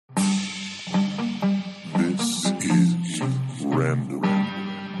Random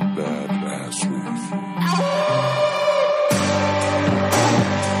badassery.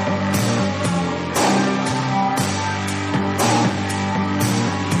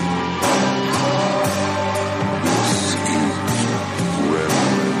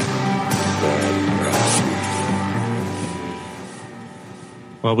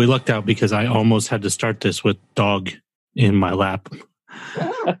 Well, we lucked out because I almost had to start this with dog in my lap.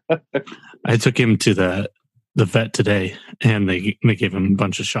 I took him to the vet today, and they gave him a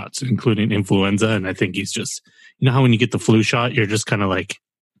bunch of shots, including influenza. And I think he's just, you know how when you get the flu shot, you're just kind of like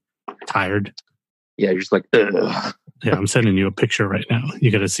tired. Yeah, you're just like, ugh. Yeah, I'm sending you a picture right now.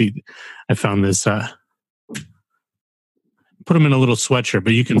 You got to see. I found this. Put him in a little sweatshirt,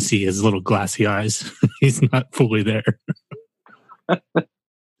 but you can see his little glassy eyes. He's not fully there.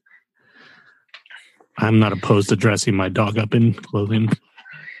 I'm not opposed to dressing my dog up in clothing.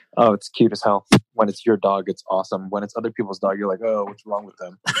 Oh, it's cute as hell. When it's your dog, it's awesome. When it's other people's dog, you're like, oh, what's wrong with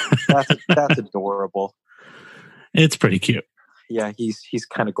them? That's adorable. It's pretty cute. Yeah, he's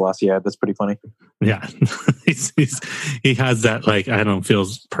kind of glossy-eyed. That's pretty funny. Yeah, he has that like I don't feel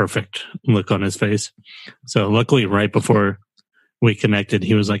perfect look on his face. So luckily, right before we connected,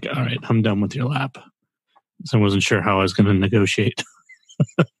 he was like, "All right, I'm done with your lap." So I wasn't sure how I was going to negotiate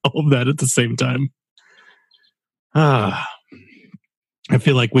all of that at the same time. I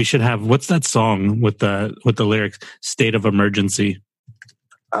feel like we should have what's that song with the lyrics "State of Emergency"?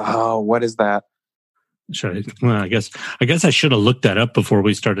 Oh, what is that? I guess I should have looked that up before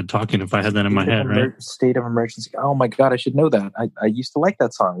we started talking. If I had that in my head, right? State of Emergency. Oh my god, I should know that. I used to like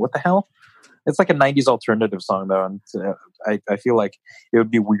that song. What the hell? It's like a '90s alternative song, though, and I feel like it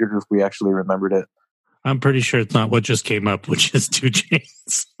would be weirder if we actually remembered it. I'm pretty sure it's not what just came up, which is 2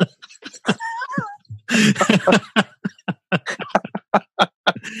 Chainz.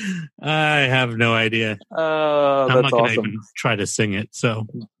 I have no idea. I'm not going to even try to sing it. So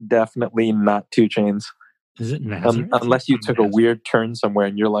definitely not 2 Chainz. Is it Nazareth? Unless you took a weird turn somewhere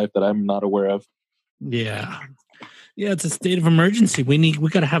in your life that I'm not aware of. Yeah, it's a state of emergency. We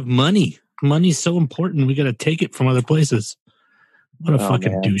got to have money. Money's so important. We got to take it from other places. What a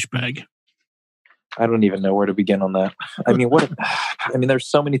fucking douchebag. I don't even know where to begin on that. I mean, there's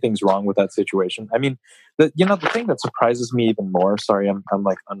so many things wrong with that situation. I mean, the thing that surprises me even more, sorry, I'm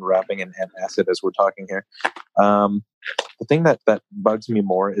like unwrapping an acid as we're talking here. The thing that bugs me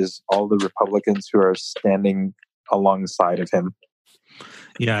more is all the Republicans who are standing alongside of him.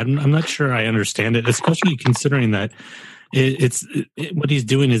 Yeah, I'm not sure I understand it, especially considering that what he's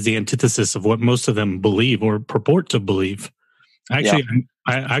doing is the antithesis of what most of them believe or purport to believe.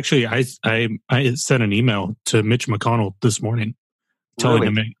 Actually, yeah. I sent an email to Mitch McConnell this morning, telling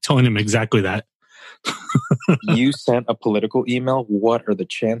him exactly that. You sent a political email? What are the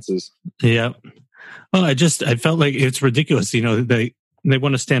chances? Yeah. Well, I felt like it's ridiculous. You know, they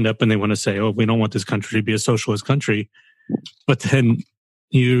want to stand up and they want to say, "Oh, we don't want this country to be a socialist country," but then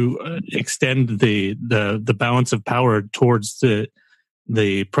you extend the balance of power towards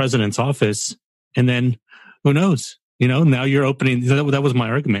the president's office, and then who knows? You know, now you're opening. That was my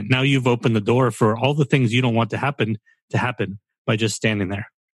argument. Now you've opened the door for all the things you don't want to happen by just standing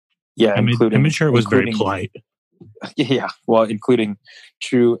there. Yeah, I'm sure it was very polite. Yeah, well, including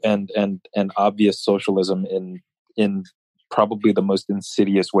true and obvious socialism in probably the most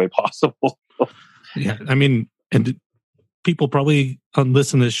insidious way possible. Yeah, I mean, and people probably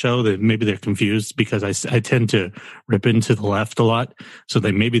listen to this show that maybe they're confused because I tend to rip into the left a lot, so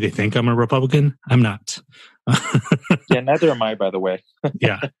maybe they think I'm a Republican. I'm not. Yeah, neither am I, by the way.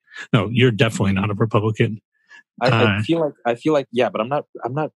 Yeah, no, you're definitely not a Republican. I feel like, yeah, but I'm not.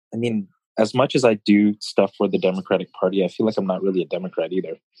 I mean, as much as I do stuff for the Democratic Party, I feel like I'm not really a Democrat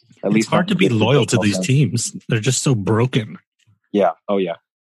either. It's hard to be loyal to these teams. They're just so broken. Yeah. Oh, yeah.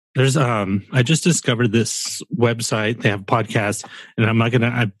 There's I just discovered this website. They have podcasts, and I'm not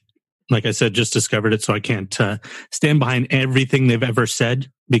gonna. Like I said, just discovered it, so I can't stand behind everything they've ever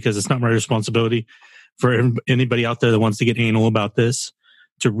said because it's not my responsibility for anybody out there that wants to get anal about this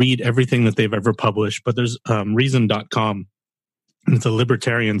to read everything that they've ever published. But there's reason.com. It's a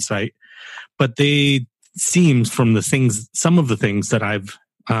libertarian site, but they seem from some of the things that I've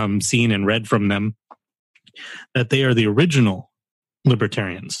seen and read from them, that they are the original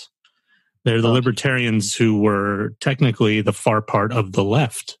libertarians. They're the libertarians who were technically the far part of the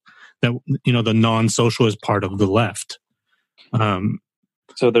left, that, you know, the non-socialist part of the left.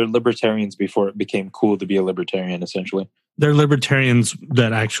 So they're libertarians before it became cool to be a libertarian, essentially. They're libertarians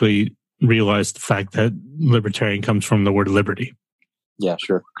that actually realize the fact that libertarian comes from the word liberty. Yeah,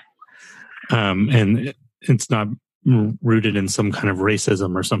 sure. And it's not rooted in some kind of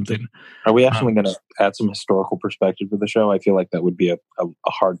racism or something. Are we actually going to add some historical perspective to the show? I feel like that would be a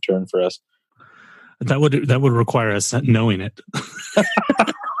hard turn for us. That would require us knowing it.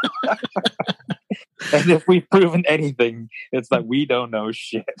 And if we've proven anything, it's that we don't know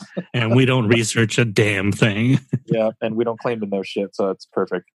shit. And we don't research a damn thing. Yeah, and we don't claim to know shit, so it's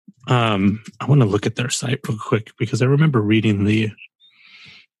perfect. I want to look at their site real quick because I remember reading the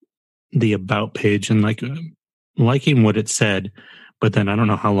about page and liking what it said, but then I don't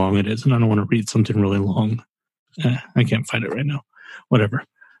know how long it is, and I don't want to read something really long. I can't find it right now. Whatever.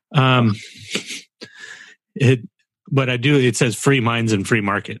 But I do. It says free minds and free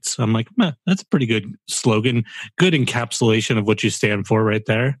markets. I'm like, that's a pretty good slogan. Good encapsulation of what you stand for, right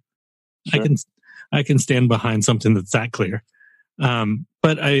there. Sure. I can stand behind something that's that clear.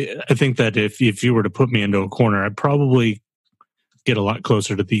 But I think that if you were to put me into a corner, I'd probably get a lot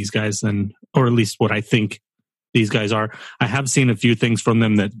closer to these guys than, or at least what I think these guys are. I have seen a few things from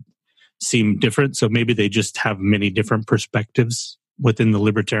them that seem different, so maybe they just have many different perspectives within the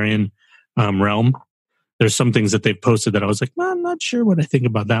libertarian realm. There's some things that they've posted that I was like, I'm not sure what I think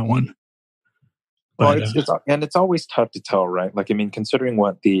about that one. But, well, it's always tough to tell, right? Like, I mean, considering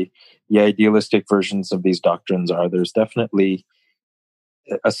what the idealistic versions of these doctrines are, there's definitely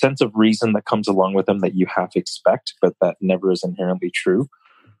a sense of reason that comes along with them that you have to expect, but that never is inherently true.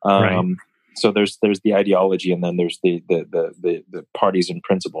 Right. So there's the ideology, and then there's the parties in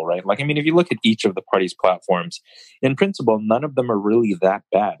principle, right? Like, I mean, if you look at each of the parties' platforms, in principle, none of them are really that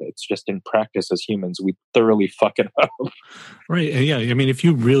bad. It's just in practice, as humans, we thoroughly fuck it up. Right. Yeah. I mean, if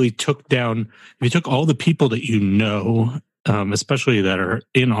you took all the people that you know, especially that are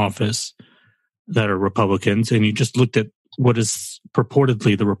in office, that are Republicans, and you just looked at what is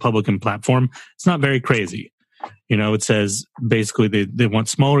purportedly the Republican platform, it's not very crazy. You know, it says basically they want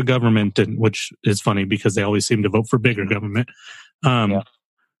smaller government, and which is funny because they always seem to vote for bigger government.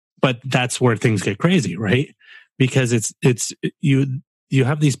 But that's where things get crazy, right? Because it's you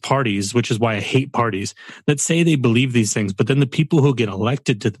have these parties, which is why I hate parties, that say they believe these things, but then the people who get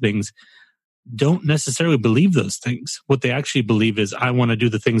elected to things don't necessarily believe those things. What they actually believe is, I want to do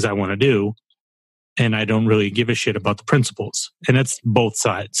the things I want to do, and I don't really give a shit about the principles. And it's both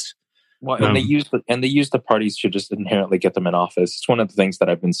sides. Well, and they use the parties to just inherently get them in office. It's one of the things that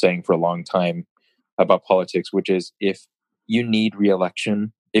I've been saying for a long time about politics, which is if you need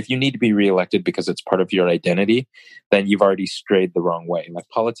re-election, if you need to be re-elected because it's part of your identity, then you've already strayed the wrong way. Like,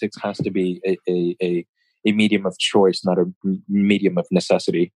 politics has to be a medium of choice, not a medium of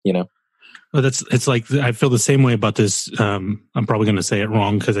necessity, you know? Well, it's like, I feel the same way about this. I'm probably going to say it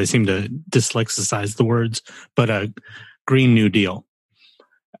wrong because I seem to dyslexicize the words, but Green New Deal.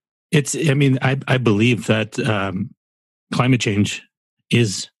 I believe that climate change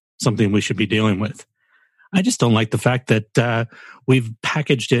is something we should be dealing with. I just don't like the fact that we've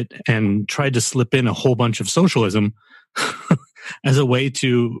packaged it and tried to slip in a whole bunch of socialism as a way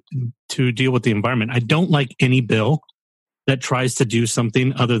to deal with the environment. I don't like any bill that tries to do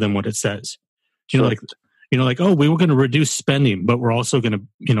something other than what it says. Sure. Oh, we were going to reduce spending, but we're also going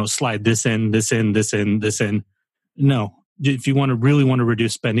to, slide this in, this in, this in, this in. No. If you really want to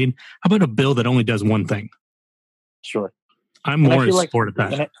reduce spending, how about a bill that only does one thing? Sure. I'm more in support of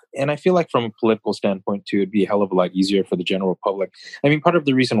that. And I feel like from a political standpoint, too, it'd be a hell of a lot easier for the general public. I mean, part of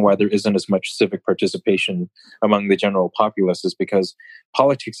the reason why there isn't as much civic participation among the general populace is because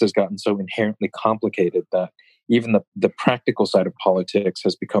politics has gotten so inherently complicated that even the practical side of politics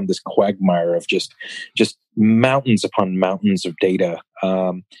has become this quagmire of just mountains upon mountains of data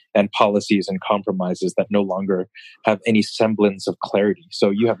and policies and compromises that no longer have any semblance of clarity. So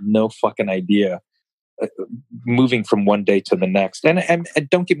you have no fucking idea moving from one day to the next. And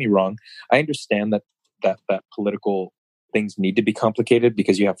don't get me wrong, I understand that political things need to be complicated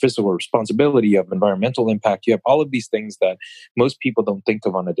because you have fiscal responsibility, you have environmental impact, you have all of these things that most people don't think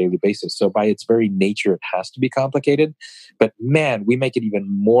of on a daily basis. So by its very nature, it has to be complicated. But man, we make it even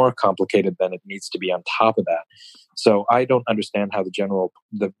more complicated than it needs to be on top of that. So I don't understand how the general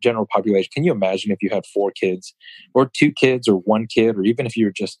population, can you imagine if you had 4 kids or 2 kids or 1 kid, or even if you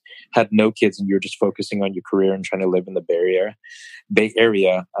had no kids and you're just focusing on your career and trying to live in the Bay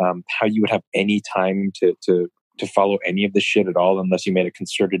Area, how you would have any time to follow any of this shit at all unless you made a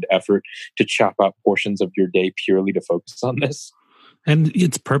concerted effort to chop out portions of your day purely to focus on this. And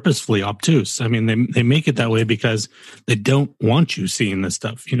it's purposefully obtuse. I mean, they make it that way because they don't want you seeing this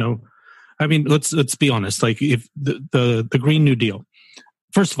stuff, I mean, let's be honest. Like, if the Green New Deal,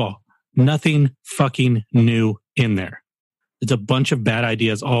 first of all, nothing fucking new in there. It's a bunch of bad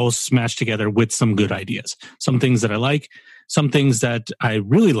ideas all smashed together with some good ideas. Some things that I like, some things that I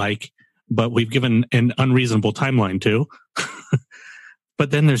really like, but we've given an unreasonable timeline to.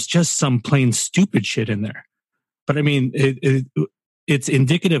 But then there's just some plain stupid shit in there. But I mean, it's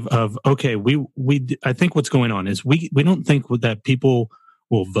indicative of, okay, I think what's going on is we don't think that people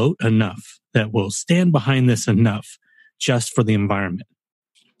will vote enough, that will stand behind this enough just for the environment.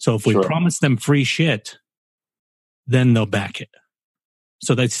 So if we promise them free shit, then they'll back it.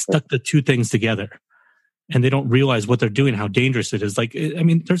 So they stuck the two things together, and they don't realize what they're doing, how dangerous it is. Like, I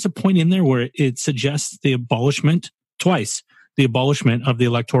mean, there's a point in there where it suggests the abolishment of the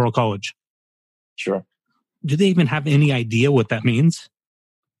Electoral College. Sure. Do they even have any idea what that means?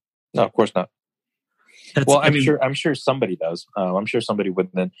 No, of course not. I'm sure somebody does. I'm sure somebody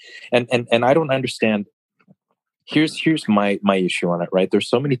wouldn't. And I don't understand. Here's my issue on it, right? There's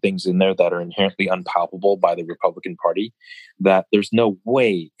so many things in there that are inherently unpalatable by the Republican Party that there's no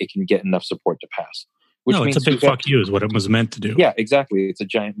way it can get enough support to pass. Which means it's a big fuck you is what it was meant to do. Yeah, exactly. It's a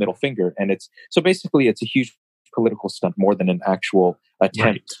giant middle finger. And it's a huge political stunt more than an actual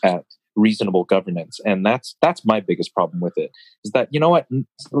attempt at reasonable governance. And that's my biggest problem with it, is that, you know what,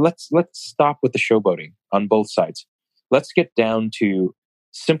 let's stop with the showboating on both sides. Let's get down to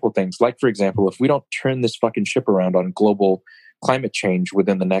simple things. Like, for example, if we don't turn this fucking ship around on global climate change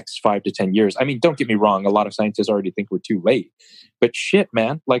within the next 5 to 10 years, I mean, don't get me wrong, a lot of scientists already think we're too late. But shit,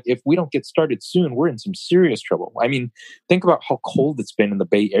 man, like, if we don't get started soon, we're in some serious trouble. I mean, think about how cold it's been in the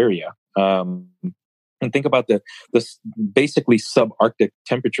Bay Area. And think about the basically subarctic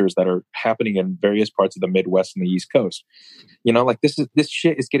temperatures that are happening in various parts of the Midwest and the East Coast. You know, like, this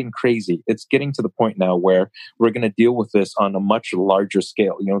shit is getting crazy. It's getting to the point now where we're going to deal with this on a much larger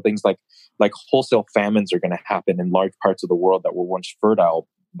scale. You know, things like wholesale famines are going to happen in large parts of the world that were once fertile,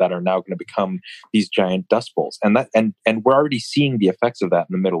 that are now going to become these giant dust bowls. And we're already seeing the effects of that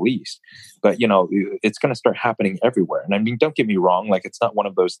in the Middle East. But, you know, it's going to start happening everywhere. And I mean, don't get me wrong, like, it's not one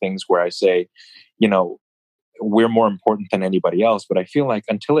of those things where I say, you know, we're more important than anybody else. But I feel like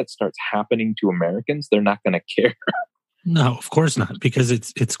until it starts happening to Americans, they're not going to care. No, of course not, because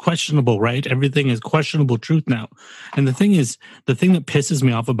it's questionable, right? Everything is questionable truth now. And the thing that pisses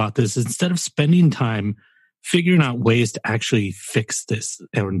me off about this is, instead of spending time figuring out ways to actually fix this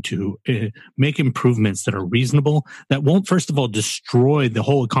and to make improvements that are reasonable, that won't, first of all, destroy the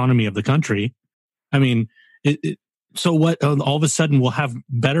whole economy of the country. I mean, so what? All of a sudden we'll have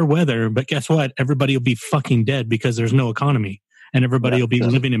better weather, but guess what? Everybody will be fucking dead because there's no economy, and everybody will be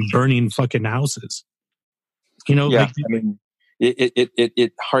living in burning fucking houses. You know, yeah. I mean,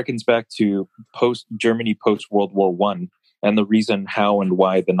 it harkens back to Germany post World War I, and the reason how and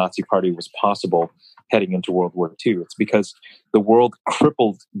why the Nazi Party was possible heading into World War II. It's because the world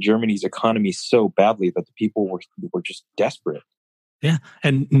crippled Germany's economy so badly that the people were just desperate. Yeah,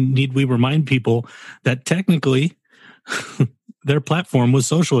 and need we remind people that technically their platform was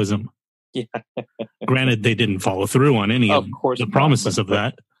socialism? Yeah. Granted, they didn't follow through on any of the promises of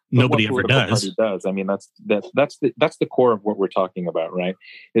that. Nobody ever does. I mean, that's the core of what we're talking about, right?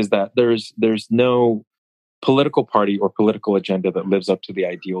 Is that there's no political party or political agenda that lives up to the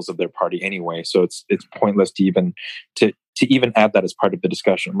ideals of their party anyway. So it's pointless to even add that as part of the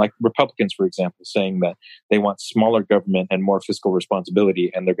discussion. Like Republicans, for example, saying that they want smaller government and more fiscal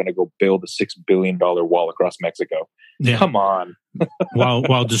responsibility, and they're going to go build a $6 billion wall across Mexico. Yeah. Come on.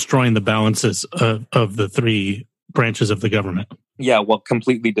 while destroying the balances of the three branches of the government. Yeah, well,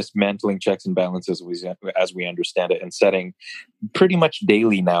 completely dismantling checks and balances as we understand it, and setting pretty much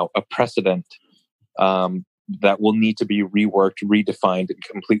daily now a precedent that will need to be reworked, redefined, and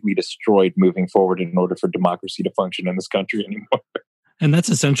completely destroyed moving forward in order for democracy to function in this country anymore. And that's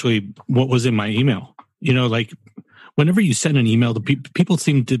essentially what was in my email. You know, like, whenever you send an email to people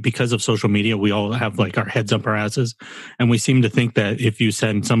seem to, because of social media, we all have like our heads up our asses, and we seem to think that if you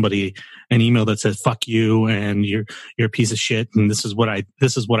send somebody an email that says "fuck you" and you're a piece of shit, and this is what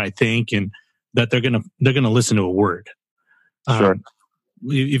I think, and that they're gonna listen to a word. Sure.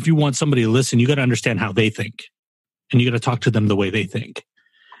 If you want somebody to listen, you got to understand how they think, and you got to talk to them the way they think.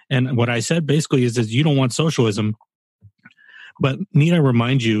 And what I said basically is you don't want socialism, but need I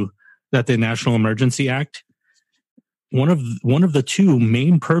remind you that the National Emergency Act, one of the two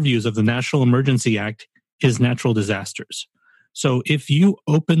main purviews of the National Emergency Act is natural disasters. So if you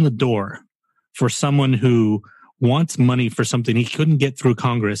open the door for someone who wants money for something he couldn't get through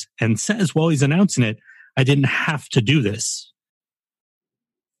Congress and says while he's announcing it, I didn't have to do this.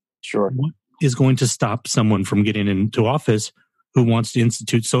 Sure. What is going to stop someone from getting into office who wants to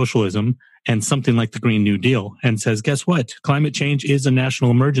institute socialism and something like the Green New Deal and says, guess what? Climate change is a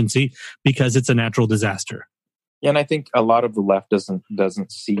national emergency because it's a natural disaster. Yeah, and I think a lot of the left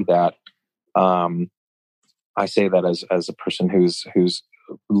doesn't see that. I say that as a person who's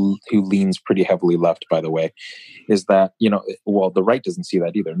who leans pretty heavily left, by the way, is that, well, the right doesn't see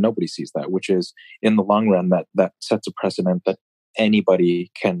that either. Nobody sees that, which is in the long run that sets a precedent that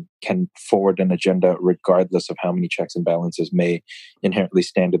anybody can forward an agenda regardless of how many checks and balances may inherently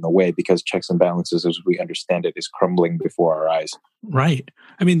stand in the way, because checks and balances as we understand it is crumbling before our eyes. Right.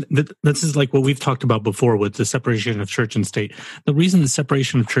 I mean, this is like what we've talked about before with the separation of church and state. The reason the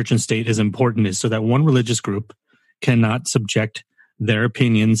separation of church and state is important is so that one religious group cannot subject their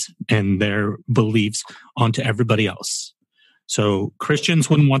opinions and their beliefs onto everybody else. So Christians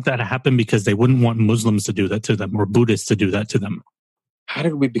wouldn't want that to happen because they wouldn't want Muslims to do that to them or Buddhists to do that to them. How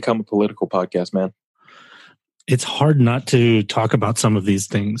did we become a political podcast, man? It's hard not to talk about some of these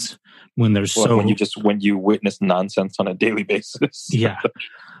things when there's when you witness nonsense on a daily basis. Yeah.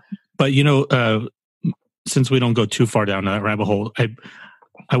 But, since we don't go too far down that rabbit hole,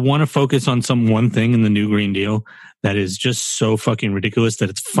 I want to focus on one thing in the new Green Deal that is just so fucking ridiculous that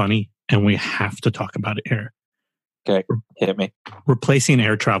it's funny, and we have to talk about it here. Okay, hit me. Replacing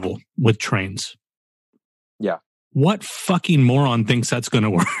air travel with trains. Yeah. What fucking moron thinks that's going to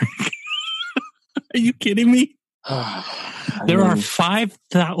work? Are you kidding me? There are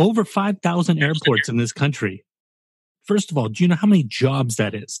over 5,000 airports in this country. First of all, do you know how many jobs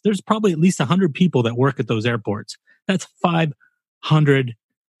that is? There's probably at least 100 people that work at those airports. That's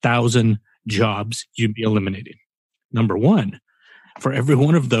 500,000 jobs you'd be eliminating. Number one, for every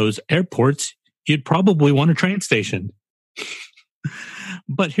one of those airports, you'd probably want a train station.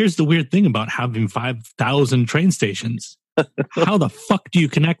 But here's the weird thing about having 5,000 train stations. How the fuck do you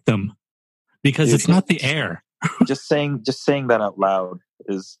connect them? Because it's not the air. just saying that out loud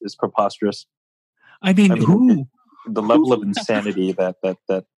is preposterous. I mean who? The level of insanity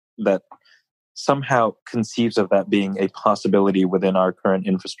that somehow conceives of that being a possibility within our current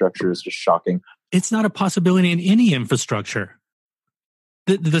infrastructure is just shocking. It's not a possibility in any infrastructure.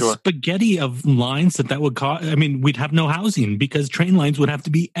 The Sure. spaghetti of lines that would cause, I mean, we'd have no housing because train lines would have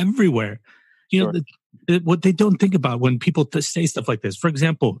to be everywhere. Sure. What they don't think about when people say stuff like this. For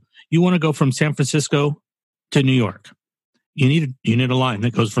example, you want to go from San Francisco to New York. You need a line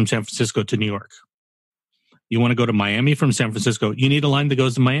that goes from San Francisco to New York. You want to go to Miami from San Francisco. You need a line that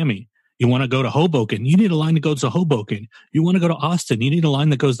goes to Miami. You want to go to Hoboken. You need a line that goes to Hoboken. You want to go to Austin. You need a line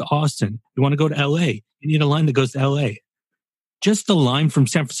that goes to Austin. You want to go to LA. You need a line that goes to LA. Just the line from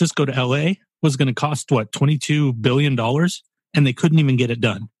San Francisco to LA was going to cost, $22 billion? And they couldn't even get it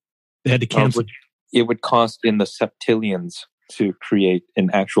done. They had to cancel. It would cost in the septillions to create an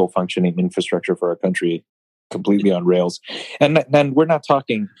actual functioning infrastructure for our country completely on rails. And then we're not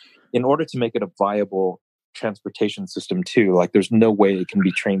talking, in order to make it a viable transportation system too, like there's no way it can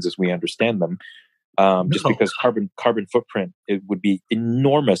be trains as we understand them. Just because carbon footprint, it would be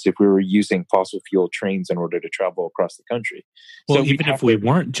enormous if we were using fossil fuel trains in order to travel across the country. Well, so even if we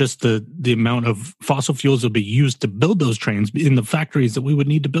weren't, just the amount of fossil fuels would be used to build those trains in the factories that we would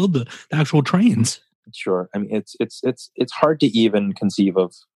need to build the actual trains. Sure. I mean, it's hard to even conceive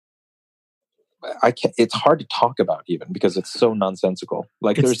of. It's hard to talk about even because it's so nonsensical.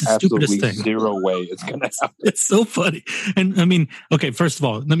 Like there's absolutely zero way it's going to happen. It's so funny. And I mean, okay, first of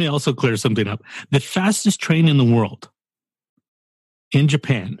all, let me also clear something up. The fastest train in the world in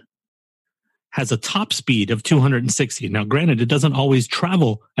Japan has a top speed of 260. Now, granted, it doesn't always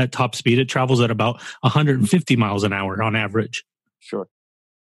travel at top speed. It travels at about 150 miles an hour on average. Sure.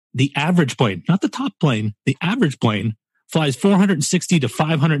 The average plane, not the top plane, the average plane flies 460 to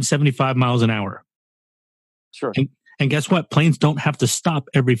 575 miles an hour. Sure. And guess what? Planes don't have to stop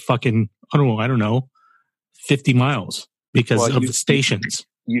every fucking, I don't know, 50 miles because of the stations.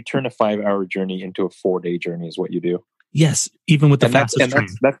 You turn a 5-hour journey into a 4-day journey is what you do. Yes, even with the fastest train.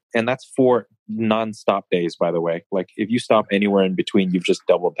 That's 4 non-stop days, by the way. Like if you stop anywhere in between, you've just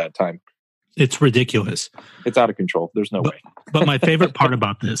doubled that time. It's ridiculous. It's out of control. There's no way. But my favorite part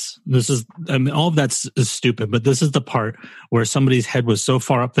about this is, I mean, all of that's is stupid, but this is the part where somebody's head was so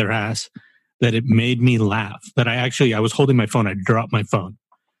far up their ass that it made me laugh that I was holding my phone. I dropped my phone.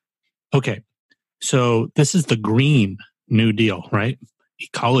 Okay. So this is the Green New Deal, right?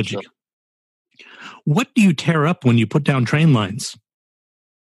 Ecology. Sure. What do you tear up when you put down train lines?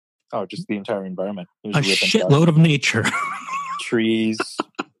 Oh, just the entire environment. A shitload of nature. Trees.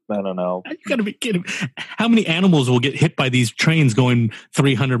 I don't know. You gotta be kidding. How many animals will get hit by these trains going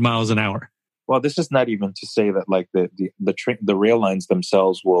 300 miles an hour? Well, this is not even to say that like the rail lines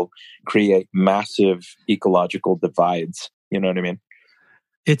themselves will create massive ecological divides. You know what I mean?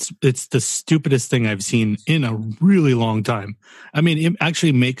 It's the stupidest thing I've seen in a really long time. I mean, it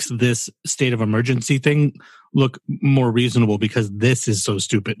actually makes this state of emergency thing look more reasonable because this is so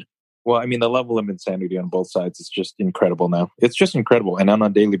stupid. Well, I mean, the level of insanity on both sides is just incredible now. It's just incredible. And on a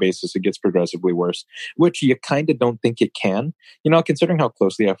daily basis, it gets progressively worse, which you kind of don't think it can. Considering how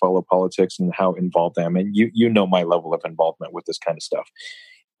closely I follow politics and how involved I am, and you know my level of involvement with this kind of stuff.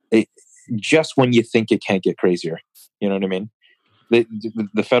 Just when you think it can't get crazier, you know what I mean?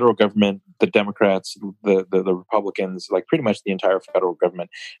 The federal government, the Democrats, the Republicans, like pretty much the entire federal government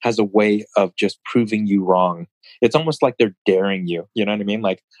has a way of just proving you wrong. It's almost like they're daring you. You know what I mean?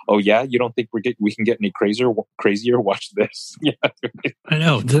 Like, oh yeah, you don't think we can get any crazier? Watch this. Yeah, I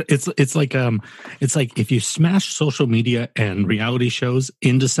know. It's like if you smash social media and reality shows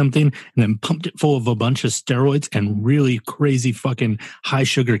into something and then pumped it full of a bunch of steroids and really crazy fucking high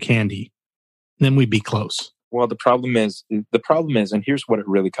sugar candy, then we'd be close. Well, the problem is, and here's what it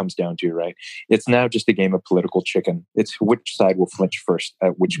really comes down to, right? It's now just a game of political chicken. It's which side will flinch first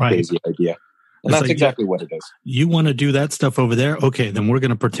at which crazy idea. And that's exactly what it is. You want to do that stuff over there? Okay, then we're going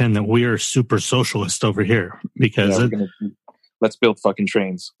to pretend that we are super socialist over here because let's build fucking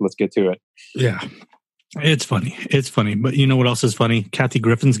trains. Let's get to it. Yeah, it's funny. It's funny. But you know what else is funny? Kathy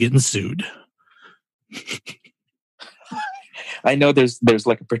Griffin's getting sued. I know there's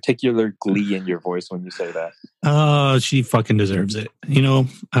like a particular glee in your voice when you say that. Oh, she fucking deserves it.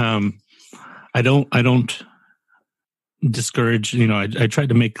 I don't discourage, I tried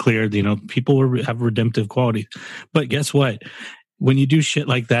to make clear, people have redemptive qualities. But guess what? When you do shit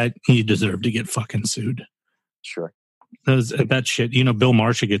like that, you deserve to get fucking sued. Sure. That shit, Bill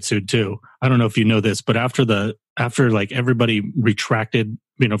Maher should get sued too. I don't know if you know this, but after like everybody retracted,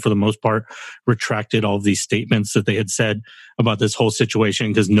 for the most part, retracted all of these statements that they had said about this whole situation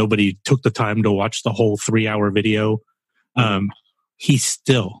because nobody took the time to watch the whole 3-hour video. He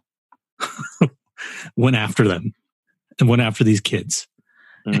still went after them and went after these kids.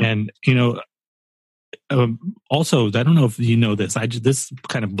 And, also, I don't know if you know this. This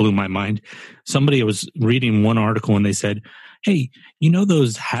kind of blew my mind. I was reading one article and they said, hey,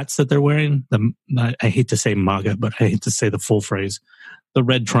 those hats that they're wearing? I hate to say MAGA, but I hate to say the full phrase. The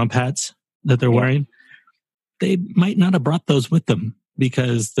red Trump hats that they're wearing, they might not have brought those with them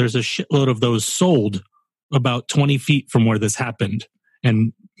because there's a shitload of those sold about 20 feet from where this happened.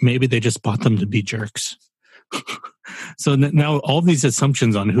 And maybe they just bought them to be jerks. So now all these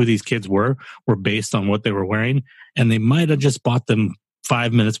assumptions on who these kids were based on what they were wearing. And they might have just bought them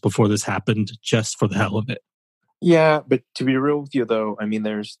 5 minutes before this happened just for the hell of it. Yeah, but to be real with you, though, I mean,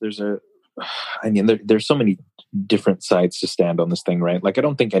 there's so many different sides to stand on this thing, right? Like, I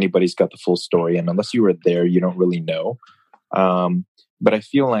don't think anybody's got the full story, and unless you were there, you don't really know. But I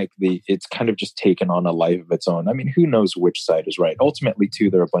feel like it's kind of just taken on a life of its own. I mean, who knows which side is right? Ultimately, too,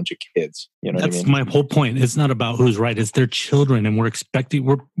 they're a bunch of kids. You know That's what I mean? My whole point. It's not about who's right. It's their children, and we're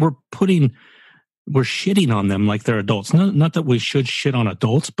shitting on them like they're adults. Not that we should shit on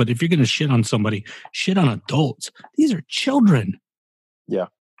adults, but if you're going to shit on somebody, shit on adults. These are children. Yeah.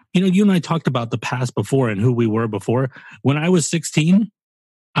 You and I talked about the past before and who we were before. When I was 16,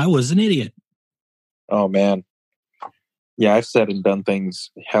 I was an idiot. Oh, man. Yeah, I've said and done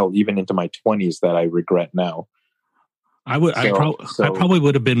things, hell, even into my 20s that I regret now. I probably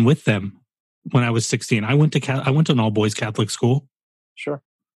would have been with them when I was 16. I went to an all-boys Catholic school. Sure.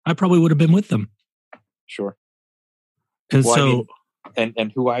 I probably would have been with them. Sure. And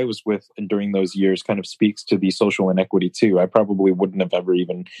and who I was with during those years kind of speaks to the social inequity too. I probably wouldn't have ever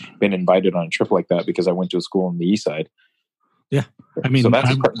even been invited on a trip like that because I went to a school on the east side. Yeah. I mean, so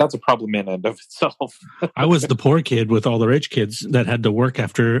that's a problem in and of itself. I was the poor kid with all the rich kids that had to work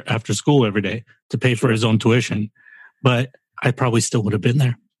after school every day to pay for his own tuition. But I probably still would have been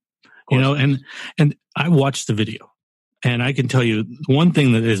there, and I watched the video and I can tell you one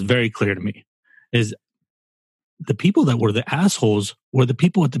thing that is very clear to me is the people that were the assholes were the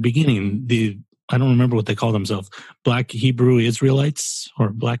people at the beginning. I don't remember what they call themselves. Black Hebrew Israelites or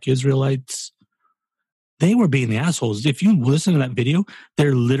Black Israelites. They were being the assholes. If you listen to that video,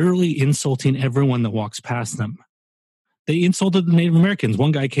 they're literally insulting everyone that walks past them. They insulted the Native Americans.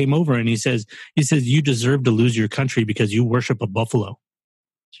 One guy came over and he says, you deserve to lose your country because you worship a buffalo.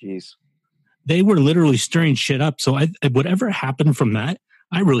 Jeez. They were literally stirring shit up. So whatever happened from that,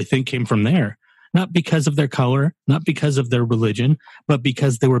 I really think came from there. Not because of their color, not because of their religion, but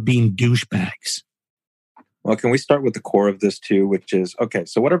because they were being douchebags. Well, can we start with the core of this too, which is, okay,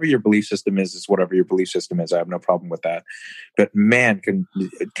 so whatever your belief system is whatever your belief system is. I have no problem with that. But man, can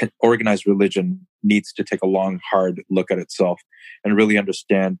organized religion needs to take a long, hard look at itself and really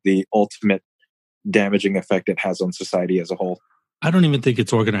understand the ultimate damaging effect it has on society as a whole. I don't even think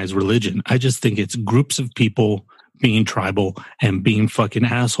it's organized religion. I just think it's groups of people being tribal and being fucking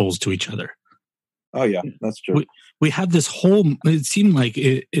assholes to each other. Oh yeah, that's true. We had this whole, it seemed like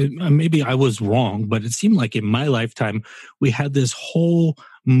maybe I was wrong, but it seemed like in my lifetime, we had this whole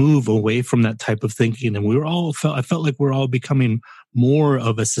move away from that type of thinking. And I felt like we're all becoming more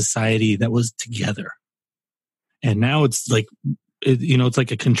of a society that was together. And now it's like, it's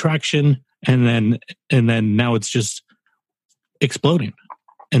like a contraction, and then now it's just exploding.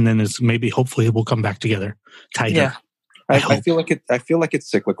 And then it's maybe, hopefully it will come back together tighter. Yeah. I feel like it's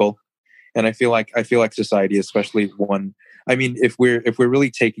cyclical. And I feel like society, especially one, I mean, if we're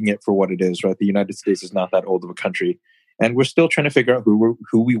really taking it for what it is, right? The United States is not that old of a country, and we're still trying to figure out who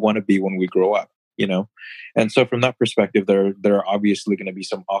we want to be when we grow up, And so from that perspective, there are obviously going to be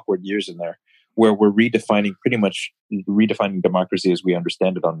some awkward years in there where we're redefining democracy as we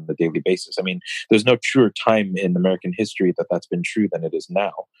understand it on a daily basis. I mean, there's no truer time in American history that's been true than it is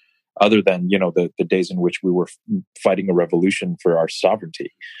now, other than, the days in which we were fighting a revolution for our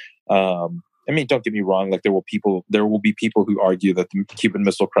sovereignty. I mean, don't get me wrong. Like there will be people who argue that the Cuban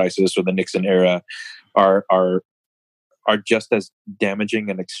Missile Crisis or the Nixon era are just as damaging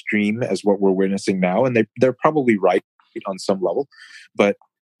and extreme as what we're witnessing now, and they're probably right on some level. But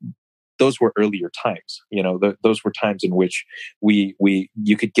those were earlier times. Those were times in which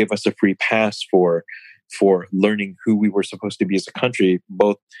you could give us a free pass for learning who we were supposed to be as a country,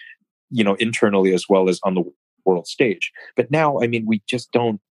 both internally as well as on the world stage. But now, I mean, we just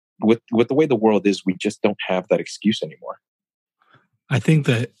don't. With the way the world is, we just don't have that excuse anymore. I think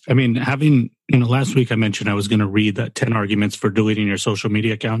that, I mean, having, last week I mentioned I was going to read that 10 Arguments for Deleting Your Social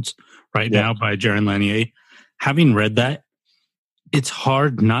Media Accounts now by Jaron Lanier. Having read that, it's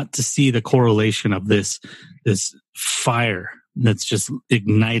hard not to see the correlation of this fire that's just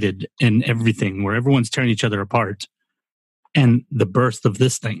ignited in everything, where everyone's tearing each other apart, and the birth of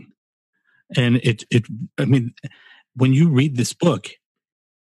this thing. And I mean, when you read this book,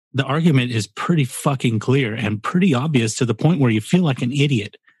 the argument is pretty fucking clear and pretty obvious, to the point where you feel like an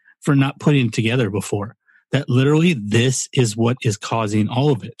idiot for not putting it together before. That literally this is what is causing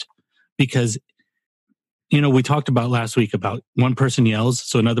all of it. Because, we talked about last week about one person yells,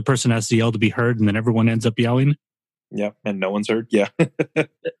 so another person has to yell to be heard, and then everyone ends up yelling. Yeah, and no one's heard. Yeah.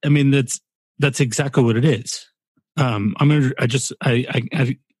 I mean, that's exactly what it is.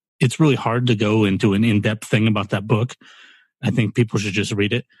 It's really hard to go into an in-depth thing about that book. I think people should just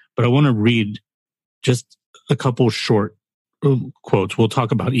read it. But I want to read just a couple short quotes. We'll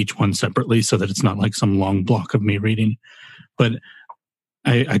talk about each one separately so that it's not like some long block of me reading. But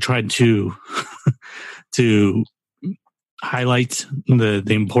I tried to highlight the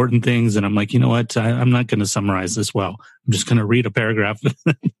important things, and I'm like, you know what? I'm not going to summarize this well. I'm just going to read a paragraph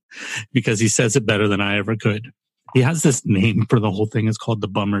because he says it better than I ever could. He has this name for the whole thing. It's called the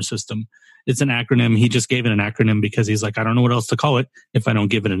Bummer System. It's an acronym. He just gave it an acronym because he's like, I don't know what else to call it if I don't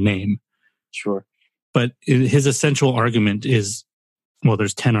give it a name. Sure. But his essential argument is, well,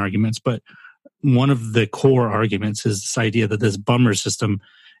 there's 10 arguments, but one of the core arguments is this idea that this Bummer System,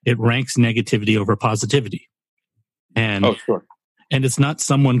 it ranks negativity over positivity. And, sure. And it's not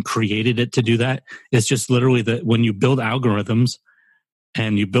someone created it to do that. It's just literally that when you build algorithms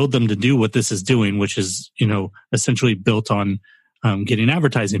and you build them to do what this is doing, which is, essentially built on getting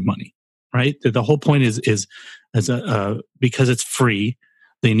advertising money. Right. The whole point is because it's free,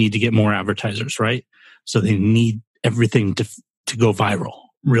 they need to get more advertisers. Right. So they need everything to go viral,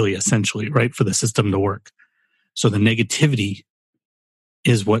 really, essentially, right, for the system to work. So the negativity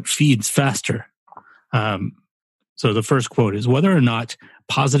is what feeds faster. So the first quote is, whether or not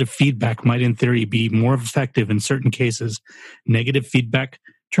positive feedback might in theory be more effective in certain cases, negative feedback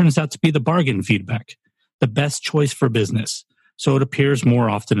turns out to be the bargain feedback, the best choice for business. So it appears more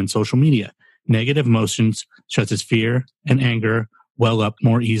often in social media. Negative emotions, such as fear and anger, well up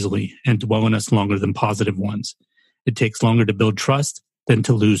more easily and dwell in us longer than positive ones. It takes longer to build trust than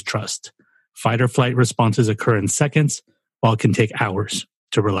to lose trust. Fight or flight responses occur in seconds, while it can take hours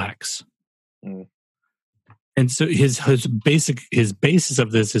to relax. Mm. And so his basis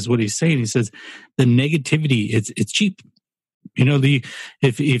of this is what he's saying. He says the negativity, it's cheap.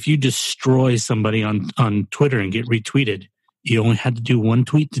 If you destroy somebody on Twitter and get retweeted, you only had to do one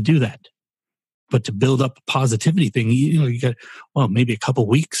tweet to do that. But to build up a positivity thing, you got, maybe a couple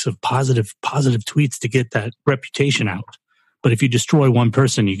weeks of positive tweets to get that reputation out. But if you destroy one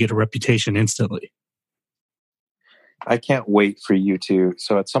person, you get a reputation instantly. I can't wait for you to.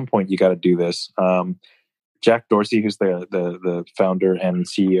 So at some point, you got to do this. Jack Dorsey, who's the founder and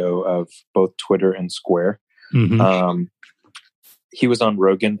CEO of both Twitter and Square, mm-hmm. He was on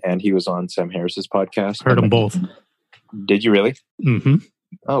Rogan and he was on Sam Harris's podcast. Heard them both. Did you really? Mm-hmm.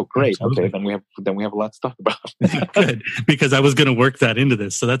 Oh, great. Absolutely. Okay, then we have a lot to talk about. Good, because I was going to work that into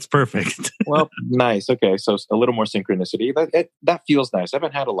this, so that's perfect. Well, nice. Okay, so a little more synchronicity. That feels nice. I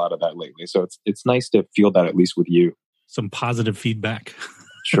haven't had a lot of that lately, so it's nice to feel that at least with you. Some positive feedback.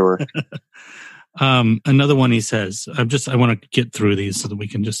 Sure. Another one he says, I want to get through these so that we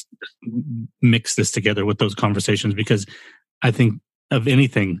can just mix this together with those conversations, because I think of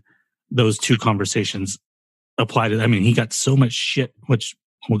anything, those two conversations apply to. I mean, he got so much shit, which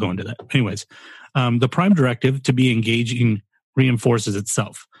we'll go into that. Anyways, the prime directive to be engaging reinforces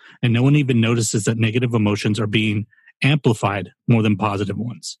itself, and no one even notices that negative emotions are being amplified more than positive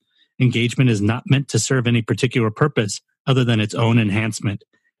ones. Engagement is not meant to serve any particular purpose other than its own enhancement,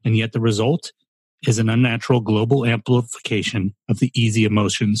 and yet the result is an unnatural global amplification of the easy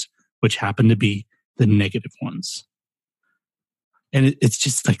emotions, which happen to be the negative ones. And it's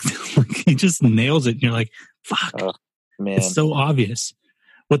just like he just nails it. And you're like, fuck, man. It's so obvious.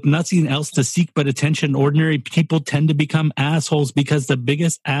 With nothing else to seek but attention, ordinary people tend to become assholes because the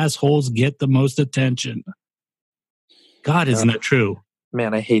biggest assholes get the most attention. God, isn't that true?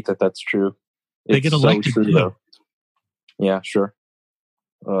 Man, I hate that that's true. They get elected so true, though. Yeah, sure.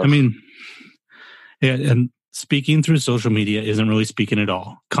 I mean, yeah, and speaking through social media isn't really speaking at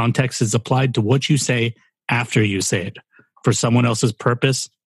all. Context is applied to what you say after you say it for someone else's purpose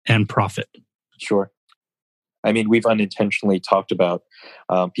and profit. Sure. I mean, we've unintentionally talked about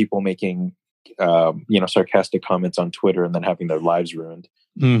people making, sarcastic comments on Twitter and then having their lives ruined.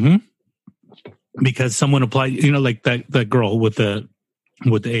 Mm-hmm. Because someone applied, like that girl with the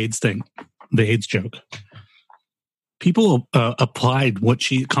AIDS thing, the AIDS joke. People applied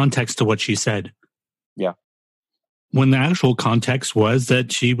context to what she said. Yeah. When the actual context was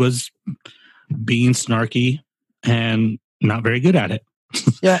that she was being snarky and not very good at it.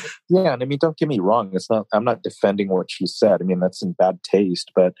 Yeah. And I mean, don't get me wrong. I'm not defending what she said. I mean, that's in bad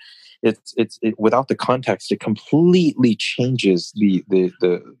taste, but it's without the context, it completely changes the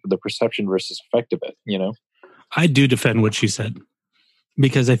perception versus effect of it, I do defend what she said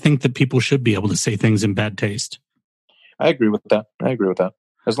because I think that people should be able to say things in bad taste. I agree with that.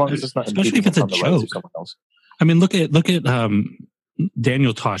 As long as it's not, especially if it's a joke. Someone else. I mean, look at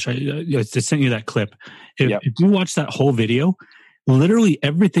Daniel Tosh. I just sent you that clip. If you watch that whole video, literally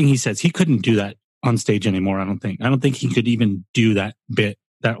everything he says, he couldn't do that on stage anymore. I don't think he could even do that bit,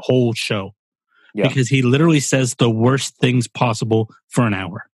 that whole show, because he literally says the worst things possible for an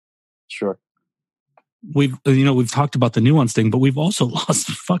hour. Sure. We've talked about the nuance thing, but we've also lost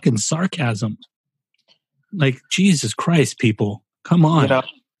fucking sarcasm. Like, Jesus Christ, people, come on.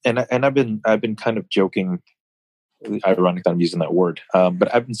 And I've been kind of joking. Ironic that I'm using that word,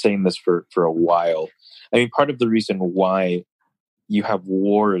 but I've been saying this for a while. I mean, part of the reason why you have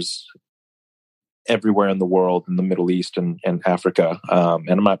wars everywhere in the world, in the Middle East and Africa, and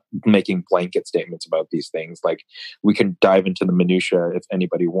I'm not making blanket statements about these things. Like, we can dive into the minutia if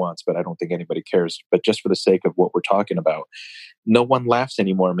anybody wants, but I don't think anybody cares. But just for the sake of what we're talking about, no one laughs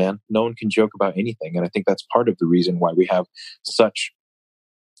anymore, man. No one can joke about anything. And I think that's part of the reason why we have such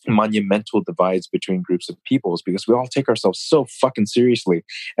monumental divides between groups of people, is because we all take ourselves so fucking seriously.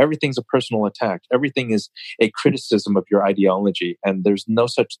 Everything's a personal attack. Everything is a criticism of your ideology, and there's no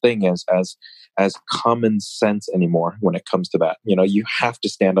such thing as common sense anymore when it comes to that. You have to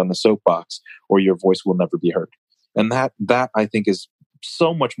stand on the soapbox or your voice will never be heard. And that I think is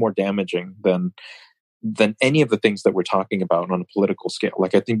so much more damaging than any of the things that we're talking about on a political scale.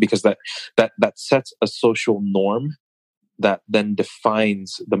 Like, I think because that sets a social norm that then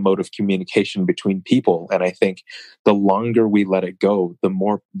defines the mode of communication between people. And I think the longer we let it go, the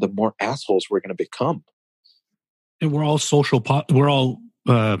more assholes we're going to become. And we're all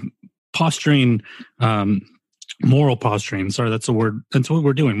posturing, moral posturing. Sorry, that's a word. That's what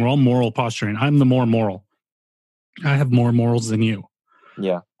we're doing. We're all moral posturing. I'm the more moral. I have more morals than you.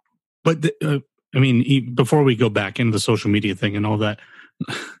 Yeah. But before we go back into the social media thing and all that,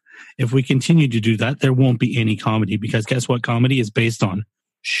 if we continue to do that, there won't be any comedy, because guess what? Comedy is based on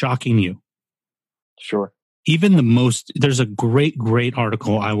shocking you. Sure. Even there's a great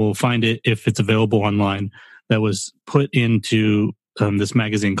article. I will find it if it's available online, that was put into this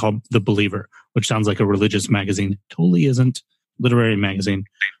magazine called The Believer, which sounds like a religious magazine. Totally isn't. Literary magazine.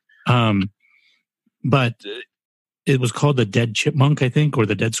 But it was called The Dead Chipmunk, I think, or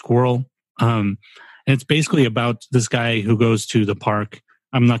The Dead Squirrel. And it's basically about this guy who goes to the park.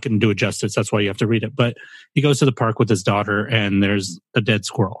 I'm not going to do it justice. That's why you have to read it. But he goes to the park with his daughter, and there's a dead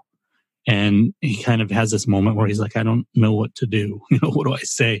squirrel. And he kind of has this moment where he's like, I don't know what to do. What do I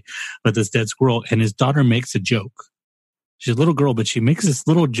say about this dead squirrel? And his daughter makes a joke. She's a little girl, but she makes this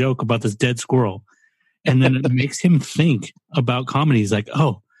little joke about this dead squirrel. And then it makes him think about comedy. He's like,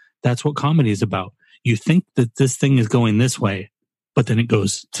 oh, that's what comedy is about. You think that this thing is going this way, but then it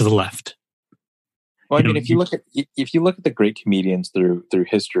goes to the left. Well, I mean, if you look at the great comedians through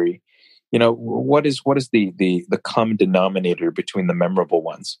history, what is the common denominator between the memorable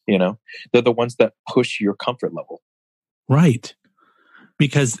ones? They're the ones that push your comfort level, right?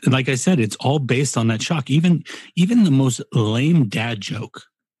 Because, like I said, it's all based on that shock. Even the most lame dad joke,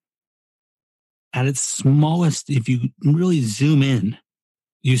 at its smallest, if you really zoom in,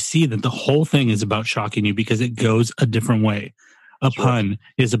 you see that the whole thing is about shocking you because it goes a different way. A pun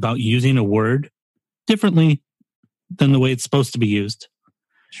is about using a word differently than the way it's supposed to be used.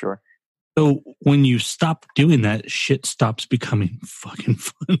 Sure. So when you stop doing that, shit stops becoming fucking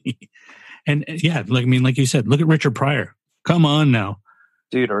funny. And yeah, like you said, look at Richard Pryor. Come on now.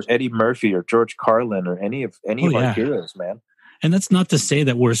 Dude, or Eddie Murphy or George Carlin or any of our heroes, man. And that's not to say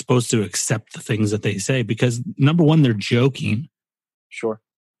that we're supposed to accept the things that they say, because number one, they're joking. Sure.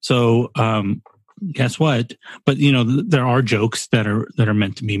 So, guess what? But there are jokes that are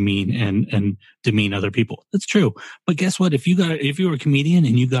meant to be mean and demean other people. That's true. But guess what? If you were a comedian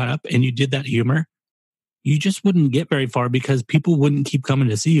and you got up and you did that humor, you just wouldn't get very far because people wouldn't keep coming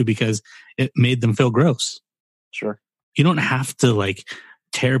to see you because it made them feel gross. Sure. You don't have to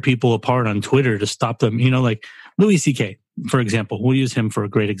tear people apart on Twitter to stop them. Like Louis C.K., for example. We'll use him for a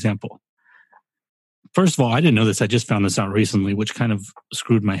great example. First of all, I didn't know this. I just found this out recently, which kind of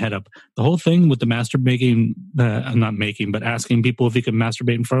screwed my head up. The whole thing with the masturbating, not making, but asking people if he could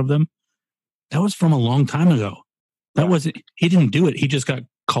masturbate in front of them, that was from a long time ago. That wasn't, he didn't do it. He just got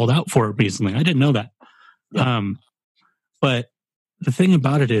called out for it recently. I didn't know that. Yeah. But the thing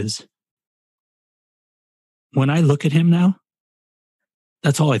about it is, when I look at him now,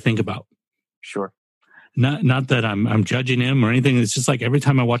 that's all I think about. Sure. Not that I'm judging him or anything. It's just like every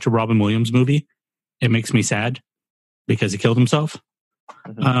time I watch a Robin Williams movie, it makes me sad because he killed himself.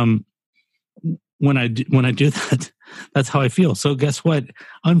 Mm-hmm. When I do that, that's how I feel. So guess what?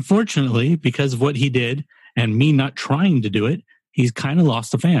 Unfortunately, because of what he did and me not trying to do it, he's kind of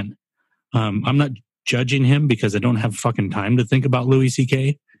lost a fan. I'm not judging him because I don't have fucking time to think about Louis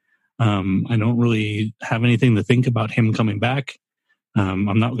C.K. I don't really have anything to think about him coming back.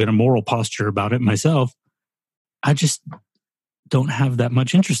 I'm not going to moral posture about it myself. I just don't have that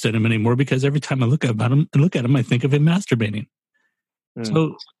much interest in him anymore because every time I look at him, I think of him masturbating.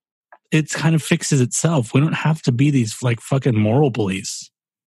 So it kind of fixes itself. We don't have to be these fucking moral police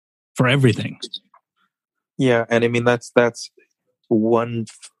for everything. Yeah, and I mean that's one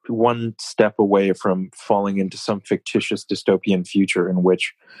step away from falling into some fictitious dystopian future in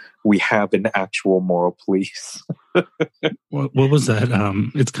which we have an actual moral police. What was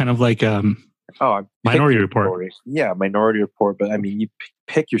that? It's kind of like Minority Report. Story. Yeah, Minority Report. But I mean, you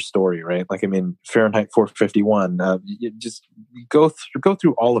pick your story, right? Like, I mean, Fahrenheit 451. You just go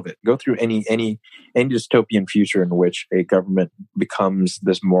through all of it. Go through any dystopian future in which a government becomes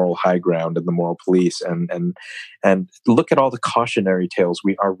this moral high ground and the moral police, and look at all the cautionary tales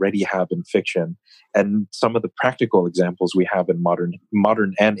we already have in fiction, and some of the practical examples we have in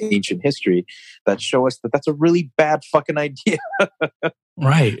modern and ancient history that show us that that's a really bad fucking idea.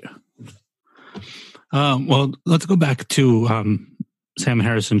 Right. Well, let's go back to Sam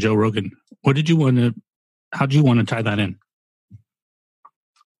Harris and Joe Rogan. How did you want to tie that in?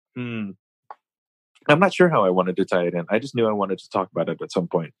 I'm not sure how I wanted to tie it in. I just knew I wanted to talk about it at some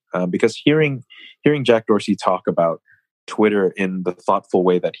point because hearing Jack Dorsey talk about Twitter in the thoughtful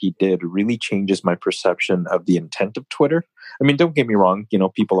way that he did really changes my perception of the intent of Twitter. I mean, don't get me wrong,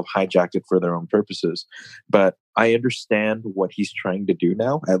 people have hijacked it for their own purposes, but I understand what he's trying to do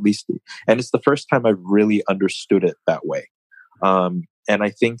now, at least. And it's the first time I've really understood it that way. And I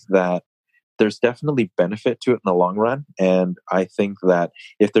think that there's definitely benefit to it in the long run. And I think that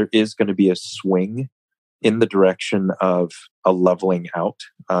if there is going to be a swing in the direction of a leveling out,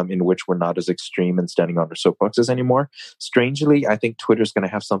 in which we're not as extreme and standing on our soapboxes anymore, strangely, I think Twitter's going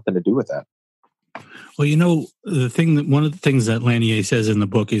to have something to do with that. Well, one of the things that Lanier says in the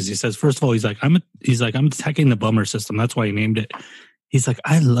book is, he says, first of all, he's like, I'm attacking the bummer system. That's why he named it. He's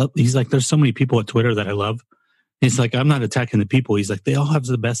like, there's so many people at Twitter that I love. He's like, I'm not attacking the people. He's like, they all have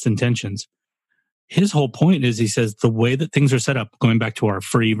the best intentions. His whole point is, he says, the way that things are set up, going back to our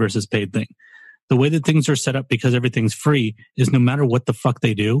free versus paid thing, the way that things are set up because everything's free is no matter what the fuck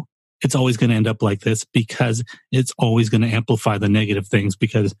they do, it's always going to end up like this because it's always going to amplify the negative things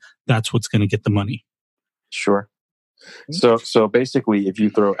because that's what's going to get the money. Sure. So basically, if you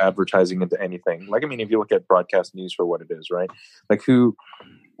throw advertising into anything, if you look at broadcast news for what it is, right?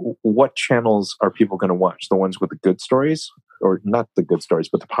 What channels are people going to watch? The ones with the good stories or not the good stories,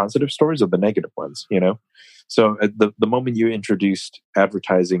 but the positive stories or the negative ones, So at the moment you introduced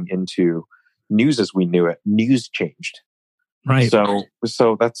advertising into news as we knew it, news changed. Right.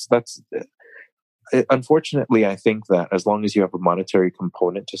 So that's unfortunately, I think that as long as you have a monetary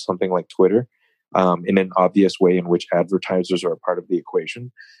component to something like Twitter, in an obvious way in which advertisers are a part of the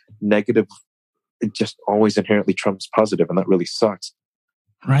equation, negative, it just always inherently trumps positive, and that really sucks.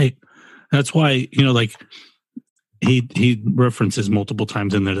 Right. That's why, like he references multiple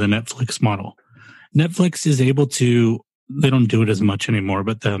times in there the Netflix model. Netflix is able to, they don't do it as much anymore,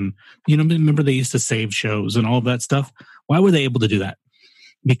 but remember they used to save shows and all of that stuff. Why were they able to do that?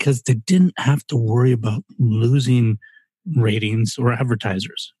 Because they didn't have to worry about losing ratings or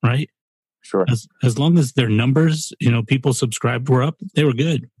advertisers, right? Sure. As long as their numbers, people subscribed were up, they were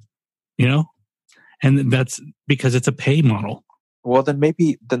good, and that's because it's a pay model. Well, then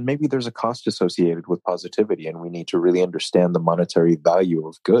maybe there's a cost associated with positivity, and we need to really understand the monetary value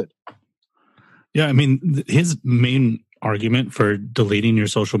of good. Yeah, I mean, his main argument for deleting your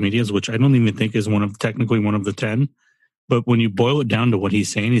social medias, which I don't even think is technically one of the 10, but when you boil it down to what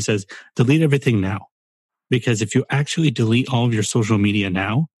he's saying, he says, delete everything now. Because if you actually delete all of your social media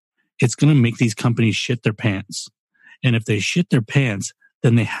now, it's going to make these companies shit their pants. And if they shit their pants,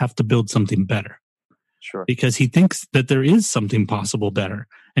 then they have to build something better. Sure. Because he thinks that there is something possible better.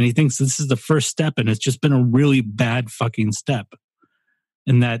 And he thinks this is the first step, and it's just been a really bad fucking step.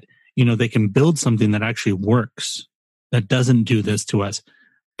 And that, they can build something that actually works, that doesn't do this to us,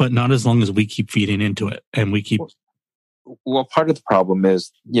 but not as long as we keep feeding into it and we keep... Well, part of the problem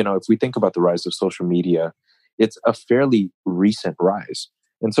is, if we think about the rise of social media, it's a fairly recent rise.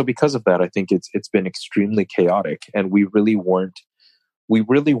 And so because of that, I think it's been extremely chaotic, and we really weren't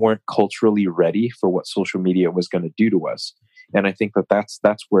culturally ready for what social media was going to do to us. And I think that's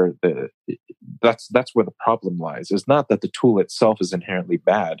where the problem lies. Is not that the tool itself is inherently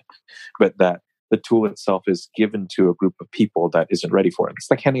bad, but that the tool itself is given to a group of people that isn't ready for it. It's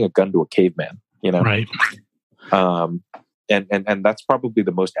like handing a gun to a caveman, Right. And that's probably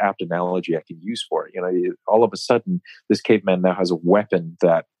the most apt analogy I can use for it. All of a sudden, this caveman now has a weapon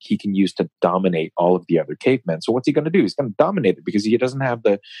that he can use to dominate all of the other cavemen. So what's he going to do? He's going to dominate it because he doesn't have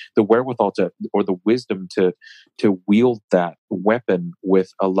the wherewithal or the wisdom to wield that weapon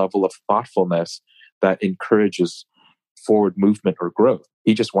with a level of thoughtfulness that encourages forward movement or growth.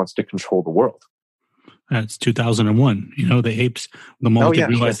 He just wants to control the world. That's 2001. The apes, the moment they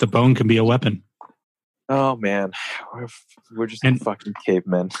realized the bone can be a weapon. Oh man, we're just fucking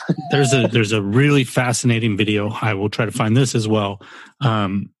cavemen. there's a really fascinating video. I will try to find this as well.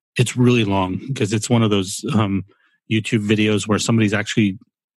 It's really long because it's one of those YouTube videos where somebody's actually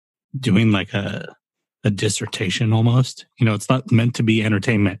doing like a dissertation almost. It's not meant to be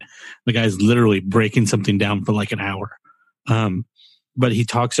entertainment. The guy's literally breaking something down for like an hour. But he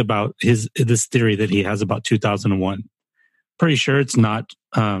talks about this theory that he has about 2001. Pretty sure it's not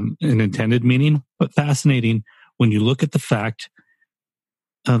an intended meaning, but fascinating when you look at the fact,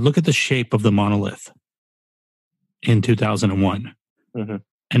 look at the shape of the monolith in 2001, and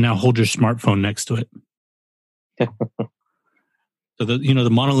now hold your smartphone next to it. So the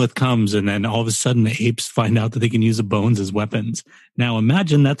monolith comes, and then all of a sudden the apes find out that they can use the bones as weapons. Now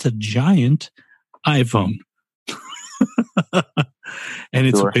imagine that's a giant iPhone, and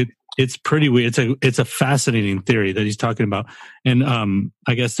it's pretty weird. It's a fascinating theory that he's talking about. And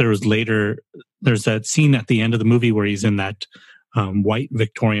I guess there's that scene at the end of the movie where he's in that white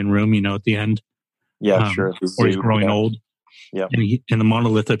Victorian room, at the end. Yeah, sure. Where he's growing old. Yeah. And the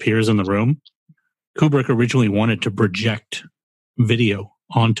monolith appears in the room. Kubrick originally wanted to project video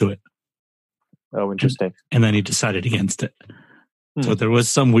onto it. Oh, interesting. And then he decided against it. So there was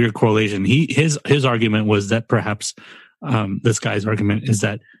some weird correlation. His argument was that perhaps this guy's argument is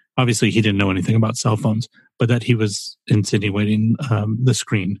that obviously he didn't know anything about cell phones, but that he was insinuating the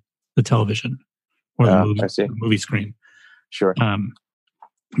screen, the television, or the movie screen. Sure.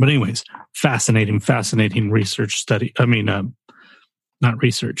 But anyways, fascinating research study. I mean, not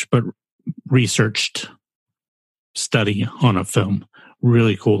research, but researched study on a film.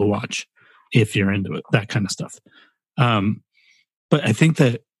 Really cool to watch if you're into it, that kind of stuff. But I think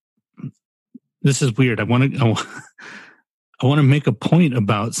that this is weird. I want to make a point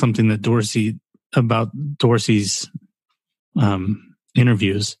about something that Dorsey's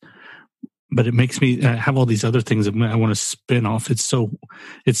interviews, but it makes me have all these other things that I want to spin off. It's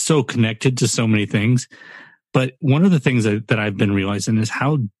so connected to so many things. But one of the things that I've been realizing is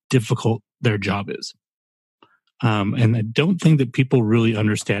how difficult their job is. And I don't think that people really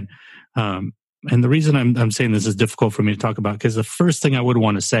understand. And the reason I'm saying this is difficult for me to talk about, because the first thing I would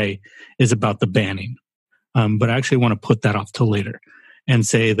want to say is about the banning. But I actually want to put that off till later and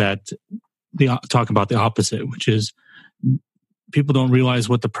say that talk about the opposite, which is people don't realize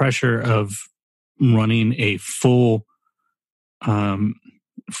what the pressure of running a full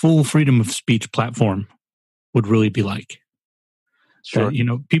freedom of speech platform would really be like. Sure.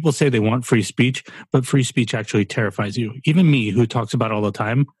 People say they want free speech, but free speech actually terrifies you. Even me, who talks about it all the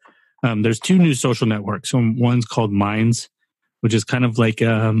time. There's two new social networks. One's called Minds, which is kind of like,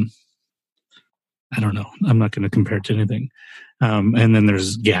 I don't know. I'm not going to compare it to anything. And then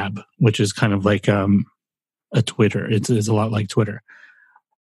there's Gab, which is kind of like a Twitter. It's a lot like Twitter.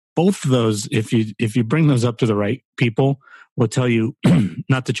 Both of those, if you bring those up to the right people, will tell you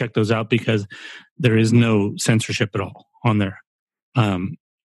not to check those out because there is no censorship at all on there. And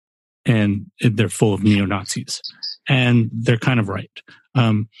they're full of neo-Nazis. And they're kind of right.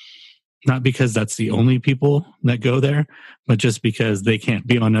 Not because that's the only people that go there, but just because they can't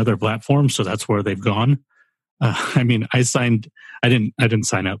be on other platforms, so that's where they've gone. I didn't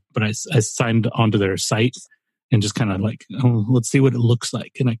sign up, but I signed onto their site and just kind of like, let's see what it looks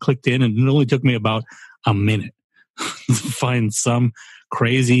like. And I clicked in, and it only took me about a minute to find some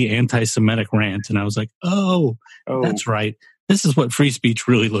crazy anti-Semitic rant. And I was like, oh, that's right. This is what free speech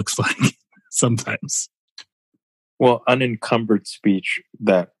really looks like sometimes. Well, unencumbered speech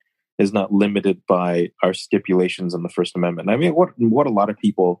that is not limited by our stipulations in the First Amendment. I mean, what a lot of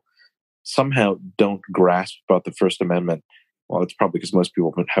people somehow don't grasp about the First Amendment, well, it's probably because most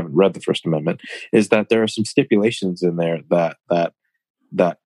people haven't read the First Amendment, is that there are some stipulations in there that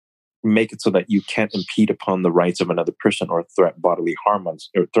make it so that you can't impede upon the rights of another person or threaten bodily harm on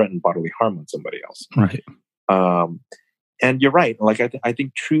somebody else. Right. And you're right. Like I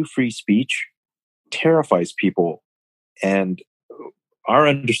think true free speech terrifies people, and our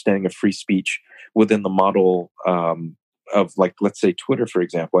understanding of free speech within the model of, like, let's say Twitter, for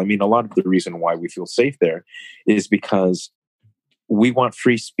example. I mean, a lot of the reason why we feel safe there is because we want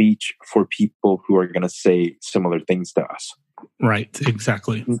free speech for people who are going to say similar things to us. Right.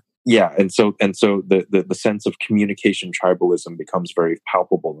 Exactly. Yeah, and so the sense of communication tribalism becomes very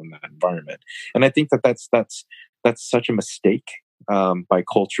palpable in that environment, and I think that's such a mistake by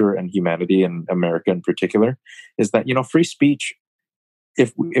culture and humanity, and America in particular, is that free speech.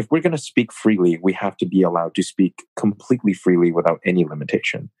 If we're going to speak freely, we have to be allowed to speak completely freely without any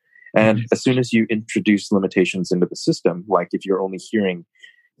limitation. And as soon as you introduce limitations into the system, like if you're only hearing,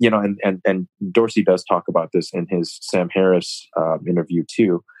 and Dorsey does talk about this in his Sam Harris interview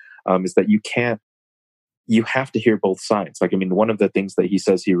too. Is that you have to hear both sides. Like, I mean, one of the things that he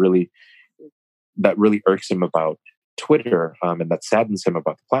says that really irks him about Twitter and that saddens him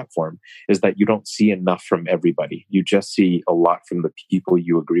about the platform is that you don't see enough from everybody. You just see a lot from the people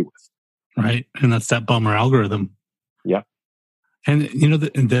you agree with. Right. And that's that bummer algorithm. Yeah. And,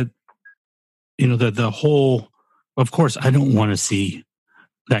 the whole, of course, I don't want to see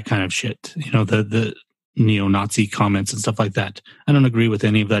that kind of shit. The neo-Nazi comments and stuff like that. I don't agree with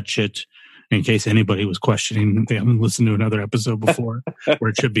any of that shit. In case anybody was questioning, they haven't listened to another episode before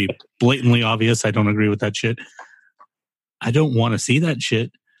where it should be blatantly obvious. I don't agree with that shit. I don't want to see that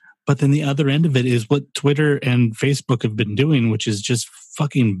shit. But then the other end of it is what Twitter and Facebook have been doing, which is just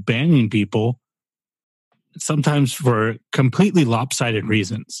fucking banning people, sometimes for completely lopsided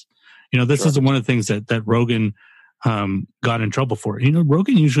reasons. This is one of the things that Rogan got in trouble for.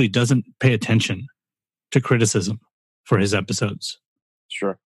 Rogan usually doesn't pay attention to criticism for his episodes.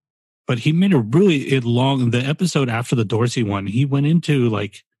 Sure. But he made the episode after the Dorsey one, he went into,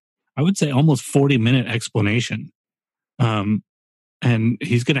 like, I would say almost 40-minute explanation. And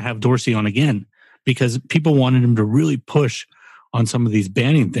he's going to have Dorsey on again because people wanted him to really push on some of these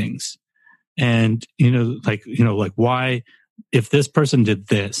banning things. And, like why, if this person did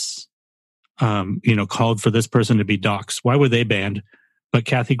this, called for this person to be doxxed, why were they banned? But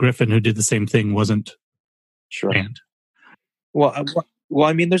Kathy Griffin, who did the same thing, wasn't banned. Well,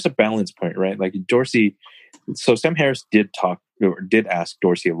 I mean, there's a balance point, right? Like Dorsey, so Sam Harris did ask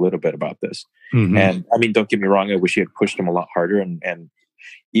Dorsey a little bit about this. Mm-hmm. And I mean, don't get me wrong, I wish he had pushed him a lot harder. And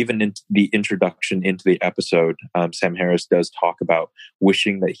even in the introduction into the episode, Sam Harris does talk about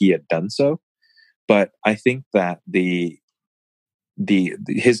wishing that he had done so. But I think that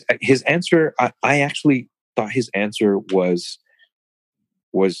his answer, I actually thought his answer was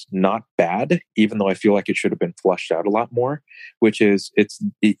not bad, even though I feel like it should have been flushed out a lot more, which is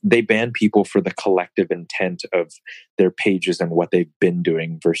they ban people for the collective intent of their pages and what they've been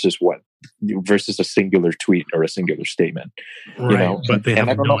doing versus a singular tweet or a singular statement. Right. But they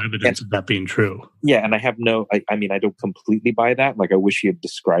have no evidence of that being true. Yeah. And I have I mean, I don't completely buy that. Like, I wish he had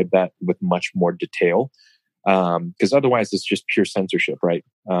described that with much more detail. Because otherwise it's just pure censorship, right?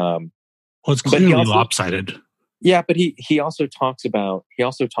 Well, it's But he clearly also, lopsided. yeah, but he also talks about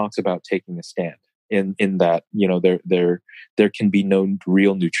taking a stand in that, you know, there can be no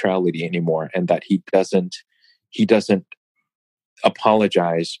real neutrality anymore, and that he doesn't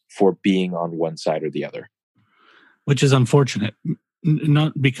apologize for being on one side or the other. Which is unfortunate.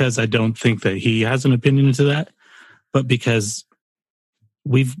 Not because I don't think that he has an opinion into that, but because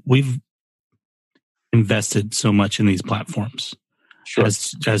we've invested so much in these platforms Sure.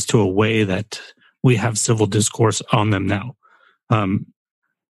 as to a way that we have civil discourse on them now.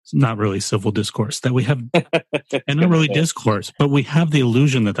 It's not really civil discourse that we have, and not really discourse, but we have the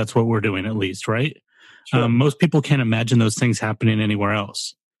illusion that that's what we're doing, at least, right? Sure. Most people can't imagine those things happening anywhere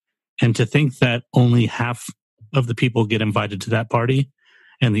else. And to think that only half of the people get invited to that party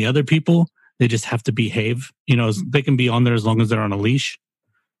and the other people, they just have to behave, you know, they can be on there as long as they're on a leash.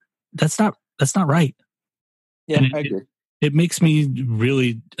 That's not right. Yeah, And I agree. it makes me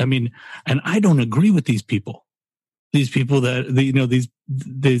really, I mean, and I don't agree with these people. These people that, you know,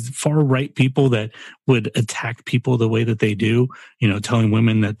 these far right people that would attack people the way that they do, you know, telling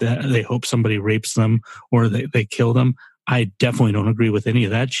women that they hope somebody rapes them or they kill them. I definitely don't agree with any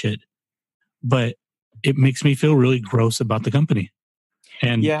of that shit. But it makes me feel really gross about the company.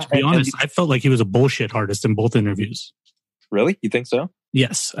 And Yeah, to be honest, I felt like he was a bullshit artist in both interviews. Really? You think so?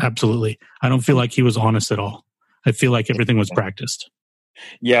 Yes, absolutely. I don't feel like he was honest at all. I feel like everything was practiced.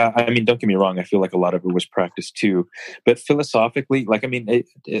 Yeah, I mean, don't get me wrong. I feel like a lot of it was practiced too, but philosophically, like, I mean,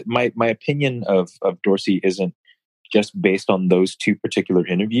 my opinion of Dorsey isn't just based on those two particular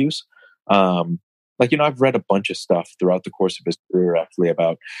interviews. Like, you know, I've read a bunch of stuff throughout the course of his career, actually,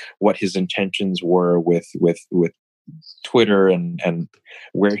 about what his intentions were with Twitter and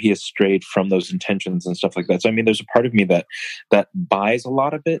where he has strayed from those intentions and stuff like that. So, I mean, there's a part of me that buys a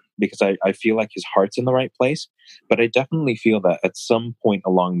lot of it because I feel like his heart's in the right place. But I definitely feel that at some point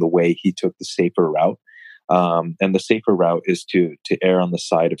along the way, he took the safer route. And the safer route is to err on the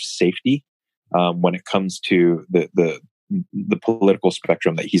side of safety when it comes to the political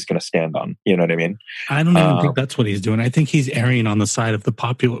spectrum that he's going to stand on. You know what I mean? I don't even think that's what he's doing. I think he's erring on the side of the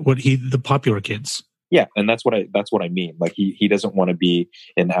popular kids. Yeah, and that's what I mean. Like, he doesn't want to be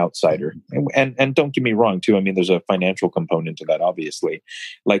an outsider. And don't get me wrong too. I mean, there's a financial component to that, obviously.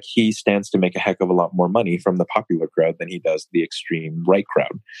 Like, he stands to make a heck of a lot more money from the popular crowd than he does the extreme right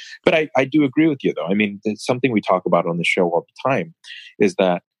crowd. But I do agree with you, though. I mean, it's something we talk about on the show all the time, is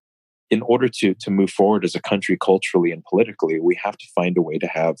that in order to move forward as a country culturally and politically, we have to find a way to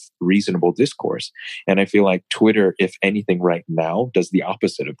have reasonable discourse. And I feel like Twitter, if anything right now, does the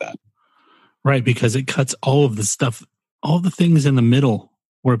opposite of that. Right, because it cuts all of the stuff, all the things in the middle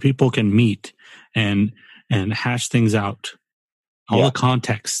where people can meet and hash things out. All the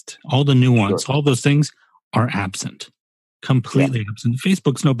context, all the nuance, all those things are absent. Completely absent.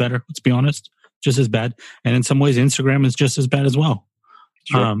 Facebook's no better, let's be honest. Just as bad. And in some ways, Instagram is just as bad as well.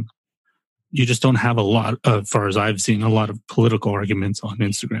 Sure. You just don't have a lot, as far as I've seen, a lot of political arguments on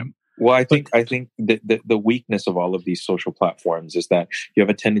Instagram. Well, I think the weakness of all of these social platforms is that you have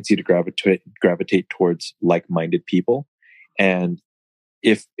a tendency to gravitate towards like-minded people, and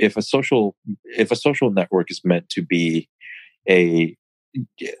if a social network is meant to be a,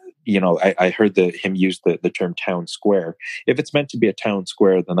 you know, I heard him use the term town square. If it's meant to be a town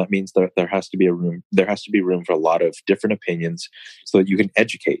square, then that means that there has to be room for a lot of different opinions, so that you can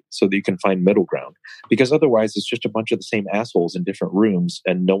educate, so that you can find middle ground. Because otherwise, it's just a bunch of the same assholes in different rooms,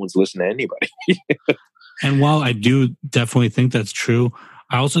 and no one's listening to anybody. And while I do definitely think that's true,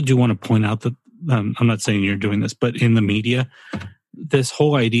 I also do want to point out that I'm not saying you're doing this, but in the media, this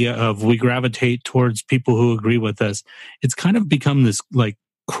whole idea of we gravitate towards people who agree with us, it's kind of become this like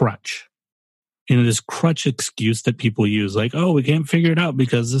crutch, you know, this crutch excuse that people use, like, oh, we can't figure it out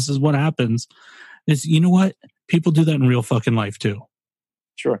because this is what happens. Is, you know what? People do that in real fucking life too.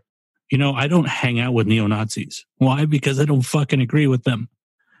 Sure. You know, I don't hang out with neo-Nazis. Why? Because I don't fucking agree with them.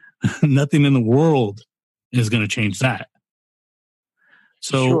 Nothing in the world is going to change that.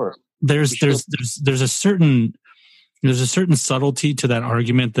 So there's a certain subtlety to that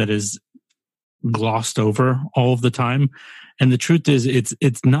argument that is glossed over all of the time. And the truth is,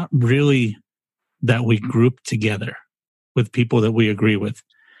 it's not really that we group together with people that we agree with.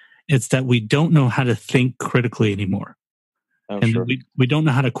 It's that we don't know how to think critically anymore. And we don't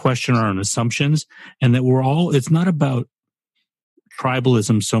know how to question our own assumptions. And that it's not about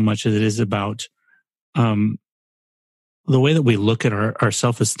tribalism so much as it is about the way that we look at our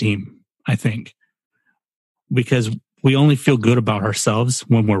self-esteem, I think. Because we only feel good about ourselves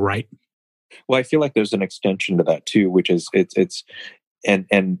when we're right. Well, I feel like there's an extension to that too, which is it's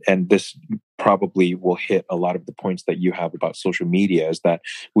and this probably will hit a lot of the points that you have about social media, is that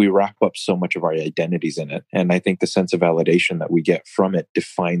we wrap up so much of our identities in it. And I think the sense of validation that we get from it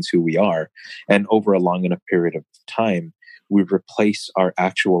defines who we are. And over a long enough period of time, we replace our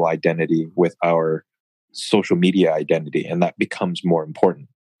actual identity with our social media identity, and that becomes more important.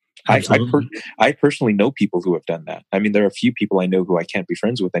 I personally know people who have done that. I mean, there are a few people I know who I can't be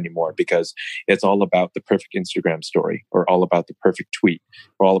friends with anymore because it's all about the perfect Instagram story, or all about the perfect tweet,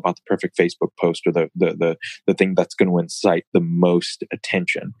 or all about the perfect Facebook post, or the thing that's going to incite the most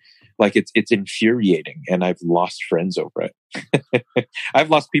attention. Like it's infuriating, and I've lost friends over it.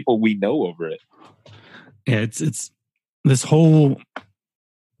 I've lost people we know over it. Yeah, it's this whole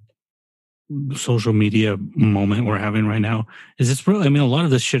social media moment we're having right now is it's really, I mean, a lot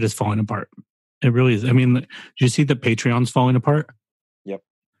of this shit is falling apart. It really is. I mean, do you see the Patreon's falling apart? Yep.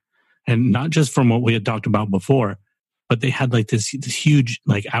 And not just from what we had talked about before, but they had like this huge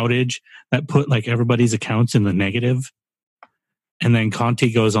like outage that put like everybody's accounts in the negative. And then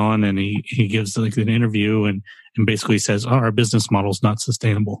Conti goes on and he gives like an interview and basically says, oh, our business model is not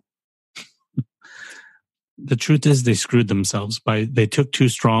sustainable. The truth is they screwed themselves they took too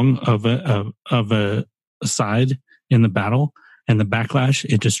strong of a side in the battle, and the backlash,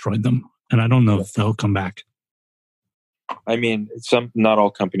 it destroyed them. And I don't know if they'll come back. I mean, not all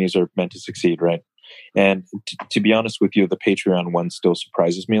companies are meant to succeed, right? And to be honest with you, the Patreon one still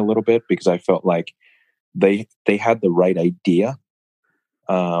surprises me a little bit, because I felt like they had the right idea.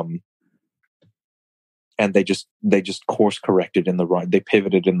 And they just course corrected they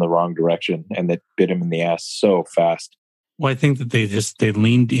pivoted in the wrong direction, and they bit him in the ass so fast. Well, I think that they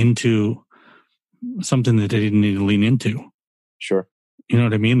leaned into something that they didn't need to lean into. Sure. You know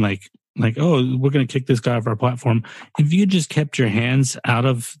what I mean? Like, oh, we're going to kick this guy off our platform. If you just kept your hands out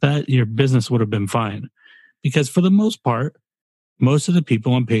of that, your business would have been fine. Because for the most part, most of the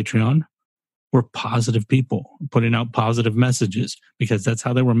people on Patreon were positive people putting out positive messages, because that's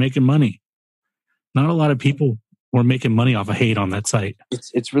how they were making money. Not a lot of people were making money off of hate on that site.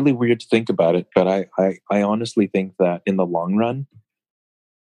 It's really weird to think about it, but I honestly think that in the long run,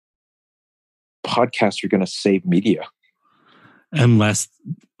 podcasts are going to save media. Unless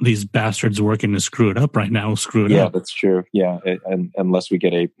these bastards working to screw it up right now screw it up. Yeah, that's true. Yeah, and unless we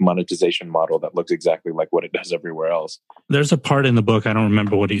get a monetization model that looks exactly like what it does everywhere else. There's a part in the book, I don't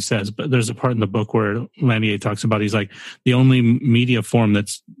remember what he says, but there's a part in the book where Lanier talks about, he's like, the only media form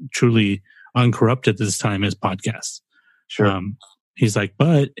that's truly uncorrupted this time is podcasts. Sure. He's like,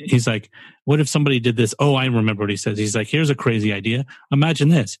 what if somebody did this? Oh, I remember what he says. He's like, here's a crazy idea. Imagine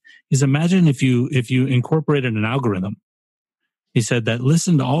this. Imagine if you incorporated an algorithm. He said that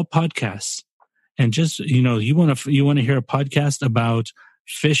listen to all podcasts, and just, you want to hear a podcast about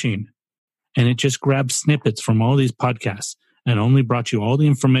fishing, and it just grabs snippets from all these podcasts and only brought you all the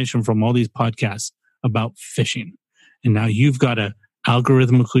information from all these podcasts about fishing. And now you've got a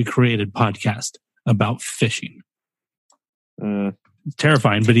algorithmically created podcast about fishing. It's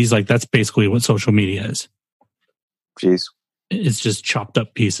terrifying, but he's like, that's basically what social media is. Jeez. It's just chopped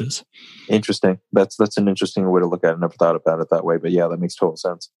up pieces. Interesting. That's an interesting way to look at it. I never thought about it that way, but yeah, that makes total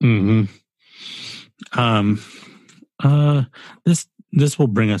sense. Mm-hmm. This will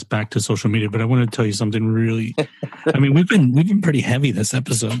bring us back to social media, but I want to tell you something really. I mean, we've been pretty heavy this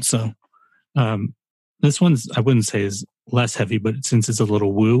episode, so this one's, I wouldn't say is less heavy, but since it's a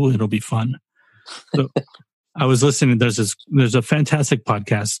little woo, it'll be fun. So I was listening. There's a fantastic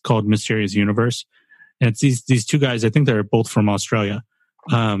podcast called Mysterious Universe, and it's these two guys. I think they're both from Australia.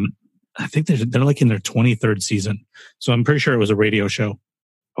 I think they're like in their 23rd season, so I'm pretty sure it was a radio show.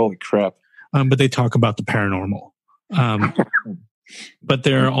 Holy crap! But they talk about the paranormal. But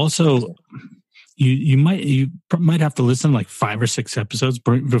they're also you might have to listen like 5 or 6 episodes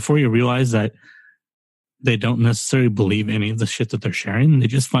before you realize that they don't necessarily believe any of the shit that they're sharing. They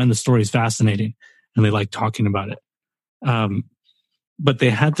just find the stories fascinating and they like talking about it. But they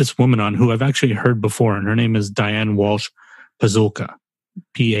had this woman on who I've actually heard before, and her name is Diane Walsh Pasulka,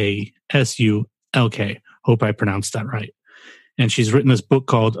 Pasulk. Hope I pronounced that right. And she's written this book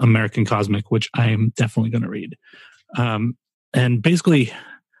called American Cosmic, which I am definitely going to read. And basically,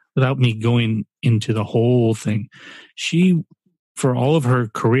 without me going into the whole thing, she, for all of her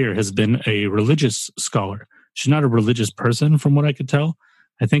career, has been a religious scholar. She's not a religious person, from what I could tell.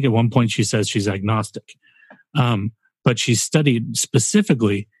 I think at one point she says she's agnostic. But she studied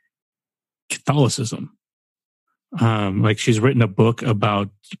specifically Catholicism. Like she's written a book about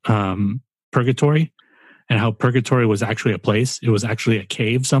purgatory and how purgatory was actually a place. It was actually a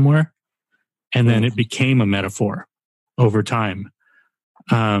cave somewhere. And then it became a metaphor over time.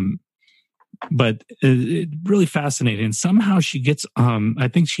 But really fascinating. And somehow she gets, I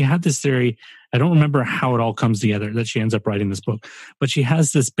think she had this theory. I don't remember how it all comes together that she ends up writing this book, but she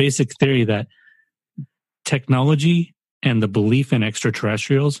has this basic theory that technology and the belief in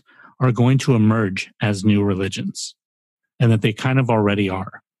extraterrestrials are going to emerge as new religions, and that they kind of already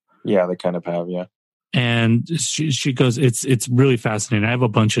are. Yeah, they kind of have, yeah. And she goes, it's really fascinating. I have a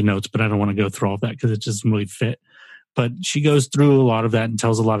bunch of notes, but I don't want to go through all that because it just doesn't really fit. But she goes through a lot of that and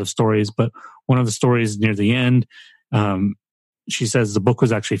tells a lot of stories. But one of the stories near the end, she says the book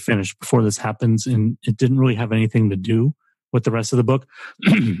was actually finished before this happens, and it didn't really have anything to do with the rest of the book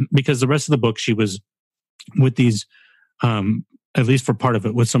because the rest of the book she was with these, at least for part of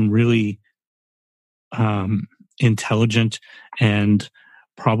it, with some really intelligent and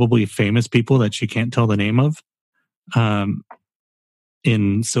probably famous people that she can't tell the name of.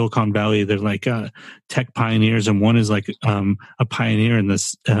 In Silicon Valley, they're like tech pioneers, and one is like a pioneer in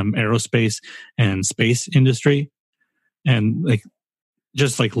this aerospace and space industry, and like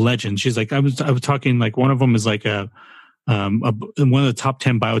just like legends. She's like, I was talking, like one of them is like one of the top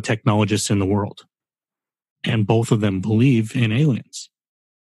 10 biotechnologists in the world, and both of them believe in aliens.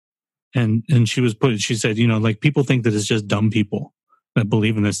 And she said, like people think that it's just dumb people that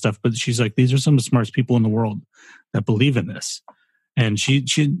believe in this stuff, but she's like, these are some of the smartest people in the world that believe in this. And she,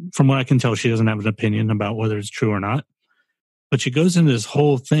 from what I can tell, she doesn't have an opinion about whether it's true or not. But she goes into this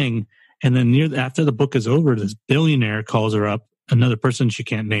whole thing, and then after the book is over, this billionaire calls her up, another person she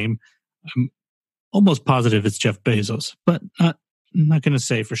can't name. I'm almost positive it's Jeff Bezos, but I'm not going to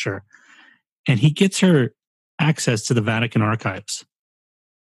say for sure. And he gets her access to the Vatican archives,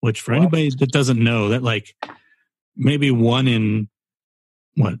 which for anybody that doesn't know, that like maybe one in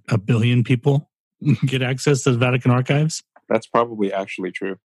a billion people get access to the Vatican archives. That's probably actually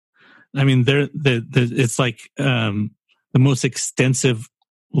true. I mean, it's like the most extensive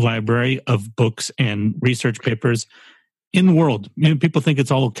library of books and research papers in the world. People think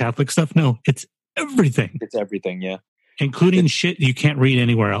it's all Catholic stuff. No, it's everything. It's everything, yeah. Including shit you can't read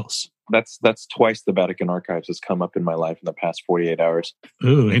anywhere else. That's twice the Vatican archives has come up in my life in the past 48 hours.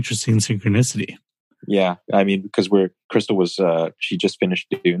 Ooh, interesting synchronicity. Yeah, I mean, because Crystal was she just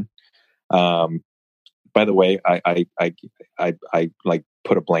finished Dune. By the way, I like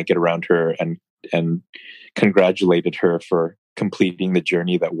put a blanket around her and congratulated her for completing the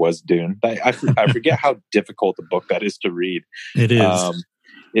journey that was Dune. I forget how difficult a book that is to read. It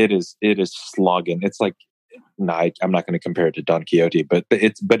is. It is slogging. It's like, I'm not going to compare it to Don Quixote, but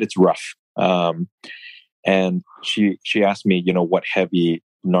it's rough. And she asked me, what heavy,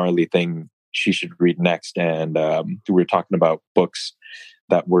 gnarly thing she should read next, and we were talking about books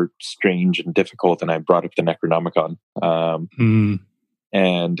that were strange and difficult, and I brought up the Necronomicon,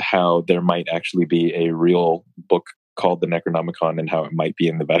 and how there might actually be a real book called the Necronomicon, and how it might be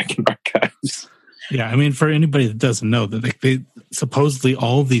in the Vatican archives. Yeah, I mean, for anybody that doesn't know, that they supposedly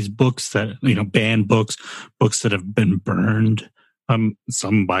all of these books that banned books that have been burned,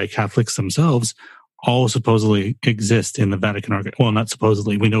 some by Catholics themselves, all supposedly exist in the Vatican archive. Well, not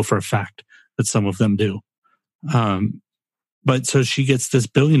supposedly, we know for a fact that some of them do. But so this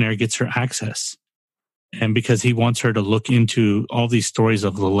billionaire gets her access. And because he wants her to look into all these stories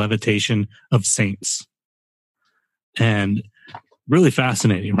of the levitation of saints. And really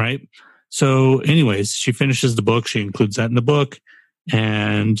fascinating, right? So anyways, she finishes the book. She includes that in the book.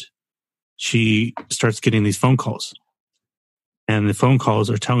 And she starts getting these phone calls. And the phone calls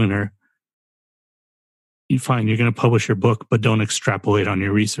are telling her, you're going to publish your book, but don't extrapolate on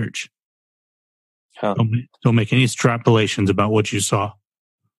your research. Huh. Don't make any extrapolations about what you saw.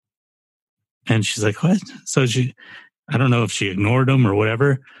 And she's like, what? So I don't know if she ignored them or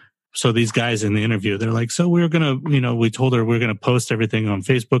whatever. So these guys in the interview, they're like, so we told her we're going to post everything on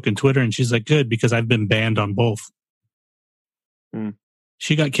Facebook and Twitter. And she's like, good, because I've been banned on both.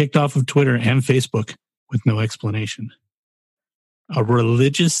 She got kicked off of Twitter and Facebook with no explanation. A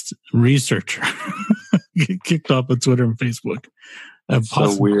religious researcher kicked off of Twitter and Facebook.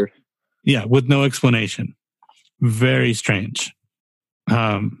 So weird. Yeah, with no explanation. Very strange.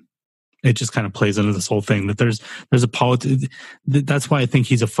 It just kind of plays into this whole thing that there's a that's why I think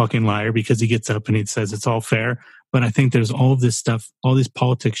he's a fucking liar, because he gets up and he says it's all fair. But I think there's all of this stuff, all this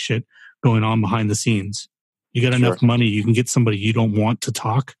politics shit going on behind the scenes. You got enough money, you can get somebody you don't want to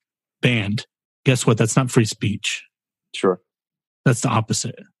talk banned. Guess what? That's not free speech. Sure. That's the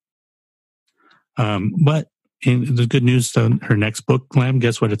opposite. But in the good news, her next book, Lamb,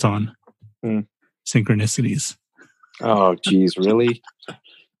 guess what it's on? Synchronicities. Oh, geez, really?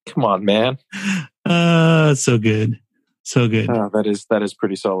 Come on, man. So good. So good. That is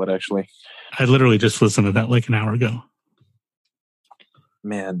pretty solid, actually. I literally just listened to that like an hour ago.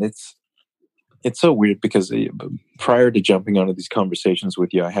 Man, It's so weird because prior to jumping onto these conversations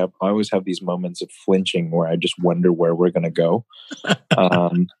with you, I always have these moments of flinching where I just wonder where we're going to go.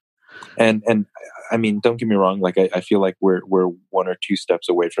 And I mean, don't get me wrong. Like I feel like we're one or two steps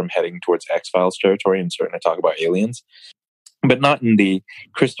away from heading towards X-Files territory and starting to talk about aliens, but not in the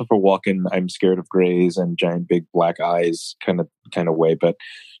Christopher Walken "I'm scared of grays and giant big black eyes" kind of way, but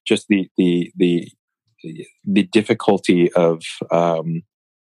just the difficulty of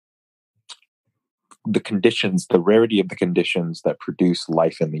the conditions, the rarity of the conditions that produce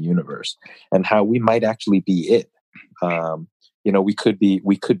life in the universe, and how we might actually be it. We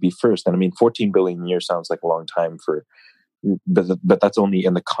could be first. And I mean, 14 billion years sounds like a long time but that's only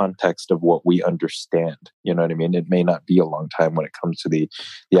in the context of what we understand. You know what I mean? It may not be a long time when it comes to the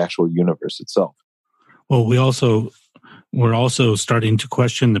actual universe itself. Well, we're also starting to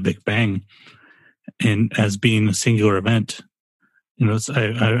question the Big Bang and as being a singular event.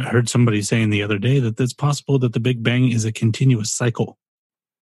 I heard somebody saying the other day that it's possible that the Big Bang is a continuous cycle.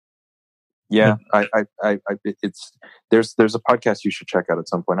 Yeah, there's a podcast you should check out at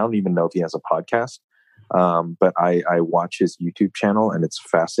some point. I don't even know if he has a podcast, but I watch his YouTube channel and it's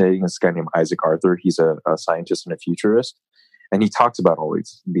fascinating. This guy named Isaac Arthur. He's a scientist and a futurist, and he talks about all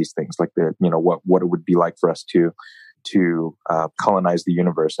these things, like what it would be like for us to colonize the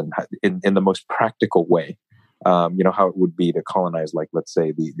universe, and in the most practical way. How it would be to colonize, like, let's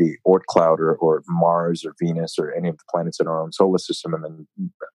say the Oort cloud or Mars or Venus or any of the planets in our own solar system, and then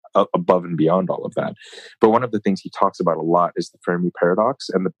above and beyond all of that. But one of the things he talks about a lot is the Fermi paradox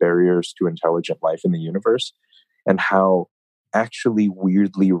and the barriers to intelligent life in the universe, and how actually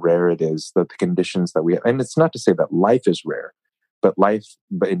weirdly rare it is that the conditions that we have, and it's not to say that life is rare, but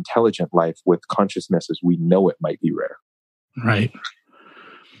intelligent life with consciousness as we know it might be rare. Right.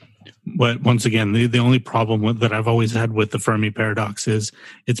 But once again, the only problem that I've always had with the Fermi paradox is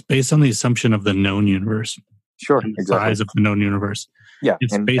it's based on the assumption of the known universe. Sure, the exactly. size of the known universe. Yeah,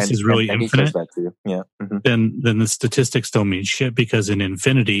 if space is really infinite, that too. Yeah. Mm-hmm. Then the statistics don't mean shit, because in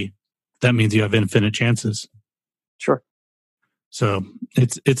infinity, that means you have infinite chances. Sure. So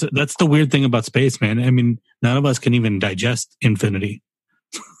that's the weird thing about space, man. I mean, none of us can even digest infinity.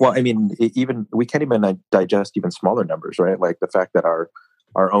 Well, I mean, we can't even digest even smaller numbers, right? Like the fact that our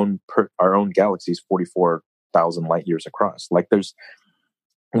own galaxy is 44,000 light years across. Like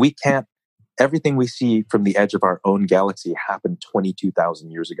we can't. Everything we see from the edge of our own galaxy happened 22,000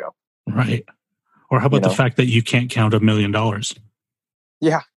 years ago. Right. Or how about the fact that you can't count $1 million?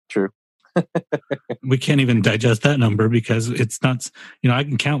 Yeah, true. We can't even digest that number because it's not, I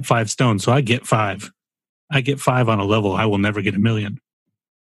can count 5 stones, so I get 5. I get 5 on a level. I will never get 1 million.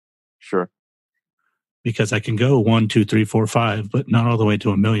 Sure. Because I can go 1, 2, 3, 4, 5, but not all the way to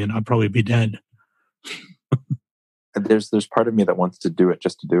 1 million. I'll probably be dead. There's part of me that wants to do it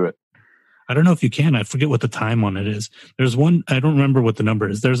just to do it. I don't know if you can. I forget what the time on it is. There's one, I don't remember what the number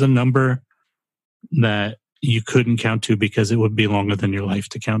is. There's a number that you couldn't count to because it would be longer than your life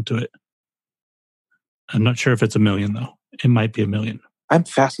to count to it. I'm not sure if it's 1 million though. It might be 1 million. I'm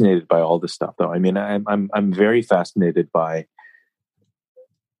fascinated by all this stuff though. I mean, I'm very fascinated by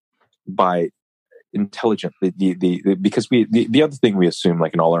intelligent, because the other thing we assume,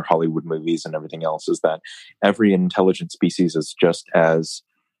 like in all our Hollywood movies and everything else, is that every intelligent species is just as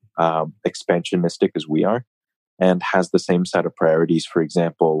expansionistic as we are, and has the same set of priorities. For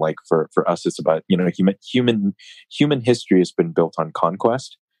example, like for us, it's about human history has been built on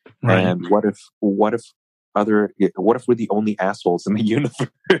conquest. Right. And what if we're the only assholes in the universe?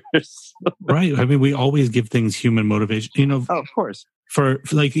 Right. I mean, we always give things human motivation. Oh, of course. For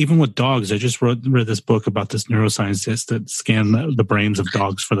like, even with dogs, I just read this book about this neuroscientist that scanned the brains of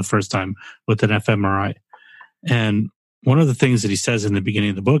dogs for the first time with an fMRI. And one of the things that he says in the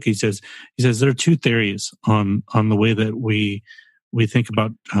beginning of the book, he says there are 2 theories on the way that we think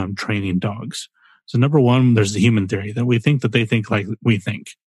about training dogs. So number one, there's the human theory, that we think that they think like we think,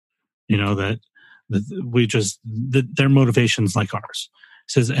 that we just their motivation's like ours.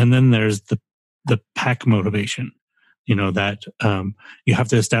 He says, and then there's the pack motivation, that you have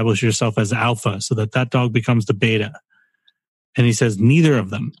to establish yourself as alpha so that dog becomes the beta. And he says neither of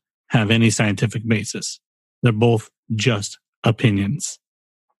them have any scientific basis. They're both just opinions.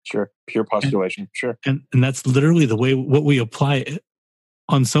 Sure. Pure postulation. Sure. And that's literally the way what we apply it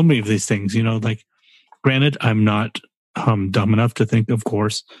on so many of these things. Like, granted, I'm not dumb enough to think, of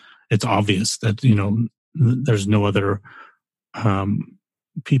course, it's obvious that, there's no other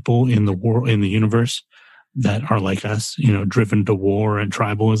people in the world, in the universe, that are like us, driven to war and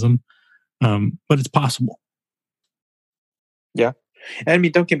tribalism. But it's possible. Yeah. And I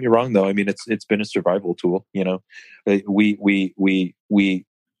mean, don't get me wrong, though. I mean, it's been a survival tool. We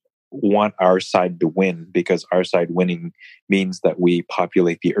want our side to win because our side winning means that we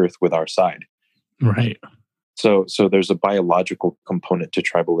populate the earth with our side. Right. So there's a biological component to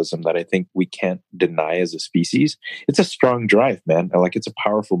tribalism that I think we can't deny as a species. It's a strong drive, man. Like, it's a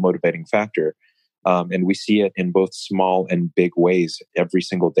powerful motivating factor. And we see it in both small and big ways every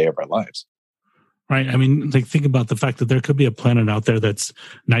single day of our lives. Right. I mean, like, think about the fact that there could be a planet out there that's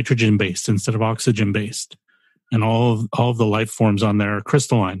nitrogen based instead of oxygen based, and all of the life forms on there are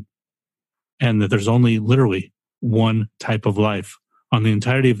crystalline, and that there's only literally one type of life on the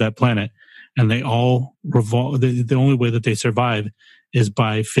entirety of that planet. And they all revolve. The only way that they survive is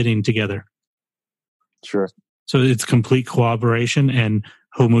by fitting together. Sure. So it's complete cooperation and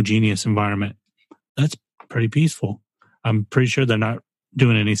homogeneous environment. That's pretty peaceful. I'm pretty sure they're not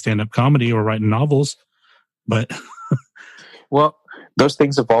doing any stand-up comedy or writing novels, but well, those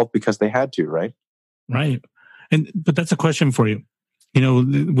things evolved because they had to, right? Right. But that's a question for you. You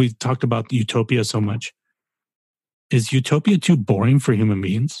know, we talked about utopia so much. Is utopia too boring for human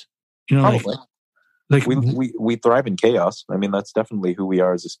beings? You know, like we thrive in chaos. I mean, that's definitely who we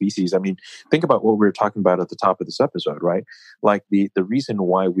are as a species. I mean, think about what we were talking about at the top of this episode, right? Like, the reason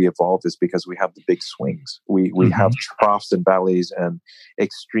why we evolved is because we have the big swings. We have troughs and valleys and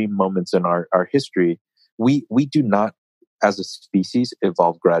extreme moments in our history. We do not, as a species,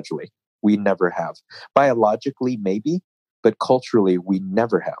 evolve gradually. We never have. Biologically, maybe, but culturally, we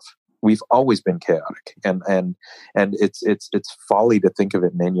never have. We've always been chaotic, and it's folly to think of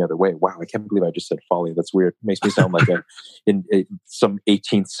it in any other way. Wow, I can't believe I just said folly. That's weird. It makes me sound like some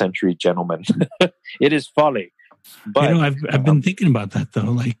 18th century gentleman. It is folly. But you know, I've been thinking about that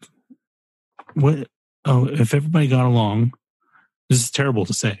though. Like, what? Oh, if everybody got along, this is terrible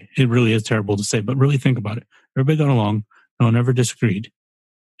to say. It really is terrible to say, but really think about it. Everybody got along. No one ever disagreed,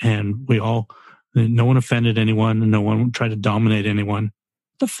 and no one offended anyone, and no one tried to dominate anyone.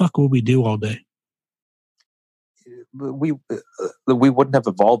 The fuck will we do all day? We wouldn't have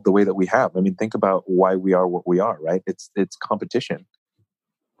evolved the way that we have. I mean, think about why we are what we are, right? It's competition.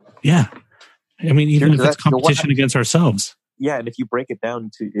 Yeah, I mean, even if it's competition against ourselves. Yeah, and if you break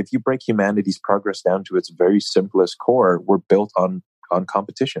humanity's progress down to its very simplest core, we're built on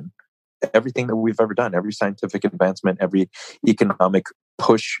competition. Everything that we've ever done, every scientific advancement, every economic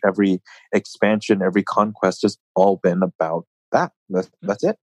push, every expansion, every conquest has all been about that. That's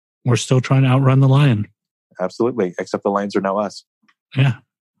it. We're still trying to outrun the lion. Absolutely. Except the lions are now us. Yeah.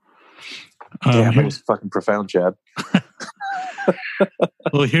 Damn, that was fucking profound, Chad.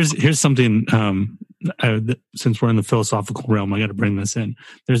 Well, here's something. Since we're in the philosophical realm, I got to bring this in.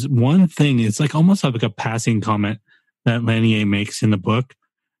 There's one thing. It's like almost like a passing comment that Lanier makes in the book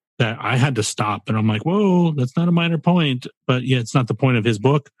that I had to stop, and I'm like, whoa, that's not a minor point. But yeah, it's not the point of his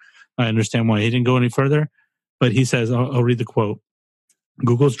book. I understand why he didn't go any further. But he says, I'll read the quote.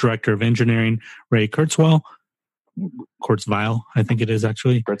 Google's director of engineering, Ray Kurzweil, I think it is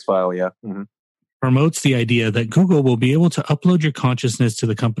actually. Kurzweil, yeah. Mm-hmm. Promotes the idea that Google will be able to upload your consciousness to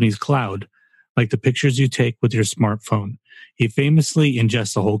the company's cloud, like the pictures you take with your smartphone. He famously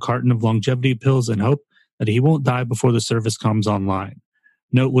ingests a whole carton of longevity pills in hope that he won't die before the service comes online.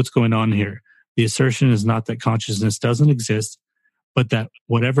 Note what's going on here. The assertion is not that consciousness doesn't exist, but that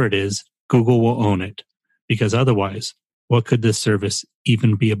whatever it is, Google will own it. Because otherwise, what could this service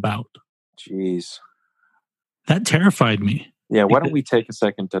even be about? Jeez. That terrified me. Yeah, why don't we take a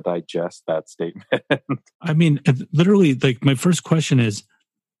second to digest that statement? I mean, literally, like, my first question is,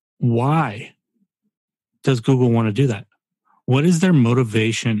 why does Google want to do that? What is their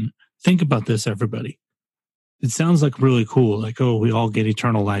motivation? Think about this, everybody. It sounds like really cool. Like, oh, we all get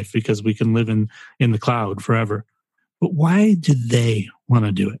eternal life because we can live in the cloud forever. But why do they want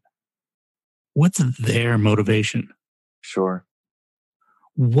to do it? What's their motivation? Sure.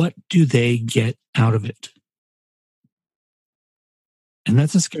 What do they get out of it? And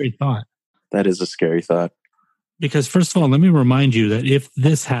that's a scary thought. That is a scary thought. Because first of all, let me remind you that if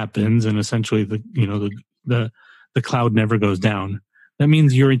this happens and essentially the cloud never goes down, that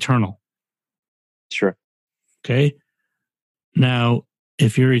means you're eternal. Sure. Okay. Now,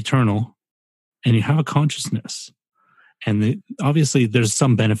 if you're eternal and you have a consciousness, and obviously there's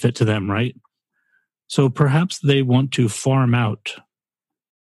some benefit to them, right? So perhaps they want to farm out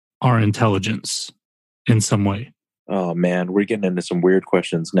our intelligence in some way. Oh man, we're getting into some weird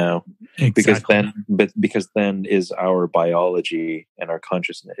questions now. Exactly. Because then is our biology and our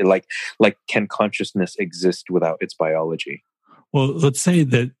consciousness like can consciousness exist without its biology? Well, let's say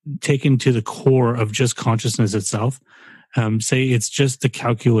that taken to the core of just consciousness itself, say it's just the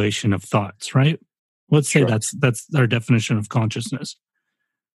calculation of thoughts, right? Let's say that's our definition of consciousness.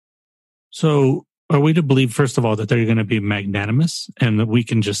 So are we to believe, first of all, that they're going to be magnanimous and that we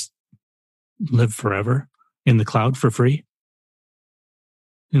can just live forever in the cloud for free?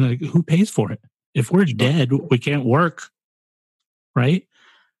 And like, who pays for it? If we're dead, we can't work, right?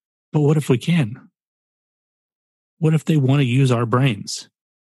 But what if we can? What if they want to use our brains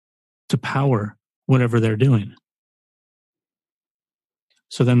to power whatever they're doing?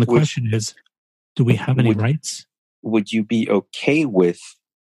 So then the question is, do we have any rights? Would you be okay with...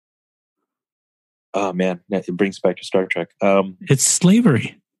 Oh man, it brings back to Star Trek. It's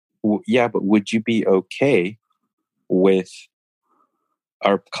slavery. Yeah, but would you be okay with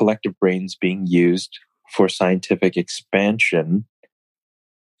our collective brains being used for scientific expansion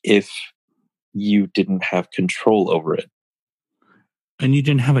if you didn't have control over it? And you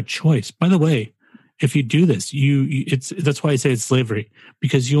didn't have a choice. By the way, if you do this, that's why I say it's slavery,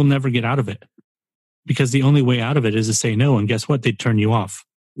 because you'll never get out of it. Because the only way out of it is to say no, and guess what? They'd turn you off.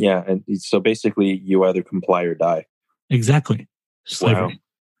 Yeah, and so basically, you either comply or die. Exactly, slavery.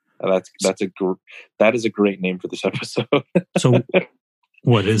 Wow. That is a great name for this episode. So,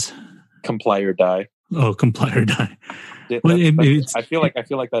 what is comply or die? Oh, comply or die. I feel like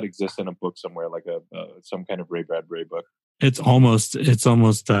that exists in a book somewhere, like some kind of Ray Bradbury book. It's almost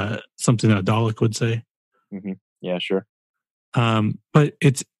something that Dalek would say. Mm-hmm. Yeah, sure. But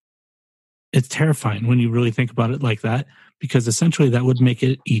it's terrifying when you really think about it like that, because essentially that would make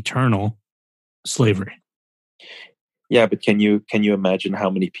it eternal slavery. Yeah, but can you imagine how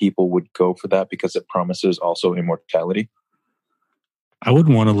many people would go for that because it promises also immortality? I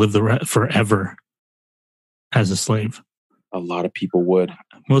wouldn't want to live forever as a slave. A lot of people would.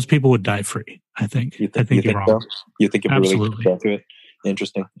 Most people would die free, I think. You think you're wrong. So? You think it really comes down to it?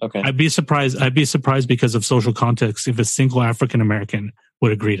 Interesting. Okay. I'd be surprised because of social context if a single African American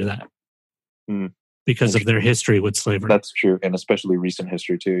would agree to that. Because of their history with slavery. That's true. And especially recent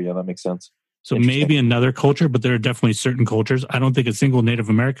history too. Yeah, that makes sense. So maybe another culture, but there are definitely certain cultures. I don't think a single Native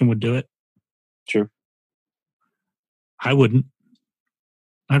American would do it. True. I wouldn't.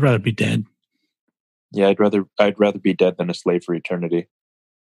 I'd rather be dead. Yeah, I'd rather be dead than a slave for eternity.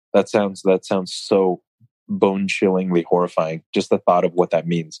 That sounds so bone-chillingly horrifying. Just the thought of what that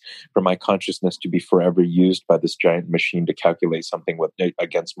means for my consciousness to be forever used by this giant machine to calculate something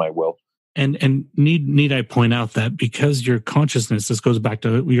against my will. And need I point out that because your consciousness, this goes back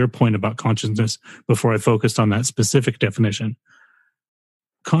to your point about consciousness before I focused on that specific definition.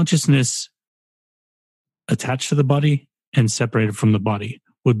 Consciousness attached to the body and separated from the body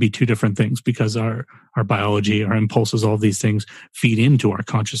would be two different things, because our biology, our impulses, all of these things feed into our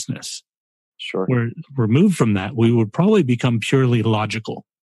consciousness. Sure. We're removed from that, we would probably become purely logical,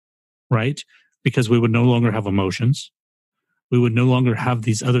 right? Because we would no longer have emotions. We would no longer have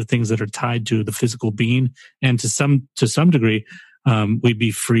these other things that are tied to the physical being. And to some degree, we'd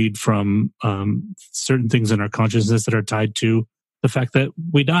be freed from certain things in our consciousness that are tied to the fact that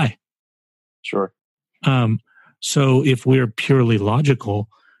we die. Sure. So if we're purely logical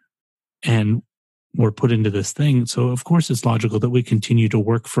and we're put into this thing, so of course it's logical that we continue to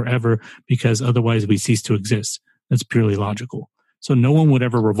work forever, because otherwise we cease to exist. That's purely logical. So no one would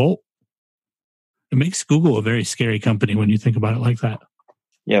ever revolt. It makes Google a very scary company when you think about it like that.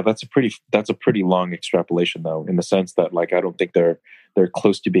 Yeah, that's a pretty long extrapolation, though, in the sense that, like, I don't think they're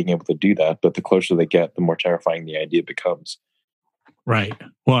close to being able to do that. But the closer they get, the more terrifying the idea becomes. Right.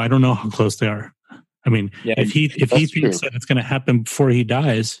 Well, I don't know how close they are. I mean, yeah, if he thinks that it's going to happen before he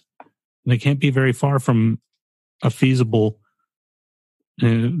dies, they can't be very far from a feasible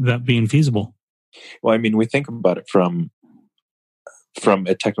that being feasible. Well, I mean, we think about it from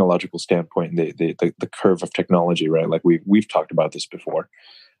a technological standpoint, the curve of technology, right? Like we've talked about this before,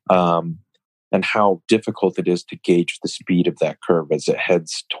 and how difficult it is to gauge the speed of that curve as it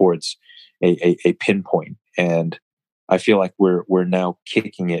heads towards a pinpoint. And I feel like we're now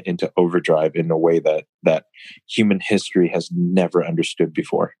kicking it into overdrive in a way that human history has never understood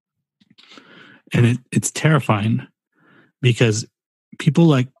before. And it's terrifying, because people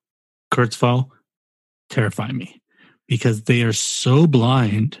like Kurzweil terrify me, because they are so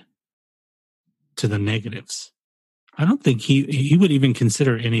blind to the negatives. I don't think he would even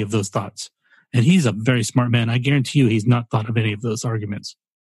consider any of those thoughts. And he's a very smart man. I guarantee you he's not thought of any of those arguments.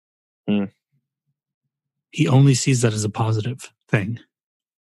 He only sees that as a positive thing.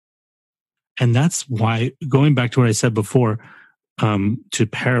 And that's why, going back to what I said before, to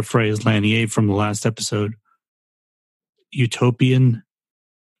paraphrase Lanier from the last episode, utopian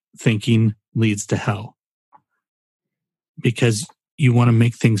thinking leads to hell. Because you want to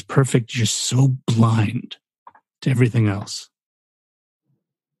make things perfect, you're so blind to everything else.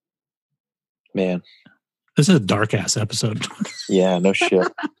 Man. This is a dark-ass episode. Yeah, no shit.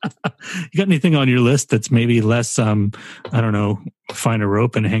 You got anything on your list that's maybe less, I don't know, find a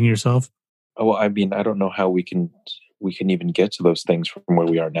rope and hang yourself? well, I mean, I don't know how we can even get to those things from where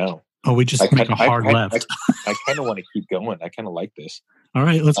we are now. Oh, we just make a hard left. I kind of want to keep going. I kind of like this. All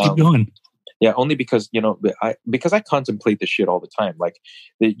right, let's keep going. Yeah, only because I contemplate this shit all the time. Like,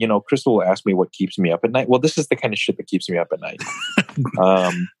 Crystal will ask me what keeps me up at night. Well, this is the kind of shit that keeps me up at night.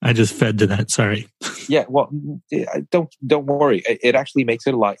 I just fed to that. Sorry. Yeah, well, don't worry. It actually makes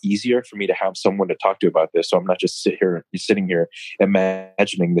it a lot easier for me to have someone to talk to about this. So I'm not just sitting here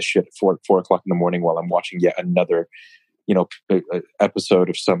imagining this shit at 4 o'clock in the morning while I'm watching yet another episode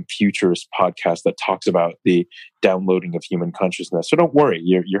of some futurist podcast that talks about the downloading of human consciousness. So don't worry,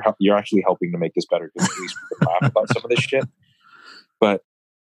 you're actually helping to make this better, because at least we can laugh about some of this shit. But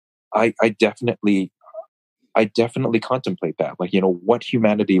I definitely contemplate that, like, what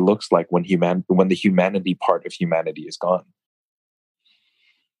humanity looks like when the humanity part of humanity is gone.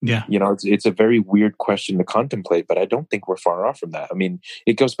 Yeah. It's a very weird question to contemplate, but I don't think we're far off from that. I mean,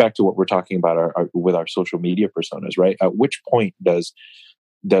 it goes back to what we're talking about with our social media personas, right? At which point does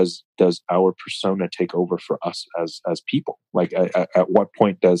our persona take over for us as people? Like, at what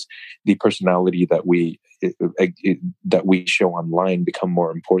point does the personality that we show online become more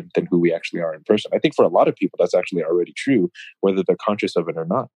important than who we actually are in person? I think for a lot of people, that's actually already true, whether they're conscious of it or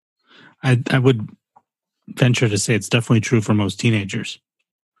not. I would venture to say it's definitely true for most teenagers.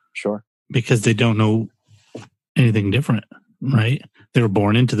 Sure. Because they don't know anything different, right? They were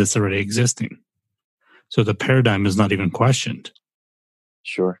born into this already existing. So the paradigm is not even questioned.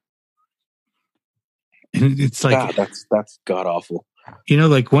 Sure. And it's like... that's god awful.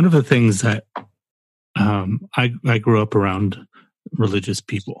 Like, one of the things that I grew up around religious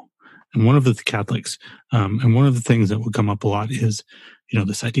people, and one of the Catholics, and one of the things that would come up a lot is,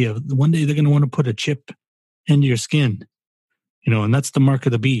 this idea of one day they're going to want to put a chip into your skin. And that's the mark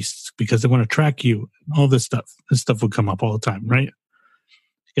of the beast, because they want to track you. All this stuff. This stuff would come up all the time, right?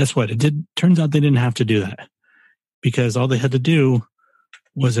 Guess what? Turns out they didn't have to do that, because all they had to do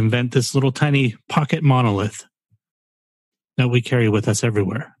was invent this little tiny pocket monolith that we carry with us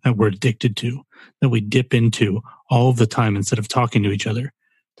everywhere, that we're addicted to, that we dip into all of the time instead of talking to each other,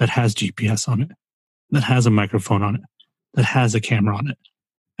 that has GPS on it, that has a microphone on it, that has a camera on it,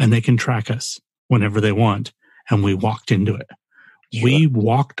 and they can track us whenever they want. And we walked into it. Sure. We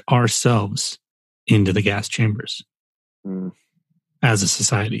walked ourselves into the gas chambers as a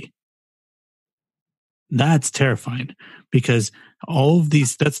society. That's terrifying, because all of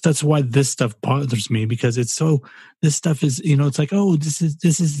these, that's why this stuff bothers me, because this stuff is, it's like, oh, this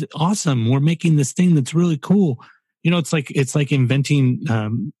is awesome. We're making this thing that's really cool. It's like inventing,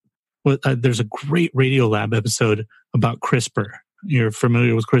 there's a great Radio Lab episode about CRISPR. You're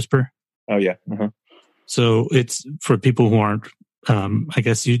familiar with CRISPR? Oh yeah. Mm-hmm. So it's for people who aren't, I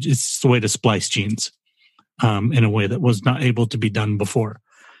guess it's the way to splice genes in a way that was not able to be done before.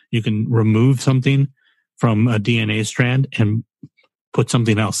 You can remove something from a DNA strand and put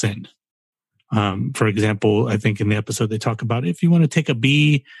something else in. For example, I think in the episode they talk about if you want to take a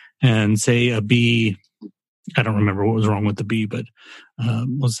bee and say a bee, I don't remember what was wrong with the bee, but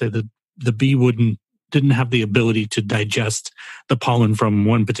let's say the bee didn't have the ability to digest the pollen from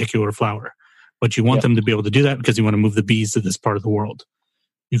one particular flower. But you want them to be able to do that because you want to move the bees to this part of the world.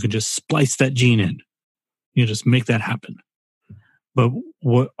 You can just splice that gene in. You just make that happen. But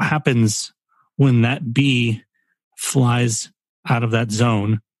what happens when that bee flies out of that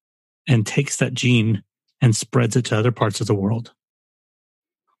zone and takes that gene and spreads it to other parts of the world?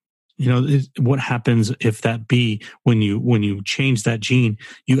 What happens if that bee, when you change that gene,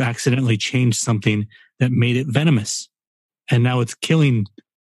 you accidentally change something that made it venomous, and now it's killing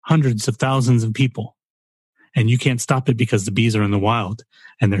hundreds of thousands of people, and you can't stop it because the bees are in the wild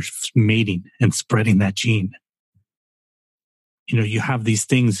and they're mating and spreading that gene. You have these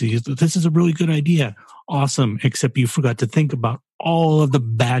things. This is a really good idea. Awesome. Except you forgot to think about all of the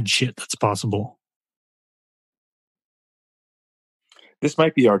bad shit that's possible. This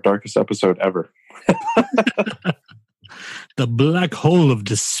might be our darkest episode ever. The black hole of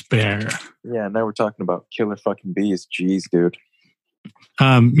despair. Yeah. Now we're talking about killer fucking bees. Jeez, dude.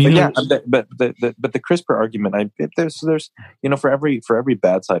 But the CRISPR argument, there's for every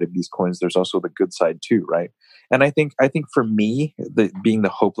bad side of these coins, there's also the good side too, right? And I think for me, being the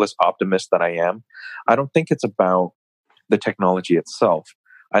hopeless optimist that I am, I don't think it's about the technology itself.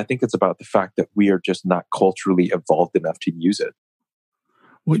 I think it's about the fact that we are just not culturally evolved enough to use it.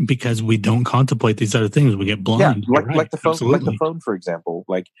 Because we don't contemplate these other things, we get blind. Yeah, like the phone, absolutely. Like the phone, for example.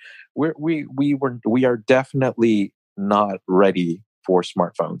 Like we are definitely not ready for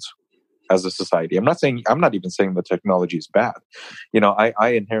smartphones as a society. I'm not even saying the technology is bad. I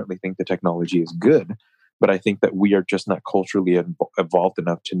inherently think the technology is good, but I think that we are just not culturally evolved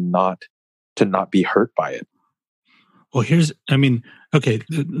enough to to not be hurt by it. Well, okay,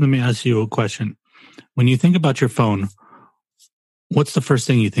 let me ask you a question. When you think about your phone, what's the first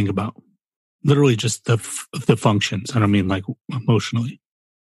thing you think about? Literally just the functions. I don't mean like emotionally.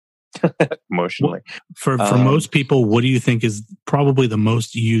 Emotionally. For most people, what do you think is probably the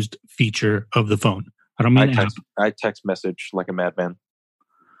most used feature of the phone? I don't mean I text message like a madman.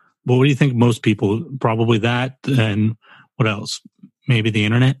 But what do you think most people, probably that, and what else? Maybe the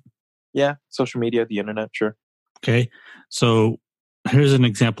internet? Yeah, social media, the internet, sure. Okay. So here's an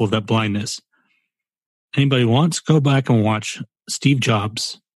example of that blindness. Anybody wants, go back and watch Steve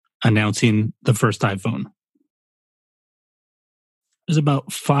Jobs announcing the first iPhone. There's about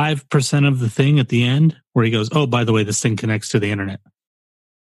 5% of the thing at the end where he goes, oh, by the way, this thing connects to the internet.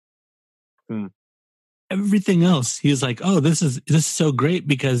 Everything else, he's like, oh, this is so great,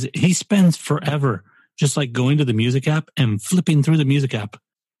 because he spends forever just like going to the music app and flipping through the music app.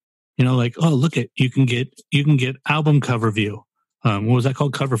 You know, like, oh, look at, you can get album cover view. What was that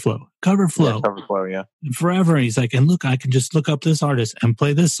called? Cover flow. Yeah, cover flow, yeah. Forever. He's like, and look, I can just look up this artist and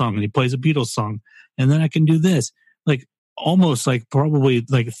play this song, and he plays a Beatles song, and then I can do this. Like, almost like probably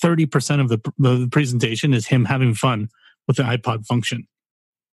like 30% of the presentation is him having fun with the iPod function.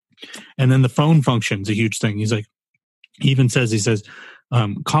 And then the phone function's a huge thing. He's like, he says,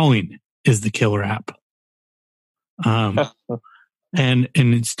 calling is the killer app. And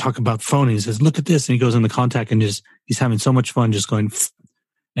it's talking about phone. And he says, look at this. And he goes in the contact and he's having so much fun just going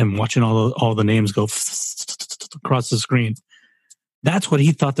and watching all the names go across the screen. That's what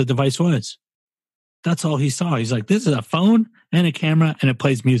he thought the device was. That's all he saw. He's like, this is a phone and a camera and it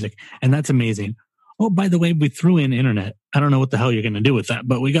plays music. And that's amazing. Oh, by the way, we threw in internet. I don't know what the hell you're going to do with that,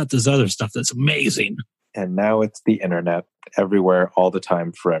 but we got this other stuff that's amazing. And now it's the internet everywhere, all the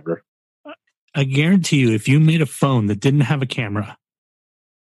time, forever. I guarantee you, if you made a phone that didn't have a camera,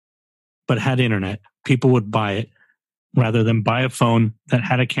 but had internet, people would buy it rather than buy a phone that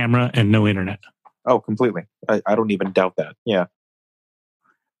had a camera and no internet. Oh, completely. I don't even doubt that. Yeah.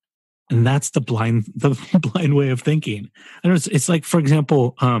 And that's the blind way of thinking. And it's like, for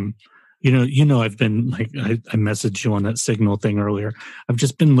example, I've been like, I messaged you on that Signal thing earlier. I've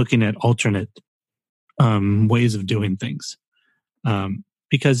just been looking at alternate ways of doing things.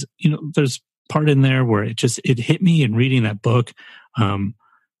 Because, there's part in there where it hit me in reading that book,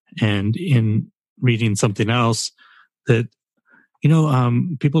 and in reading something else that,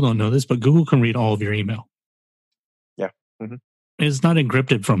 people don't know this, but Google can read all of your email. Yeah. Mm-hmm. It's not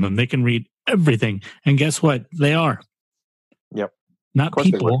encrypted from them. They can read everything. And guess what? They are. Yep. Not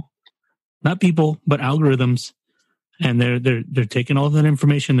people, but algorithms. And they're taking all of that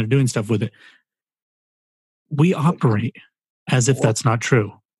information. They're doing stuff with it. We operate as if that's not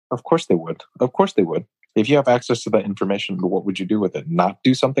true. Of course they would. Of course they would. If you have access to that information, what would you do with it? Not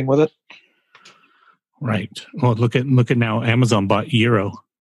do something with it? Right. Well, look at now. Amazon bought Eero.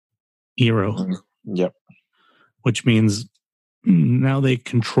 Yep. Which means now they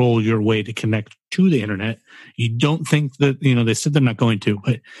control your way to connect to the internet. You don't think that, they said they're not going to,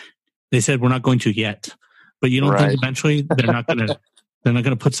 but they said we're not going to yet. But you don't think eventually they're not going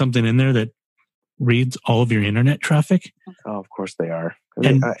to put something in there that reads all of your internet traffic? Oh, of course they are.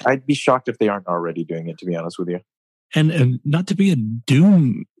 I'd be shocked if they aren't already doing it, to be honest with you. And not to be a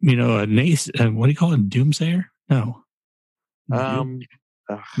doom, what do you call it? Doomsayer? No.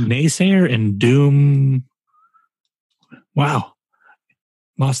 Naysayer and doom. Wow.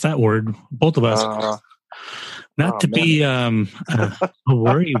 Lost that word. Both of us. Be a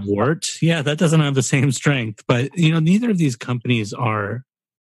worry wart. Yeah, that doesn't have the same strength. But, neither of these companies are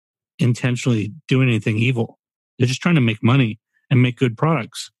intentionally doing anything evil. They're just trying to make money and make good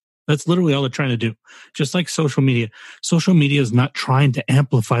products. That's literally all they're trying to do. Just like social media. Social media is not trying to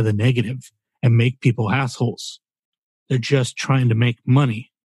amplify the negative and make people assholes. They're just trying to make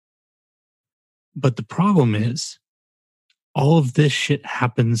money. But the problem is, all of this shit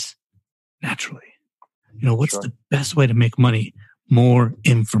happens naturally. What's the best way to make money? More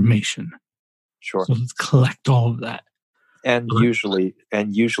information. Sure. So let's collect all of that. And usually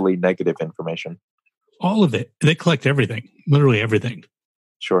negative information. All of it. They collect everything. Literally everything.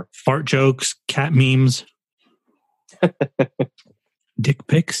 Sure. Fart jokes, cat memes, dick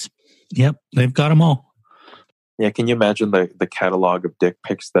pics. Yep, they've got them all. Yeah, can you imagine the catalog of dick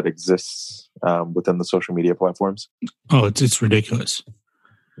pics that exists within the social media platforms? Oh, it's ridiculous.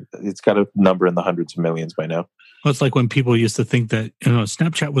 It's got a number in the hundreds of millions by now. Well, it's like when people used to think that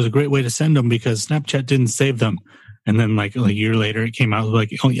Snapchat was a great way to send them because Snapchat didn't save them, and then like a year later it came out like,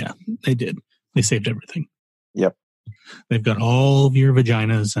 oh yeah, they did. They saved everything. Yep. They've got all of your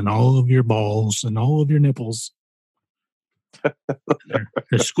vaginas and all of your balls and all of your nipples.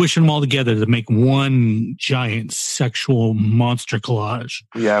 They're squishing them all together to make one giant sexual monster collage.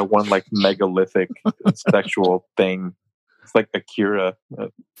 Yeah, one like megalithic sexual thing. It's like Akira.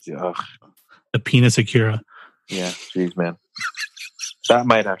 The penis Akira. Yeah, jeez, man. That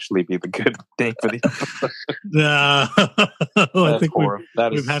might actually be the good thing for the episode. I think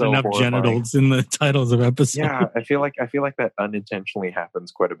we've had enough horrifying. Genitals in the titles of episodes. Yeah, I feel like that unintentionally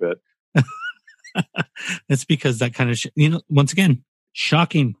happens quite a bit. It's because that kind of once again,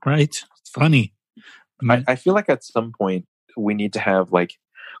 shocking, right? It's funny. I feel like at some point we need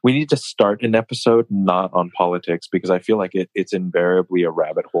to start an episode not on politics, because I feel like it's invariably a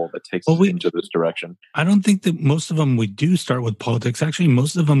rabbit hole that takes us into this direction. I don't think that most of them we do start with politics. Actually,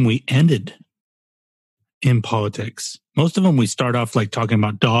 most of them we ended in politics. Most of them we start off like talking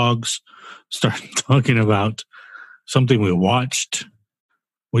about dogs, start talking about something we watched.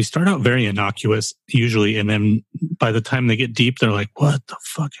 We start out very innocuous usually, and then by the time they get deep, they're like, "What the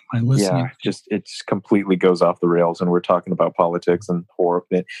fuck am I listening?" Yeah, it just completely goes off the rails, and we're talking about politics and horror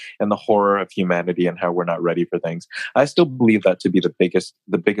and the horror of humanity and how we're not ready for things. I still believe that to be the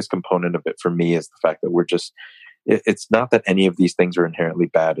biggest component of it for me is the fact that we're just. It's not that any of these things are inherently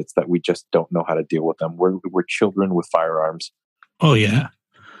bad; it's that we just don't know how to deal with them. We're children with firearms. Oh yeah,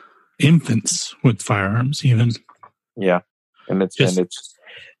 infants with firearms, even. Yeah, and it's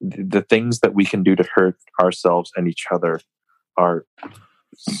the things that we can do to hurt ourselves and each other are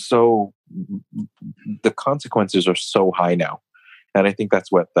so, the consequences are so high now. And I think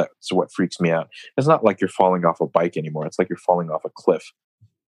that's what freaks me out. It's not like you're falling off a bike anymore. It's like you're falling off a cliff.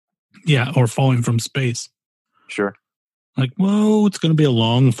 Yeah. Or falling from space. Sure. Like, whoa, it's going to be a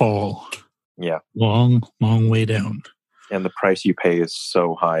long fall. Yeah. Long, long way down. And the price you pay is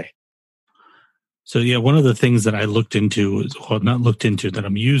so high. So yeah, one of the things that I looked into that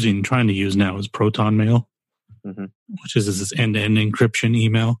I'm trying to use now is Proton Mail, which is this end-to-end encryption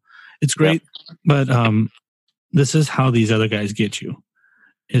email. It's great, but this is how these other guys get you,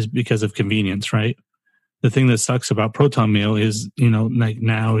 is because of convenience, right? The thing that sucks about Proton Mail is, like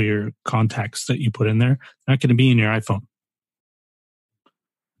now your contacts that you put in there, they're not going to be in your iPhone.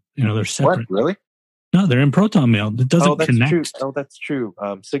 They're separate. What, really? No, they're in Proton Mail. It doesn't connect. True. Oh, that's true.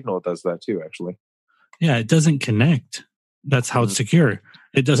 Signal does that too, actually. Yeah, it doesn't connect. That's how it's secure.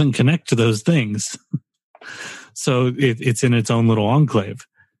 It doesn't connect to those things. So it's in its own little enclave.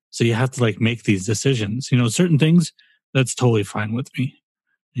 So you have to like make these decisions. Certain things, that's totally fine with me.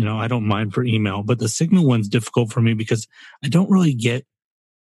 I don't mind for email, but the Signal one's difficult for me because I don't really get,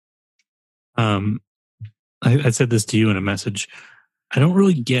 I said this to you in a message. I don't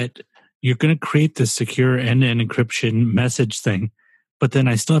really get, you're going to create this secure end-to-end encryption message thing, but then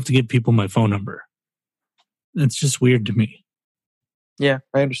I still have to give people my phone number. It's just weird to me. Yeah,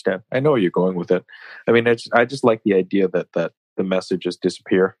 I understand. I know where you're going with it. I mean, I just like the idea that the messages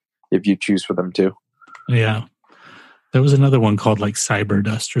disappear if you choose for them to. Yeah. There was another one called like Cyber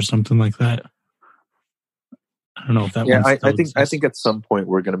Dust or something like that. I don't know if that one. Yeah, I think at some point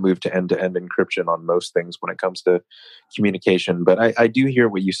we're going to move to end-to-end encryption on most things when it comes to communication. But I do hear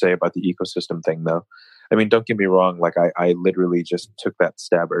what you say about the ecosystem thing, though. I mean, don't get me wrong. Like I literally just took that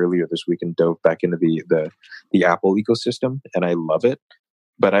stab earlier this week and dove back into the Apple ecosystem, and I love it.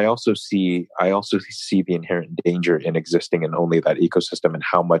 But I also see the inherent danger in existing in only that ecosystem and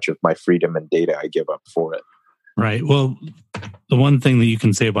how much of my freedom and data I give up for it. Right. Well, the one thing that you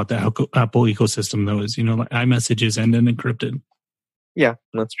can say about the Apple ecosystem, though, is like iMessage is end-to-end encrypted. Yeah,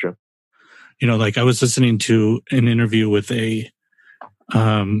 that's true. Like I was listening to an interview with a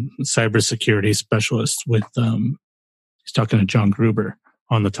cybersecurity specialist with he's talking to John Gruber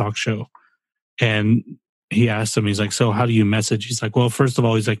on the talk show, and he asked him, he's like, so how do you message? He's like, well, first of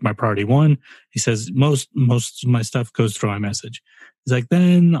all, he's like, my priority one, he says, most of my stuff goes through iMessage. He's like,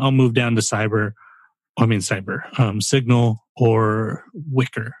 then I'll move down to Signal or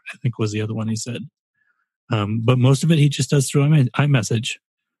Wicker, I think was the other one he said. But most of it he just does through iMessage,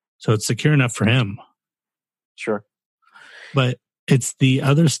 so it's secure enough for him. Sure. But it's the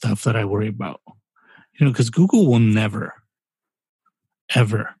other stuff that I worry about, because Google will never,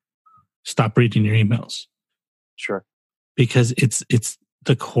 ever stop reading your emails. Sure. Because it's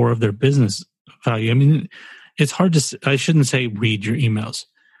the core of their business value. I mean, it's hard to, I shouldn't say read your emails.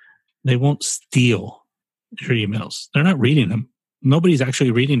 They won't steal your emails. They're not reading them. Nobody's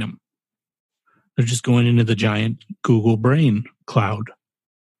actually reading them. They're just going into the giant Google brain cloud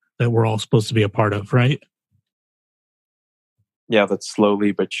that we're all supposed to be a part of, right? Yeah, that's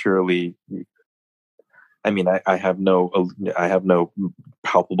slowly but surely. I mean, I have no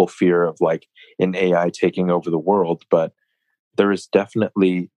palpable fear of like an AI taking over the world, but there is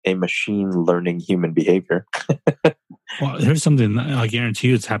definitely a machine learning human behavior. Well, here's something that I guarantee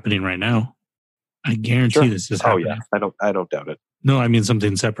you it's happening right now. I guarantee this is Oh happening. yeah, I don't doubt it. No, I mean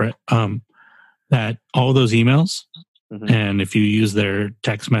something separate. That all those emails, Mm-hmm. and if you use their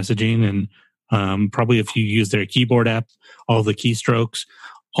text messaging, and probably if you use their keyboard app, all the keystrokes,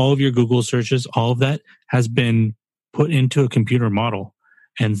 all of your Google searches, all of that has been put into a computer model.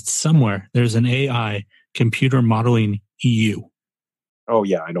 And somewhere there's an AI computer modeling you. Oh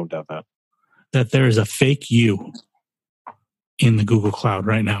yeah, I don't doubt that. That there is a fake you in the Google Cloud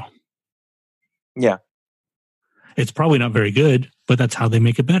right now. Yeah. It's probably not very good, but that's how they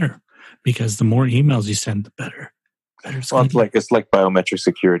make it better. Because the more emails you send, the better. Well, it's like biometric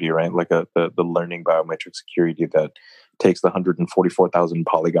security, right? Like the learning biometric security that takes the 144,000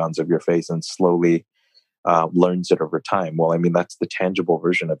 polygons of your face and slowly learns it over time. Well, I mean, that's the tangible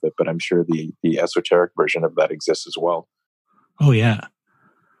version of it, but I'm sure the esoteric version of that exists as well. Oh yeah,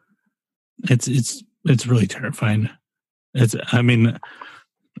 it's really terrifying. It's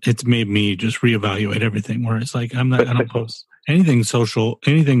made me just reevaluate everything. Where it's like I don't post anything social,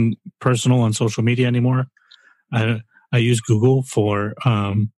 anything personal on social media anymore. I use Google for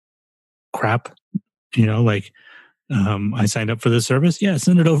crap. I signed up for this service. Yeah,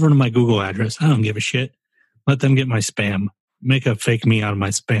 send it over to my Google address. I don't give a shit. Let them get my spam. Make a fake me out of my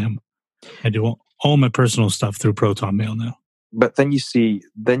spam. I do all my personal stuff through Proton Mail now. But then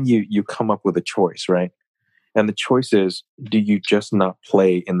you come up with a choice, right? And the choice is, do you just not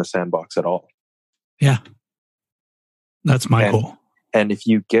play in the sandbox at all? Yeah. That's my goal. And if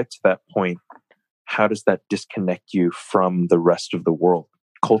you get to that point, how does that disconnect you from the rest of the world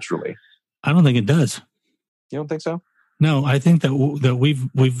culturally? I don't think it does. You don't think so? No, I think that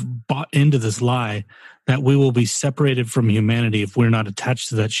we've bought into this lie that we will be separated from humanity if we're not attached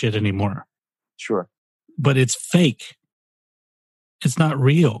to that shit anymore. Sure. But it's fake. It's not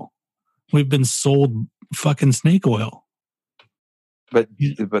real. We've been sold fucking snake oil. But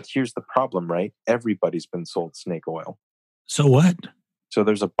here's the problem, right? Everybody's been sold snake oil. So what? So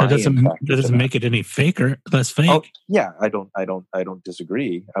there's a that doesn't make it any faker. Less fake. Oh, yeah, I don't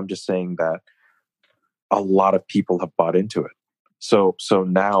disagree. I'm just saying that a lot of people have bought into it. So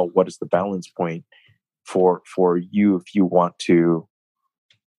now what is the balance point for you if you want to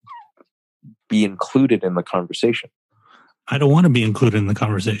be included in the conversation? I don't want to be included in the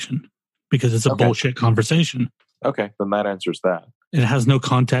conversation because it's a bullshit conversation. Okay, then that answers that. It has no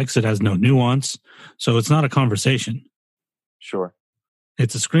context. It has no nuance. So it's not a conversation. Sure.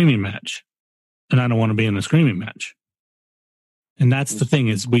 It's a screaming match. And I don't want to be in a screaming match. And that's the thing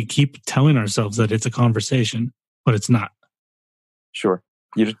is we keep telling ourselves that it's a conversation, but it's not. Sure.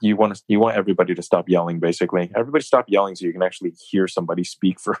 You want everybody to stop yelling, basically. Everybody stop yelling so you can actually hear somebody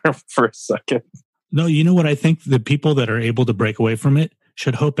speak for a second. No, you know what I think? The people that are able to break away from it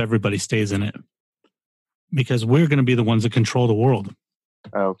should hope everybody stays in it. Because we're going to be the ones that control the world.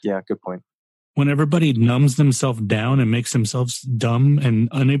 Oh, yeah, good point. When everybody numbs themselves down and makes themselves dumb and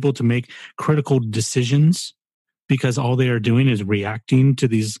unable to make critical decisions because all they are doing is reacting to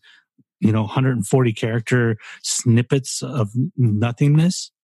these, 140 character snippets of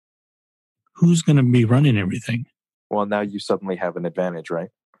nothingness, who's going to be running everything? Well, now you suddenly have an advantage, right?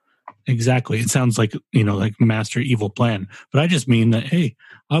 Exactly. It sounds like, like master evil plan. But I just mean that, hey,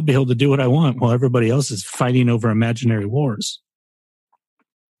 I'll be able to do what I want while everybody else is fighting over imaginary wars.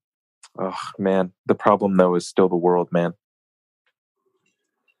 Oh, man. The problem, though, is still the world, man.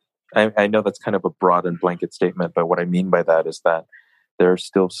 I know that's kind of a broad and blanket statement, but what I mean by that is that there's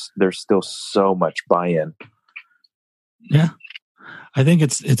still so much buy-in. Yeah. I think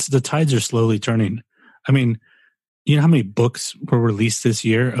it's the tides are slowly turning. I mean, you know how many books were released this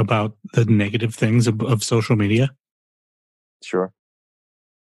year about the negative things of social media? Sure.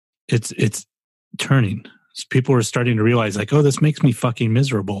 It's turning. People are starting to realize like, oh, this makes me fucking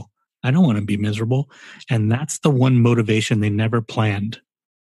miserable. I don't want to be miserable. And that's the one motivation they never planned.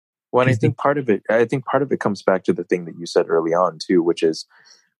 Well, and I think part of it comes back to the thing that you said early on too, which is,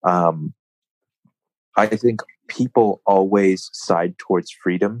 I think people always side towards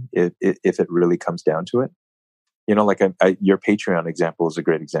freedom if it really comes down to it. Like your Patreon example is a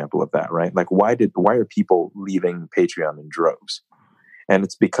great example of that, right? Like, why are people leaving Patreon in droves? And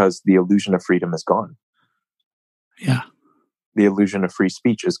it's because the illusion of freedom is gone. Yeah. The illusion of free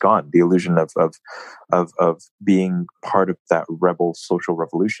speech is gone. The illusion of being part of that rebel social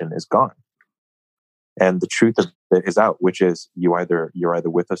revolution is gone. And the truth of it is out, which is you're either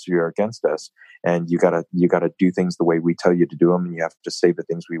with us or you're against us, and you gotta do things the way we tell you to do them, and you have to say the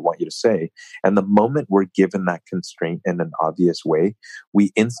things we want you to say. And the moment we're given that constraint in an obvious way,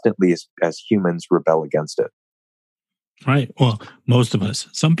 we instantly, as humans, rebel against it. Right. Well, most of us.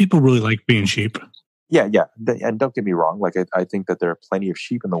 Some people really like being sheep. Yeah. And don't get me wrong. Like I think that there are plenty of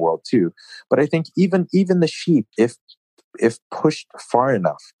sheep in the world too. But I think even the sheep, if pushed far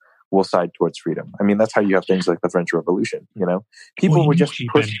enough, will side towards freedom. I mean, that's how you have things like the French Revolution. You know, Well, people you were need just sheep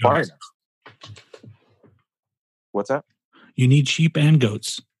and pushed far goats. enough. What's that? You need sheep and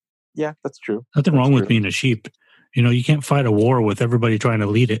goats. Yeah, that's true. Nothing That's wrong with true. being a sheep. You know, you can't fight a war with everybody trying to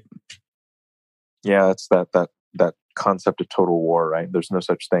lead it. Yeah, it's that concept of total war, right? There's no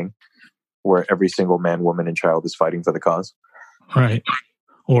such thing where every single man, woman, and child is fighting for the cause. Right.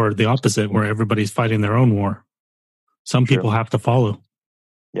 Or the opposite, where everybody's fighting their own war. Some True. people have to follow.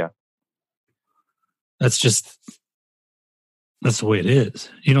 Yeah. That's the way it is.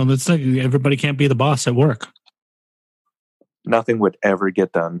 You know, that's like everybody can't be the boss at work. Nothing would ever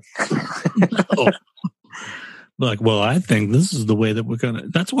get done. No. Like, well, I think this is the way that we're going to.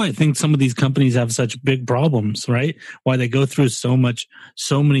 That's why I think some of these companies have such big problems, right? Why they go through so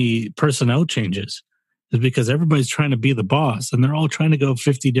many personnel changes is because everybody's trying to be the boss and they're all trying to go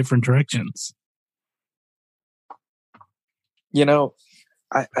 50 different directions. You know,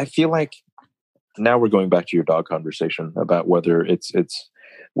 I feel like now we're going back to your dog conversation about whether it's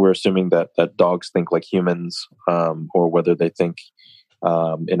we're assuming that dogs think like humans, or whether they think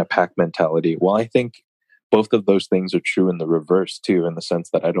in a pack mentality. Well, I think both of those things are true in the reverse too, in the sense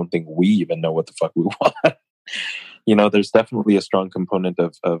that I don't think we even know what the fuck we want. You know, there's definitely a strong component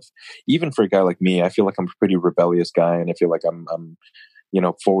of even for a guy like me, I feel like I'm a pretty rebellious guy, and I feel like I'm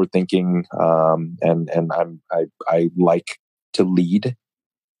forward thinking, and I like to lead.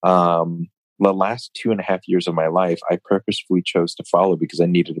 The last 2.5 years of my life, I purposefully chose to follow because I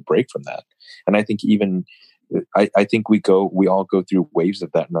needed a break from that. And I think I think we all go through waves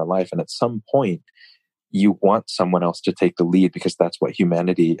of that in our life. And at some point, you want someone else to take the lead because that's what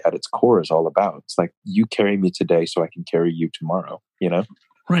humanity at its core is all about. It's like, you carry me today so I can carry you tomorrow, you know?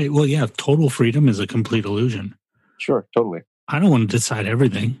 Right. Well, yeah, total freedom is a complete illusion. Sure, totally. I don't want to decide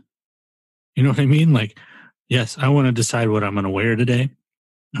everything. You know what I mean? Like, yes, I want to decide what I'm going to wear today.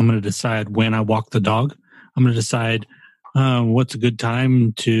 I'm going to decide when I walk the dog. I'm going to decide what's a good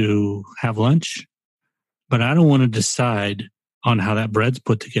time to have lunch. But I don't want to decide on how that bread's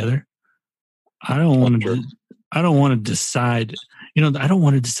put together. I don't want to. I don't want to decide. You know, I don't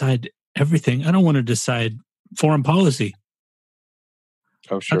want to decide everything. I don't want to decide foreign policy.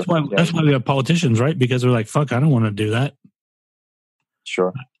 Oh, sure. That's why we have politicians, right? Because they're like, fuck, I don't want to do that.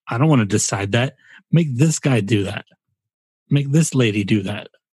 Sure. I don't want to decide that. Make this guy do that. Make this lady do that.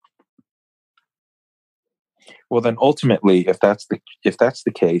 Well, then ultimately, if that's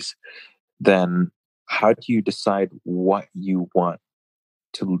the case, then how do you decide what you want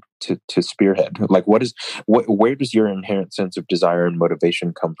to spearhead? Like, where does your inherent sense of desire and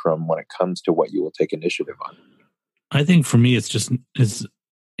motivation come from when it comes to what you will take initiative on? I think for me, it's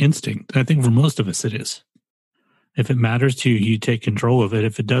instinct. I think for most of us, it is. If it matters to you, you take control of it.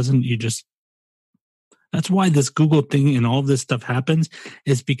 If it doesn't, you just. That's why this Google thing and all of this stuff happens,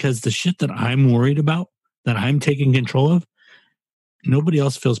 is because the shit that I'm worried about, that I'm taking control of, nobody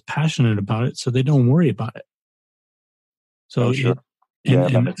else feels passionate about it, so they don't worry about it. So, sure.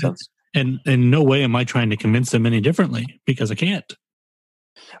 That makes sense. And in no way am I trying to convince them any differently, because I can't.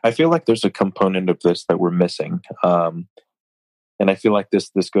 I feel like there's a component of this that we're missing. And I feel like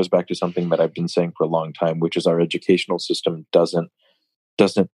this goes back to something that I've been saying for a long time, which is our educational system doesn't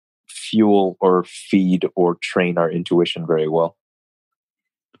fuel or feed or train our intuition very well.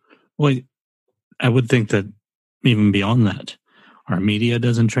 Well, I would think that even beyond that, our media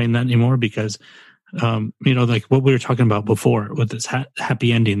doesn't train that anymore, because like what we were talking about before with this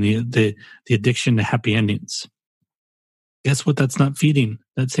happy ending, the addiction to happy endings. Guess what? That's not feeding.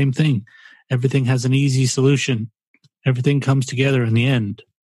 That same thing. Everything has an easy solution. Everything comes together in the end.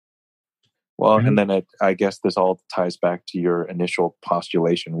 Well, and then I guess this all ties back to your initial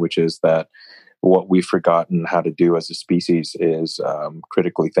postulation, which is that what we've forgotten how to do as a species is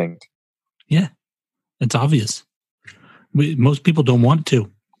critically think. Yeah, it's obvious. Most people don't want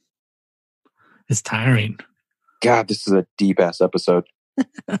to. It's tiring. God, this is a deep-ass episode.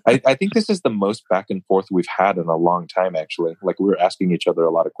 I think this is the most back and forth we've had in a long time, actually. Like, we're asking each other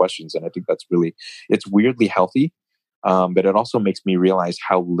a lot of questions, and I think it's weirdly healthy, but it also makes me realize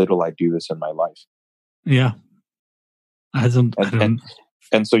how little I do this in my life. Yeah.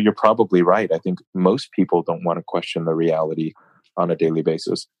 And so you're probably right. I think most people don't want to question the reality on a daily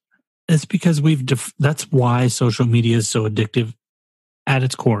basis. It's because that's why social media is so addictive at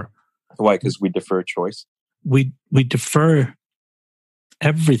its core. Why? Because we defer choice. We defer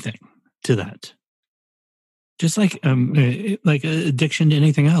everything to that. Just like addiction to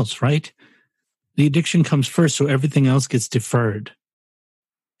anything else, right? The addiction comes first, so everything else gets deferred.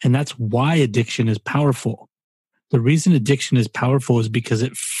 And that's why addiction is powerful. The reason addiction is powerful is because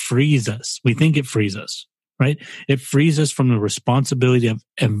it frees us. We think it frees us, right? It frees us from the responsibility of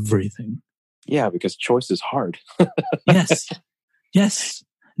everything. Yeah, because choice is hard. Yes. Yes.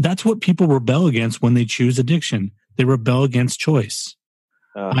 That's what people rebel against when they choose addiction. They rebel against choice.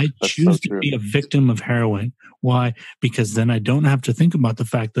 I choose to be a victim of heroin. Why? Because then I don't have to think about the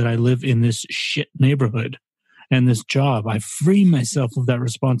fact that I live in this shit neighborhood and this job. I free myself of that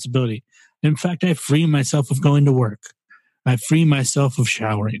responsibility. In fact, I free myself of going to work. I free myself of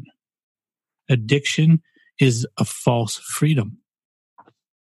showering. Addiction is a false freedom.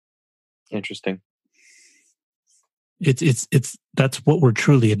 Interesting. It's that's what we're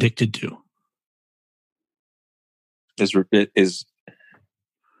truly addicted to. Is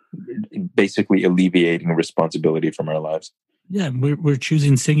basically alleviating responsibility from our lives. Yeah, we're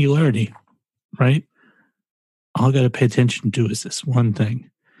choosing singularity, right? All I got to pay attention to is this one thing.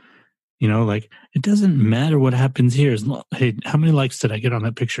 You know, like, it doesn't matter what happens here. Hey, how many likes did I get on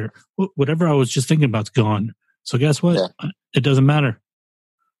that picture? Whatever I was just thinking about's gone. So guess what? Yeah. It doesn't matter.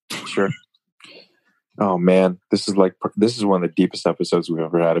 Sure. Oh man, this is one of the deepest episodes we've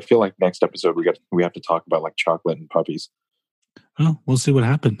ever had. I feel like next episode we have to talk about like chocolate and puppies. Well, we'll see what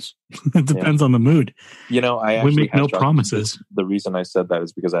happens. It depends on the mood. You know, we make no promises. The reason I said that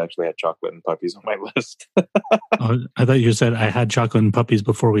is because I actually had chocolate and puppies on my list. I thought you said I had chocolate and puppies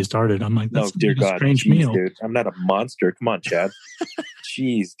before we started. I'm like, that's dear a God, strange meal. Dude. I'm not a monster. Come on, Chad.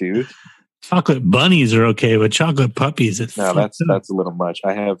 Jeez, dude. Chocolate bunnies are okay, but chocolate puppies, that's a little much.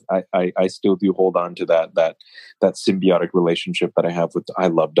 I still do hold on to that symbiotic relationship that I have with. I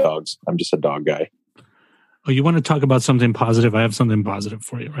love dogs. I'm just a dog guy. Oh, you want to talk about something positive? I have something positive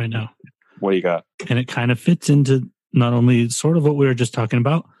for you right now. What do you got? And it kind of fits into not only sort of what we were just talking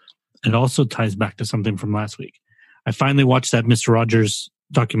about, it also ties back to something from last week. I finally watched that Mr. Rogers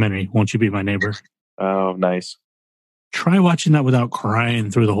documentary, Won't You Be My Neighbor? Oh, nice. Try watching that without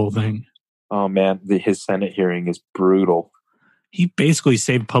crying through the whole thing. Oh, man. His Senate hearing is brutal. He basically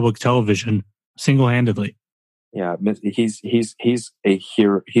saved public television single-handedly. Yeah, he's a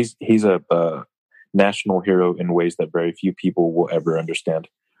hero. He's a national hero in ways that very few people will ever understand.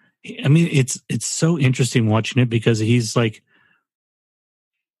 I mean, it's so interesting watching it because he's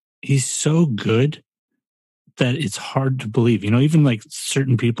so good that it's hard to believe. You know, even like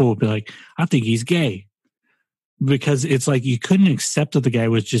certain people will be like, I think he's gay. Because it's like you couldn't accept that the guy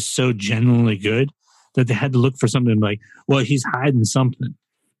was just so genuinely good that they had to look for something like, well, he's hiding something.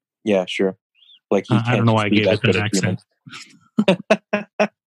 Yeah, sure. Like I don't know why I gave it that accent.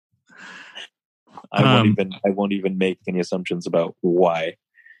 I won't even make any assumptions about why.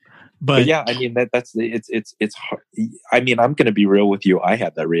 But yeah, I mean it's hard. I mean, I'm going to be real with you. I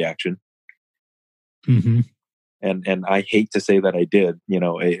had that reaction, mm-hmm. and I hate to say that I did, you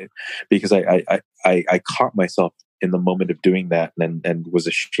know, because I caught myself in the moment of doing that, and was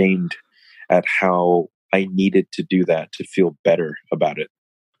ashamed at how I needed to do that to feel better about it.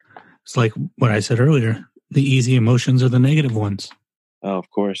 It's like what I said earlier. The easy emotions are the negative ones. Oh,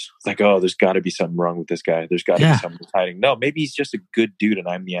 of course. It's like, oh, there's got to be something wrong with this guy. There's got to be something that's hiding. No, maybe he's just a good dude and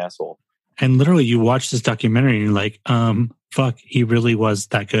I'm the asshole. And literally, you watch this documentary and you're like, fuck, he really was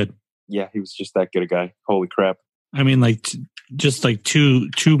that good. Yeah, he was just that good a guy. Holy crap. I mean, like, just like two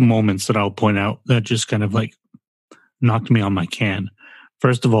moments that I'll point out that just kind of like knocked me on my can.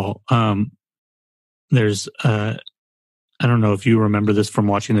 First of all, there's, I don't know if you remember this from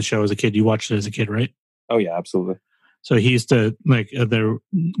watching the show as a kid. You watched it as a kid, right? Oh, yeah, absolutely. So he used to, like, the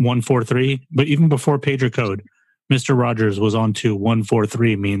 143, but even before pager code, Mr. Rogers was on to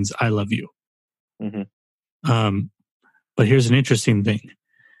 143 means I love you. Mm-hmm. But here's an interesting thing.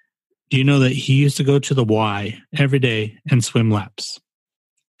 Do you know that he used to go to the Y every day and swim laps?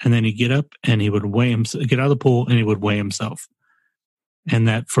 And then he'd get up and he would get out of the pool and he would weigh himself. And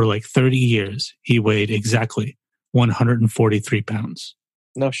that for like 30 years, he weighed exactly 143 pounds.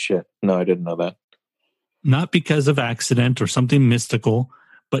 No shit. No, I didn't know that. Not because of accident or something mystical,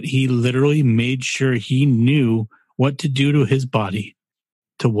 but he literally made sure he knew what to do to his body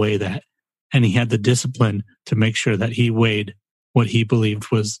to weigh that. And he had the discipline to make sure that he weighed what he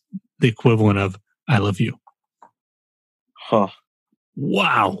believed was the equivalent of I love you. Huh.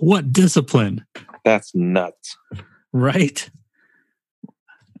 Wow, what discipline. That's nuts. Right?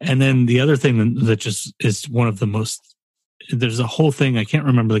 And then the other thing that just is one of the most, there's a whole thing, I can't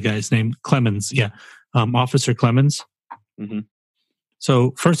remember the guy's name, Clemens, yeah. Officer Clemens. Mm-hmm.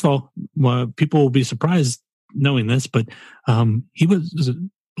 So first of all, people will be surprised knowing this, but he was a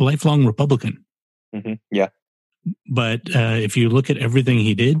lifelong Republican. Mm-hmm. Yeah. But if you look at everything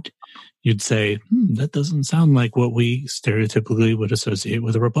he did, you'd say, that doesn't sound like what we stereotypically would associate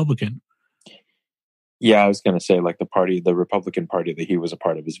with a Republican. Yeah, I was going to say, like, the Republican Party that he was a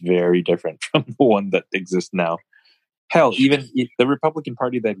part of is very different from the one that exists now. Hell, even the Republican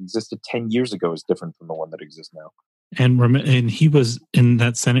Party that existed 10 years ago is different from the one that exists now. And he was in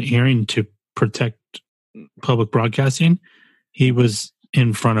that Senate hearing to protect public broadcasting. He was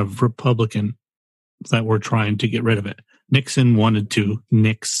in front of Republicans that were trying to get rid of it. Nixon wanted to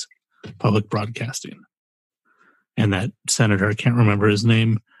nix public broadcasting. And that senator, I can't remember his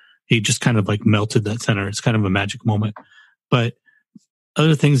name, he just kind of like melted that senator. It's kind of a magic moment. But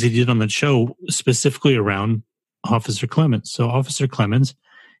other things he did on that show, specifically around Officer Clemens. So Officer Clemens,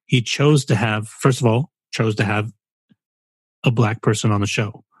 he chose to have a black person on the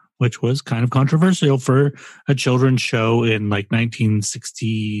show, which was kind of controversial for a children's show in like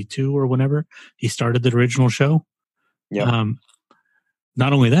 1962 or whenever he started the original show. Yeah.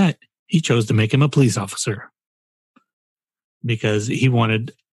 Not only that, he chose to make him a police officer because he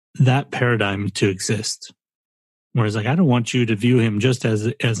wanted that paradigm to exist. Whereas, like, I don't want you to view him just as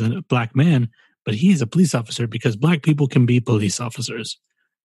a black man, but he's a police officer because black people can be police officers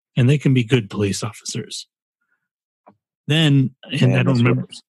and they can be good police officers. Then, and I don't remember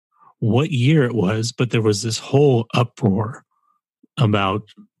what year it was, but there was this whole uproar about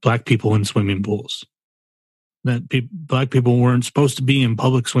black people in swimming pools. That black people weren't supposed to be in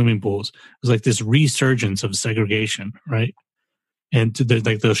public swimming pools. It was like this resurgence of segregation, right? And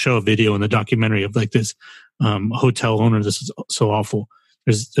they'll show a video in the documentary of like this hotel owner. This is so awful.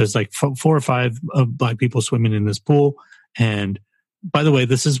 There's like 4 or 5 black people swimming in this pool. And by the way,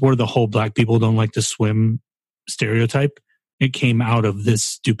 this is where the whole black people don't like to swim stereotype. It came out of this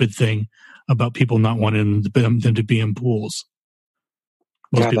stupid thing about people not wanting them to be in pools.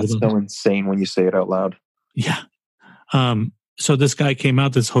 God, that's so insane when you say it out loud. Yeah. So this guy came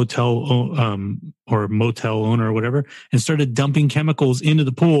out, this hotel or motel owner or whatever, and started dumping chemicals into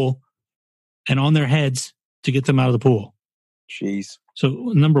the pool and on their heads to get them out of the pool. Jeez. So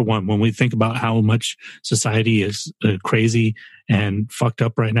number one, when we think about how much society is crazy and fucked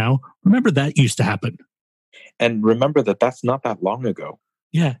up right now, remember that used to happen. And remember that that's not that long ago.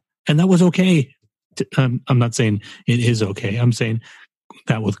 Yeah. And that was okay. I'm not saying it is okay. I'm saying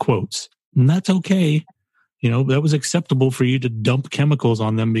that with quotes. And that's okay. You know, that was acceptable for you to dump chemicals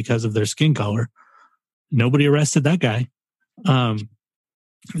on them because of their skin color. Nobody arrested that guy.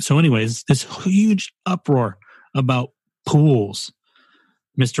 So anyways, this huge uproar about pools.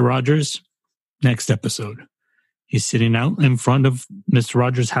 Mr. Rogers, next episode. He's sitting out in front of Mr.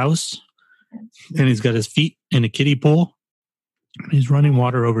 Rogers' house and he's got his feet in a kiddie pool. He's running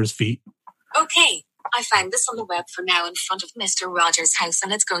water over his feet. Okay, I found this on the web for now in front of Mr. Rogers' house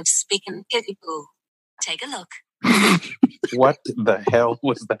and it's going to speak in kiddie pool. Take a look. What the hell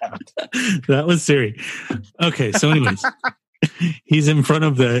was that? That was Siri. Okay, so anyways, he's in front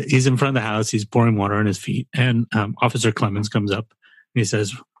of the house. He's pouring water on his feet, and Officer Clemens comes up and he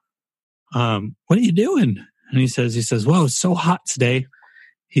says, "What are you doing?" And he says, "Well, it's so hot today.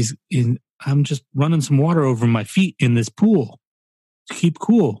 I'm just running some water over my feet in this pool to keep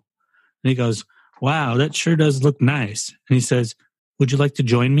cool." And he goes, "Wow, that sure does look nice." And he says, "Would you like to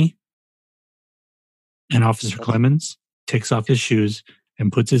join me?" And Officer Clemens takes off his shoes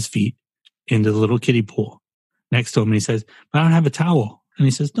and puts his feet into the little kiddie pool next to him. And he says, "But I don't have a towel." And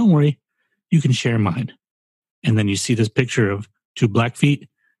he says, "Don't worry, you can share mine." And then you see this picture of 2 black feet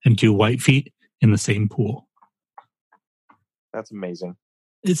and 2 white feet in the same pool. That's amazing.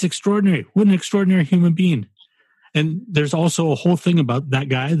 It's extraordinary. What an extraordinary human being. And there's also a whole thing about that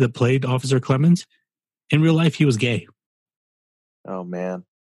guy that played Officer Clemens. In real life, he was gay. Oh, man.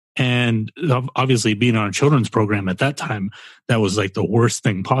 And obviously being on a children's program at that time, that was like the worst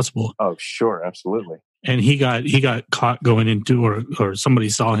thing possible. Oh, sure. Absolutely. And he got caught going into, or somebody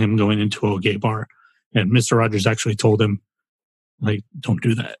saw him going into a gay bar. And Mr. Rogers actually told him, like, don't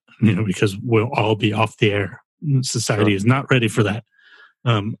do that, because we'll all be off the air. Society is not ready for that.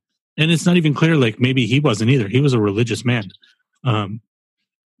 And it's not even clear, like, maybe he wasn't either. He was a religious man.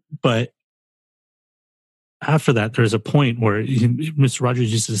 But after that, there's a point where Mr.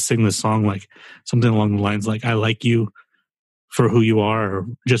 Rogers used to sing this song, like something along the lines like, "I like you for who you are, or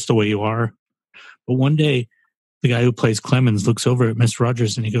just the way you are." But one day, the guy who plays Clemens looks over at Mr.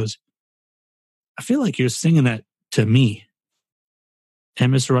 Rogers and he goes, "I feel like you're singing that to me."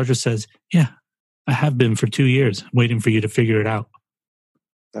 And Mr. Rogers says, "Yeah, I have been for 2 years, waiting for you to figure it out."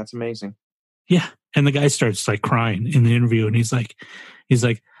 That's amazing. Yeah. And the guy starts like crying in the interview. And he's like,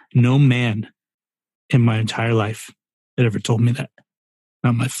 "No man in my entire life that ever told me that.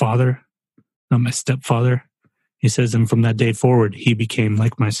 Not my father, not my stepfather." He says, and from that day forward, he became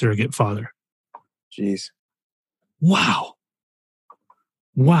like my surrogate father. Jeez. Wow.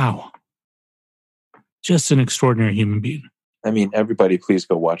 Just an extraordinary human being. I mean, everybody, please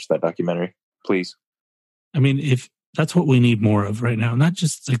go watch that documentary. Please. I mean, if that's what we need more of right now, not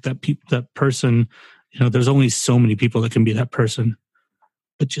just like that person, there's only so many people that can be that person,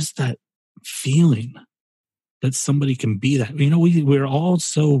 but just that feeling that somebody can be that. We're all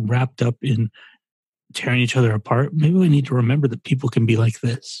so wrapped up in tearing each other apart. Maybe we need to remember that people can be like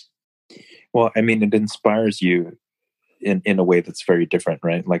this. Well, I mean, it inspires you in a way that's very different,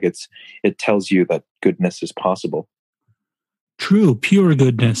 right? Like it tells you that goodness is possible. True, pure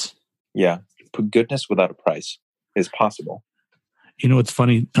goodness. Yeah, goodness without a price is possible. It's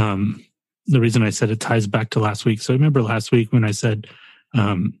funny. The reason I said it ties back to last week. So remember last week when I said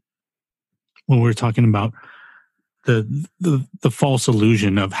when we were talking about the false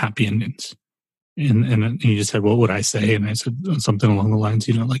illusion of happy endings. And you just said, what would I say? And I said something along the lines,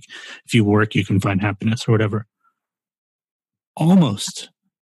 like if you work, you can find happiness or whatever. Almost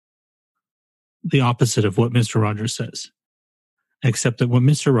the opposite of what Mr. Rogers says, except that what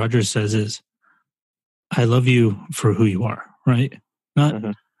Mr. Rogers says is, I love you for who you are, right?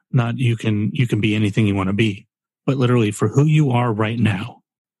 Not you can be anything you want to be, but literally for who you are right now.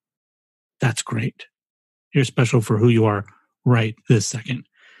 That's great. You're special for who you are right this second.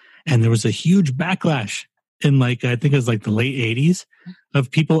 And there was a huge backlash in I think it was the late 80s of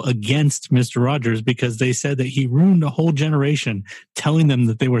people against Mr. Rogers because they said that he ruined a whole generation telling them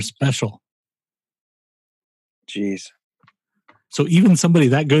that they were special. Jeez. So even somebody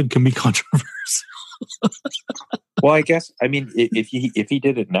that good can be controversial. Well, I guess, I mean, if he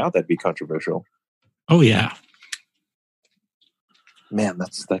did it now, that'd be controversial. Oh, yeah. Man,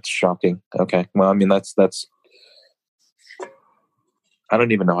 that's shocking. Okay. Well, I mean, that's I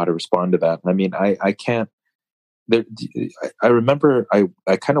don't even know how to respond to that. I mean, I can't. I remember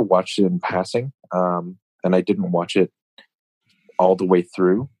I kind of watched it in passing, and I didn't watch it all the way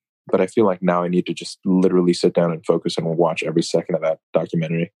through. But I feel like now I need to just literally sit down and focus and watch every second of that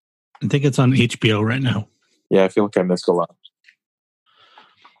documentary. I think it's on HBO right now. Yeah, I feel like I missed a lot.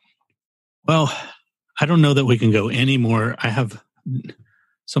 Well, I don't know that we can go any more. I have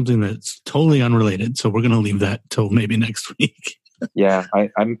something that's totally unrelated, so we're going to leave that till maybe next week. Yeah,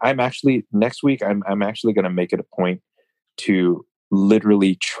 I'm actually next week. I'm actually going to make it a point to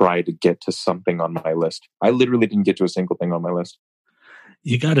literally try to get to something on my list. I literally didn't get to a single thing on my list.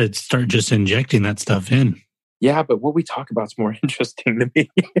 You got to start just injecting that stuff in. Yeah, but what we talk about is more interesting to me,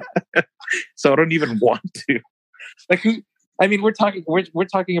 so I don't even want to. I mean, we're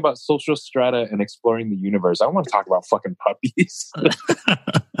talking about social strata and exploring the universe. I want to talk about fucking puppies.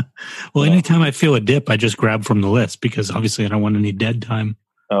 Well, anytime I feel a dip, I just grab from the list because obviously I don't want any dead time.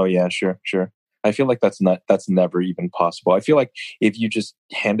 Oh yeah, sure. I feel like that's never even possible. I feel like if you just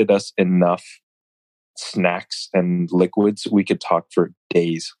handed us enough snacks and liquids, we could talk for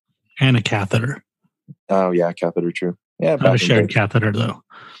days. And a catheter. Oh yeah, catheter, true. Yeah, not a shared catheter though.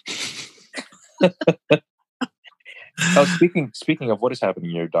 Oh, speaking of what is happening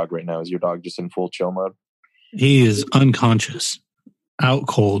to your dog right now, is your dog just in full chill mode? He is unconscious, out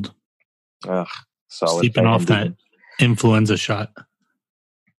cold. Ugh, solid. Sleeping off that influenza shot.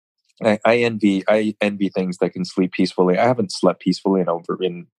 I envy things that can sleep peacefully. I haven't slept peacefully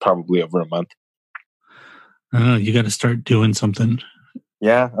in probably over a month. You got to start doing something.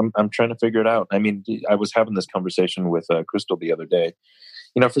 Yeah, I'm trying to figure it out. I mean, I was having this conversation with Crystal the other day.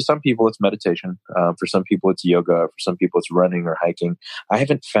 For some people it's meditation. For some people it's yoga. For some people it's running or hiking. I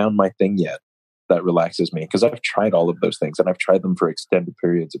haven't found my thing yet that relaxes me because I've tried all of those things and I've tried them for extended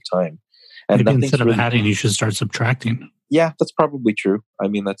periods of time. And maybe instead of adding, you should start subtracting. Yeah, that's probably true. I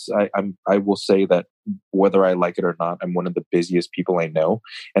mean, I will say that whether I like it or not, I'm one of the busiest people I know.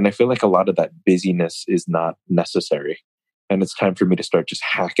 And I feel like a lot of that busyness is not necessary. And it's time for me to start just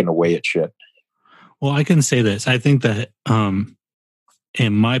hacking away at shit. Well, I can say this. I think that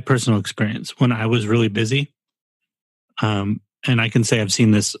in my personal experience, when I was really busy, and I can say I've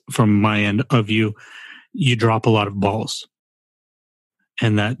seen this from my end of you drop a lot of balls.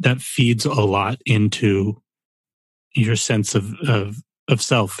 And that feeds a lot into your sense of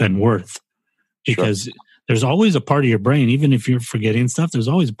self and worth. Because there's always a part of your brain, even if you're forgetting stuff, there's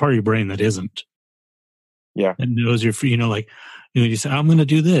always a part of your brain that isn't. Yeah. And knows you're free, you say, I'm going to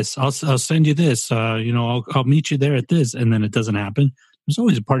do this. I'll send you this. I'll meet you there at this. And then it doesn't happen. There's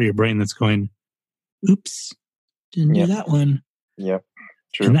always a part of your brain that's going, oops, didn't do that one. Yeah.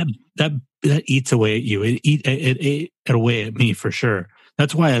 True. And that eats away at you. It ate away at me for sure.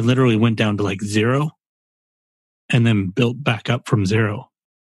 That's why I literally went down to 0 and then built back up from 0.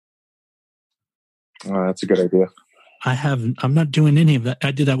 Oh, that's a good idea. I'm not doing any of that.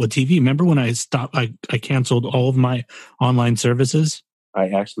 I did that with TV. Remember when I stopped, I canceled all of my online services? I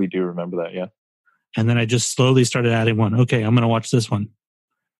actually do remember that, yeah. And then I just slowly started adding one. Okay, I'm going to watch this one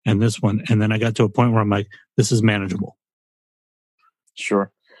and this one. And then I got to a point where I'm like, this is manageable.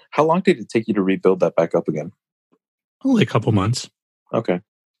 Sure. How long did it take you to rebuild that back up again? Only a couple months. Okay.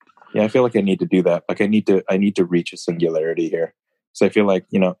 Yeah, I feel like I need to do that. Like I need to reach a singularity here. So I feel like,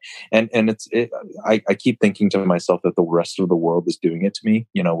 and I keep thinking to myself that the rest of the world is doing it to me,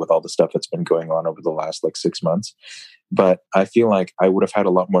 with all the stuff that's been going on over the last 6 months. But I feel like I would have had a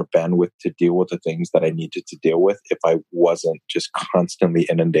lot more bandwidth to deal with the things that I needed to deal with if I wasn't just constantly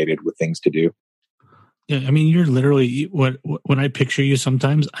inundated with things to do. Yeah, I mean, you're literally when I picture you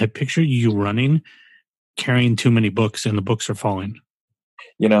sometimes, I picture you running, carrying too many books, and the books are falling.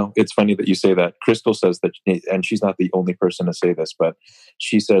 It's funny that you say that. Crystal says that, and she's not the only person to say this, but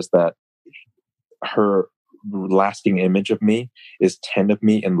she says that her lasting image of me is 10 of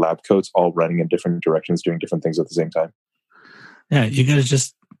me in lab coats all running in different directions, doing different things at the same time. Yeah, you got to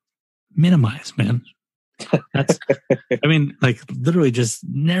just minimize, man. That's, I mean, literally just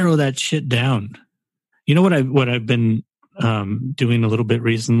narrow that shit down. You know what I've been doing a little bit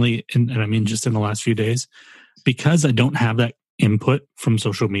recently, and I mean just in the last few days, because I don't have that input from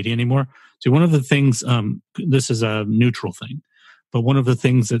social media anymore. So one of the things, this is a neutral thing, but one of the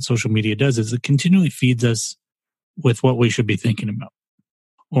things that social media does is it continually feeds us with what we should be thinking about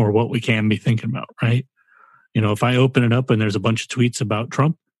or what we can be thinking about, right? If I open it up and there's a bunch of tweets about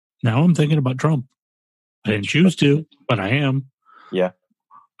Trump, now I'm thinking about Trump. I didn't choose to, but I am. Yeah.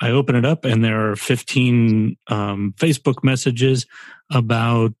 I open it up and there are 15 Facebook messages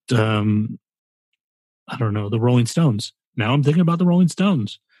about, I don't know, the Rolling Stones. Now I'm thinking about the Rolling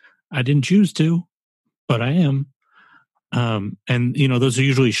Stones. I didn't choose to, but I am. And those are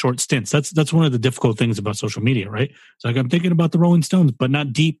usually short stints. That's one of the difficult things about social media, right? It's like I'm thinking about the Rolling Stones, but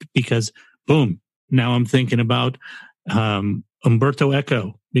not deep because boom, now I'm thinking about Umberto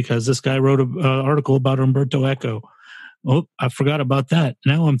Eco because this guy wrote an article about Umberto Eco. Oh, I forgot about that.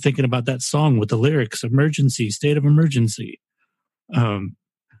 Now I'm thinking about that song with the lyrics, emergency, state of emergency.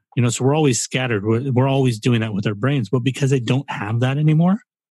 So we're always scattered. We're always doing that with our brains, but because they don't have that anymore,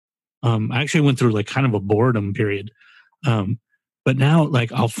 I actually went through kind of a boredom period. But now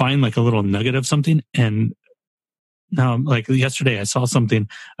I'll find a little nugget of something. And now yesterday I saw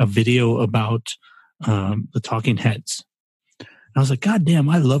a video about the Talking Heads. And I was like, God damn,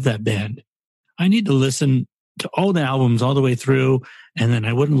 I love that band. I need to listen to all the albums all the way through. And then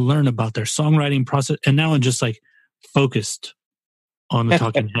I wouldn't learn about their songwriting process. And now I'm just focused on the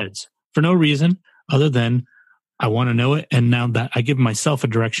Talking Heads for no reason other than I want to know it. And now that I give myself a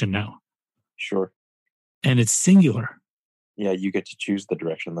direction now. Sure. And it's singular. Yeah, you get to choose the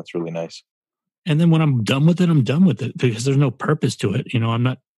direction. That's really nice. And then when I'm done with it, I'm done with it because there's no purpose to it. I'm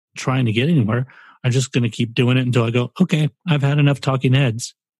not trying to get anywhere. I'm just going to keep doing it until I go, okay, I've had enough Talking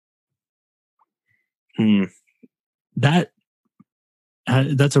Heads. That's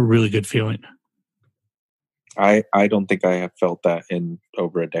a really good feeling. I don't think I have felt that in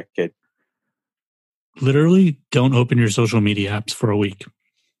over a decade. Literally, don't open your social media apps for a week.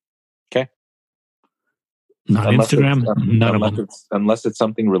 Okay. Not Instagram, none of them. Unless it's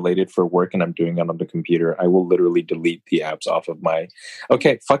something related for work and I'm doing it on the computer, I will literally delete the apps off of my...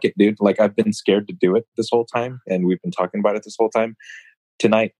 Okay, fuck it, dude. I've been scared to do it this whole time, and we've been talking about it this whole time.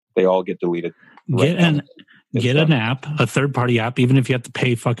 Tonight, they all get deleted. Get an app, a third-party app, even if you have to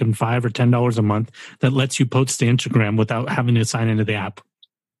pay fucking $5 or $10 a month, that lets you post to Instagram without having to sign into the app.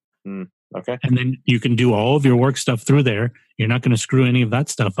 Okay. And then you can do all of your work stuff through there. You're not going to screw any of that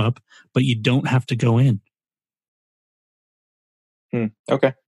stuff up, but you don't have to go in.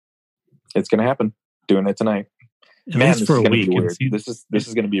 Okay. It's going to happen. Doing it tonight. Man, this for a week. This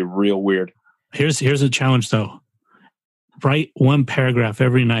is going to be real weird. Here's a challenge though. Write one paragraph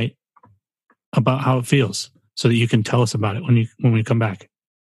every night about how it feels so that you can tell us about it when we come back.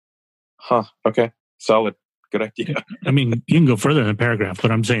 Okay. Solid. Good idea. I mean, you can go further than a paragraph,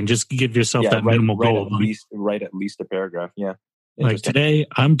 but I'm saying just give yourself that minimal goal. Write at least a paragraph. Yeah. Today,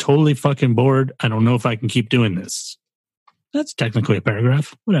 I'm totally fucking bored. I don't know if I can keep doing this. That's technically a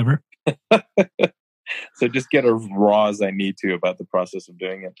paragraph. Whatever. So just get as raw as I need to about the process of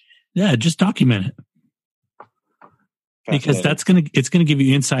doing it. Yeah, just document it. Because it's gonna give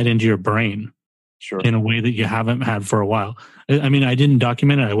you insight into your brain. Sure. In a way that you haven't had for a while. I mean, I didn't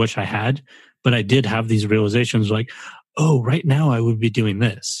document it. I wish I had, but I did have these realizations oh, right now I would be doing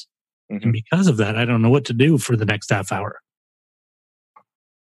this. Mm-hmm. And because of that, I don't know what to do for the next half hour.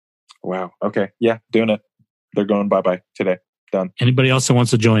 Wow. Okay. Yeah, doing it. They're going bye-bye today. Done. Anybody else that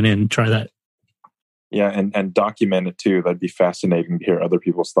wants to join in, try that. Yeah, and document it too. That'd be fascinating to hear other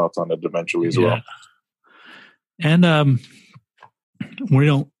people's thoughts on it eventually as well. And we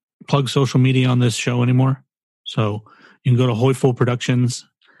don't plug social media on this show anymore. So you can go to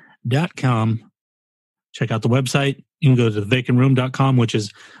hoyfulproductions.com, check out the website. You can go to thevacantroom.com, which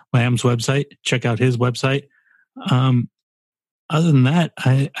is Lamb's website. Check out his website. Other than that,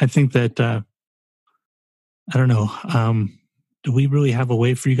 I think that, I don't know. Do we really have a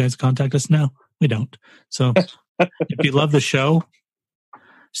way for you guys to contact us? No, we don't. So if you love the show,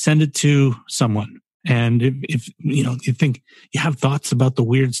 send it to someone. And if you think you have thoughts about the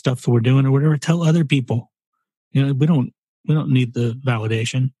weird stuff that we're doing or whatever, tell other people. We don't need the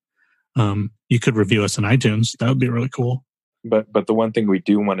validation. You could review us on iTunes. That would be really cool. But the one thing we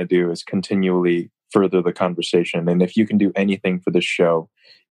do want to do is continually further the conversation. And if you can do anything for this show,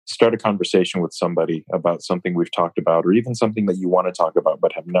 start a conversation with somebody about something we've talked about, or even something that you want to talk about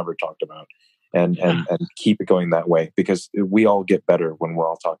but have never talked about, and keep it going that way, because we all get better when we're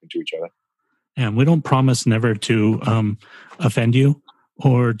all talking to each other. And we don't promise never to offend you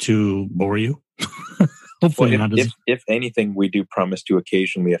or to bore you. Hopefully not. If anything, we do promise to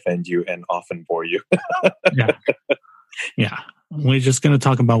occasionally offend you and often bore you. Yeah. We're just going to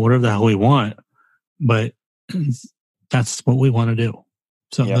talk about whatever the hell we want, but that's what we want to do.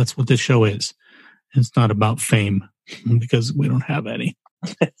 So that's what this show is. It's not about fame, because we don't have any.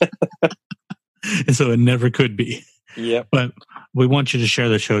 And so it never could be. Yeah. But we want you to share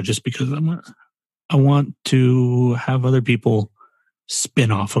the show, just because I want to have other people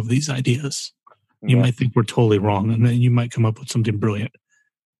spin off of these ideas. You might think we're totally wrong, and then you might come up with something brilliant.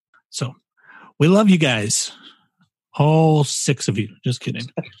 So we love you guys. All 6 of you. Just kidding.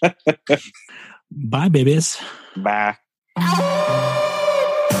 Bye, babies. Bye.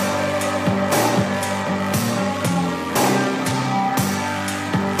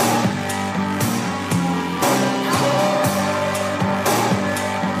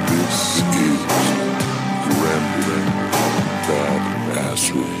 This is Rambling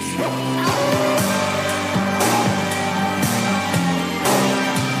Badassery.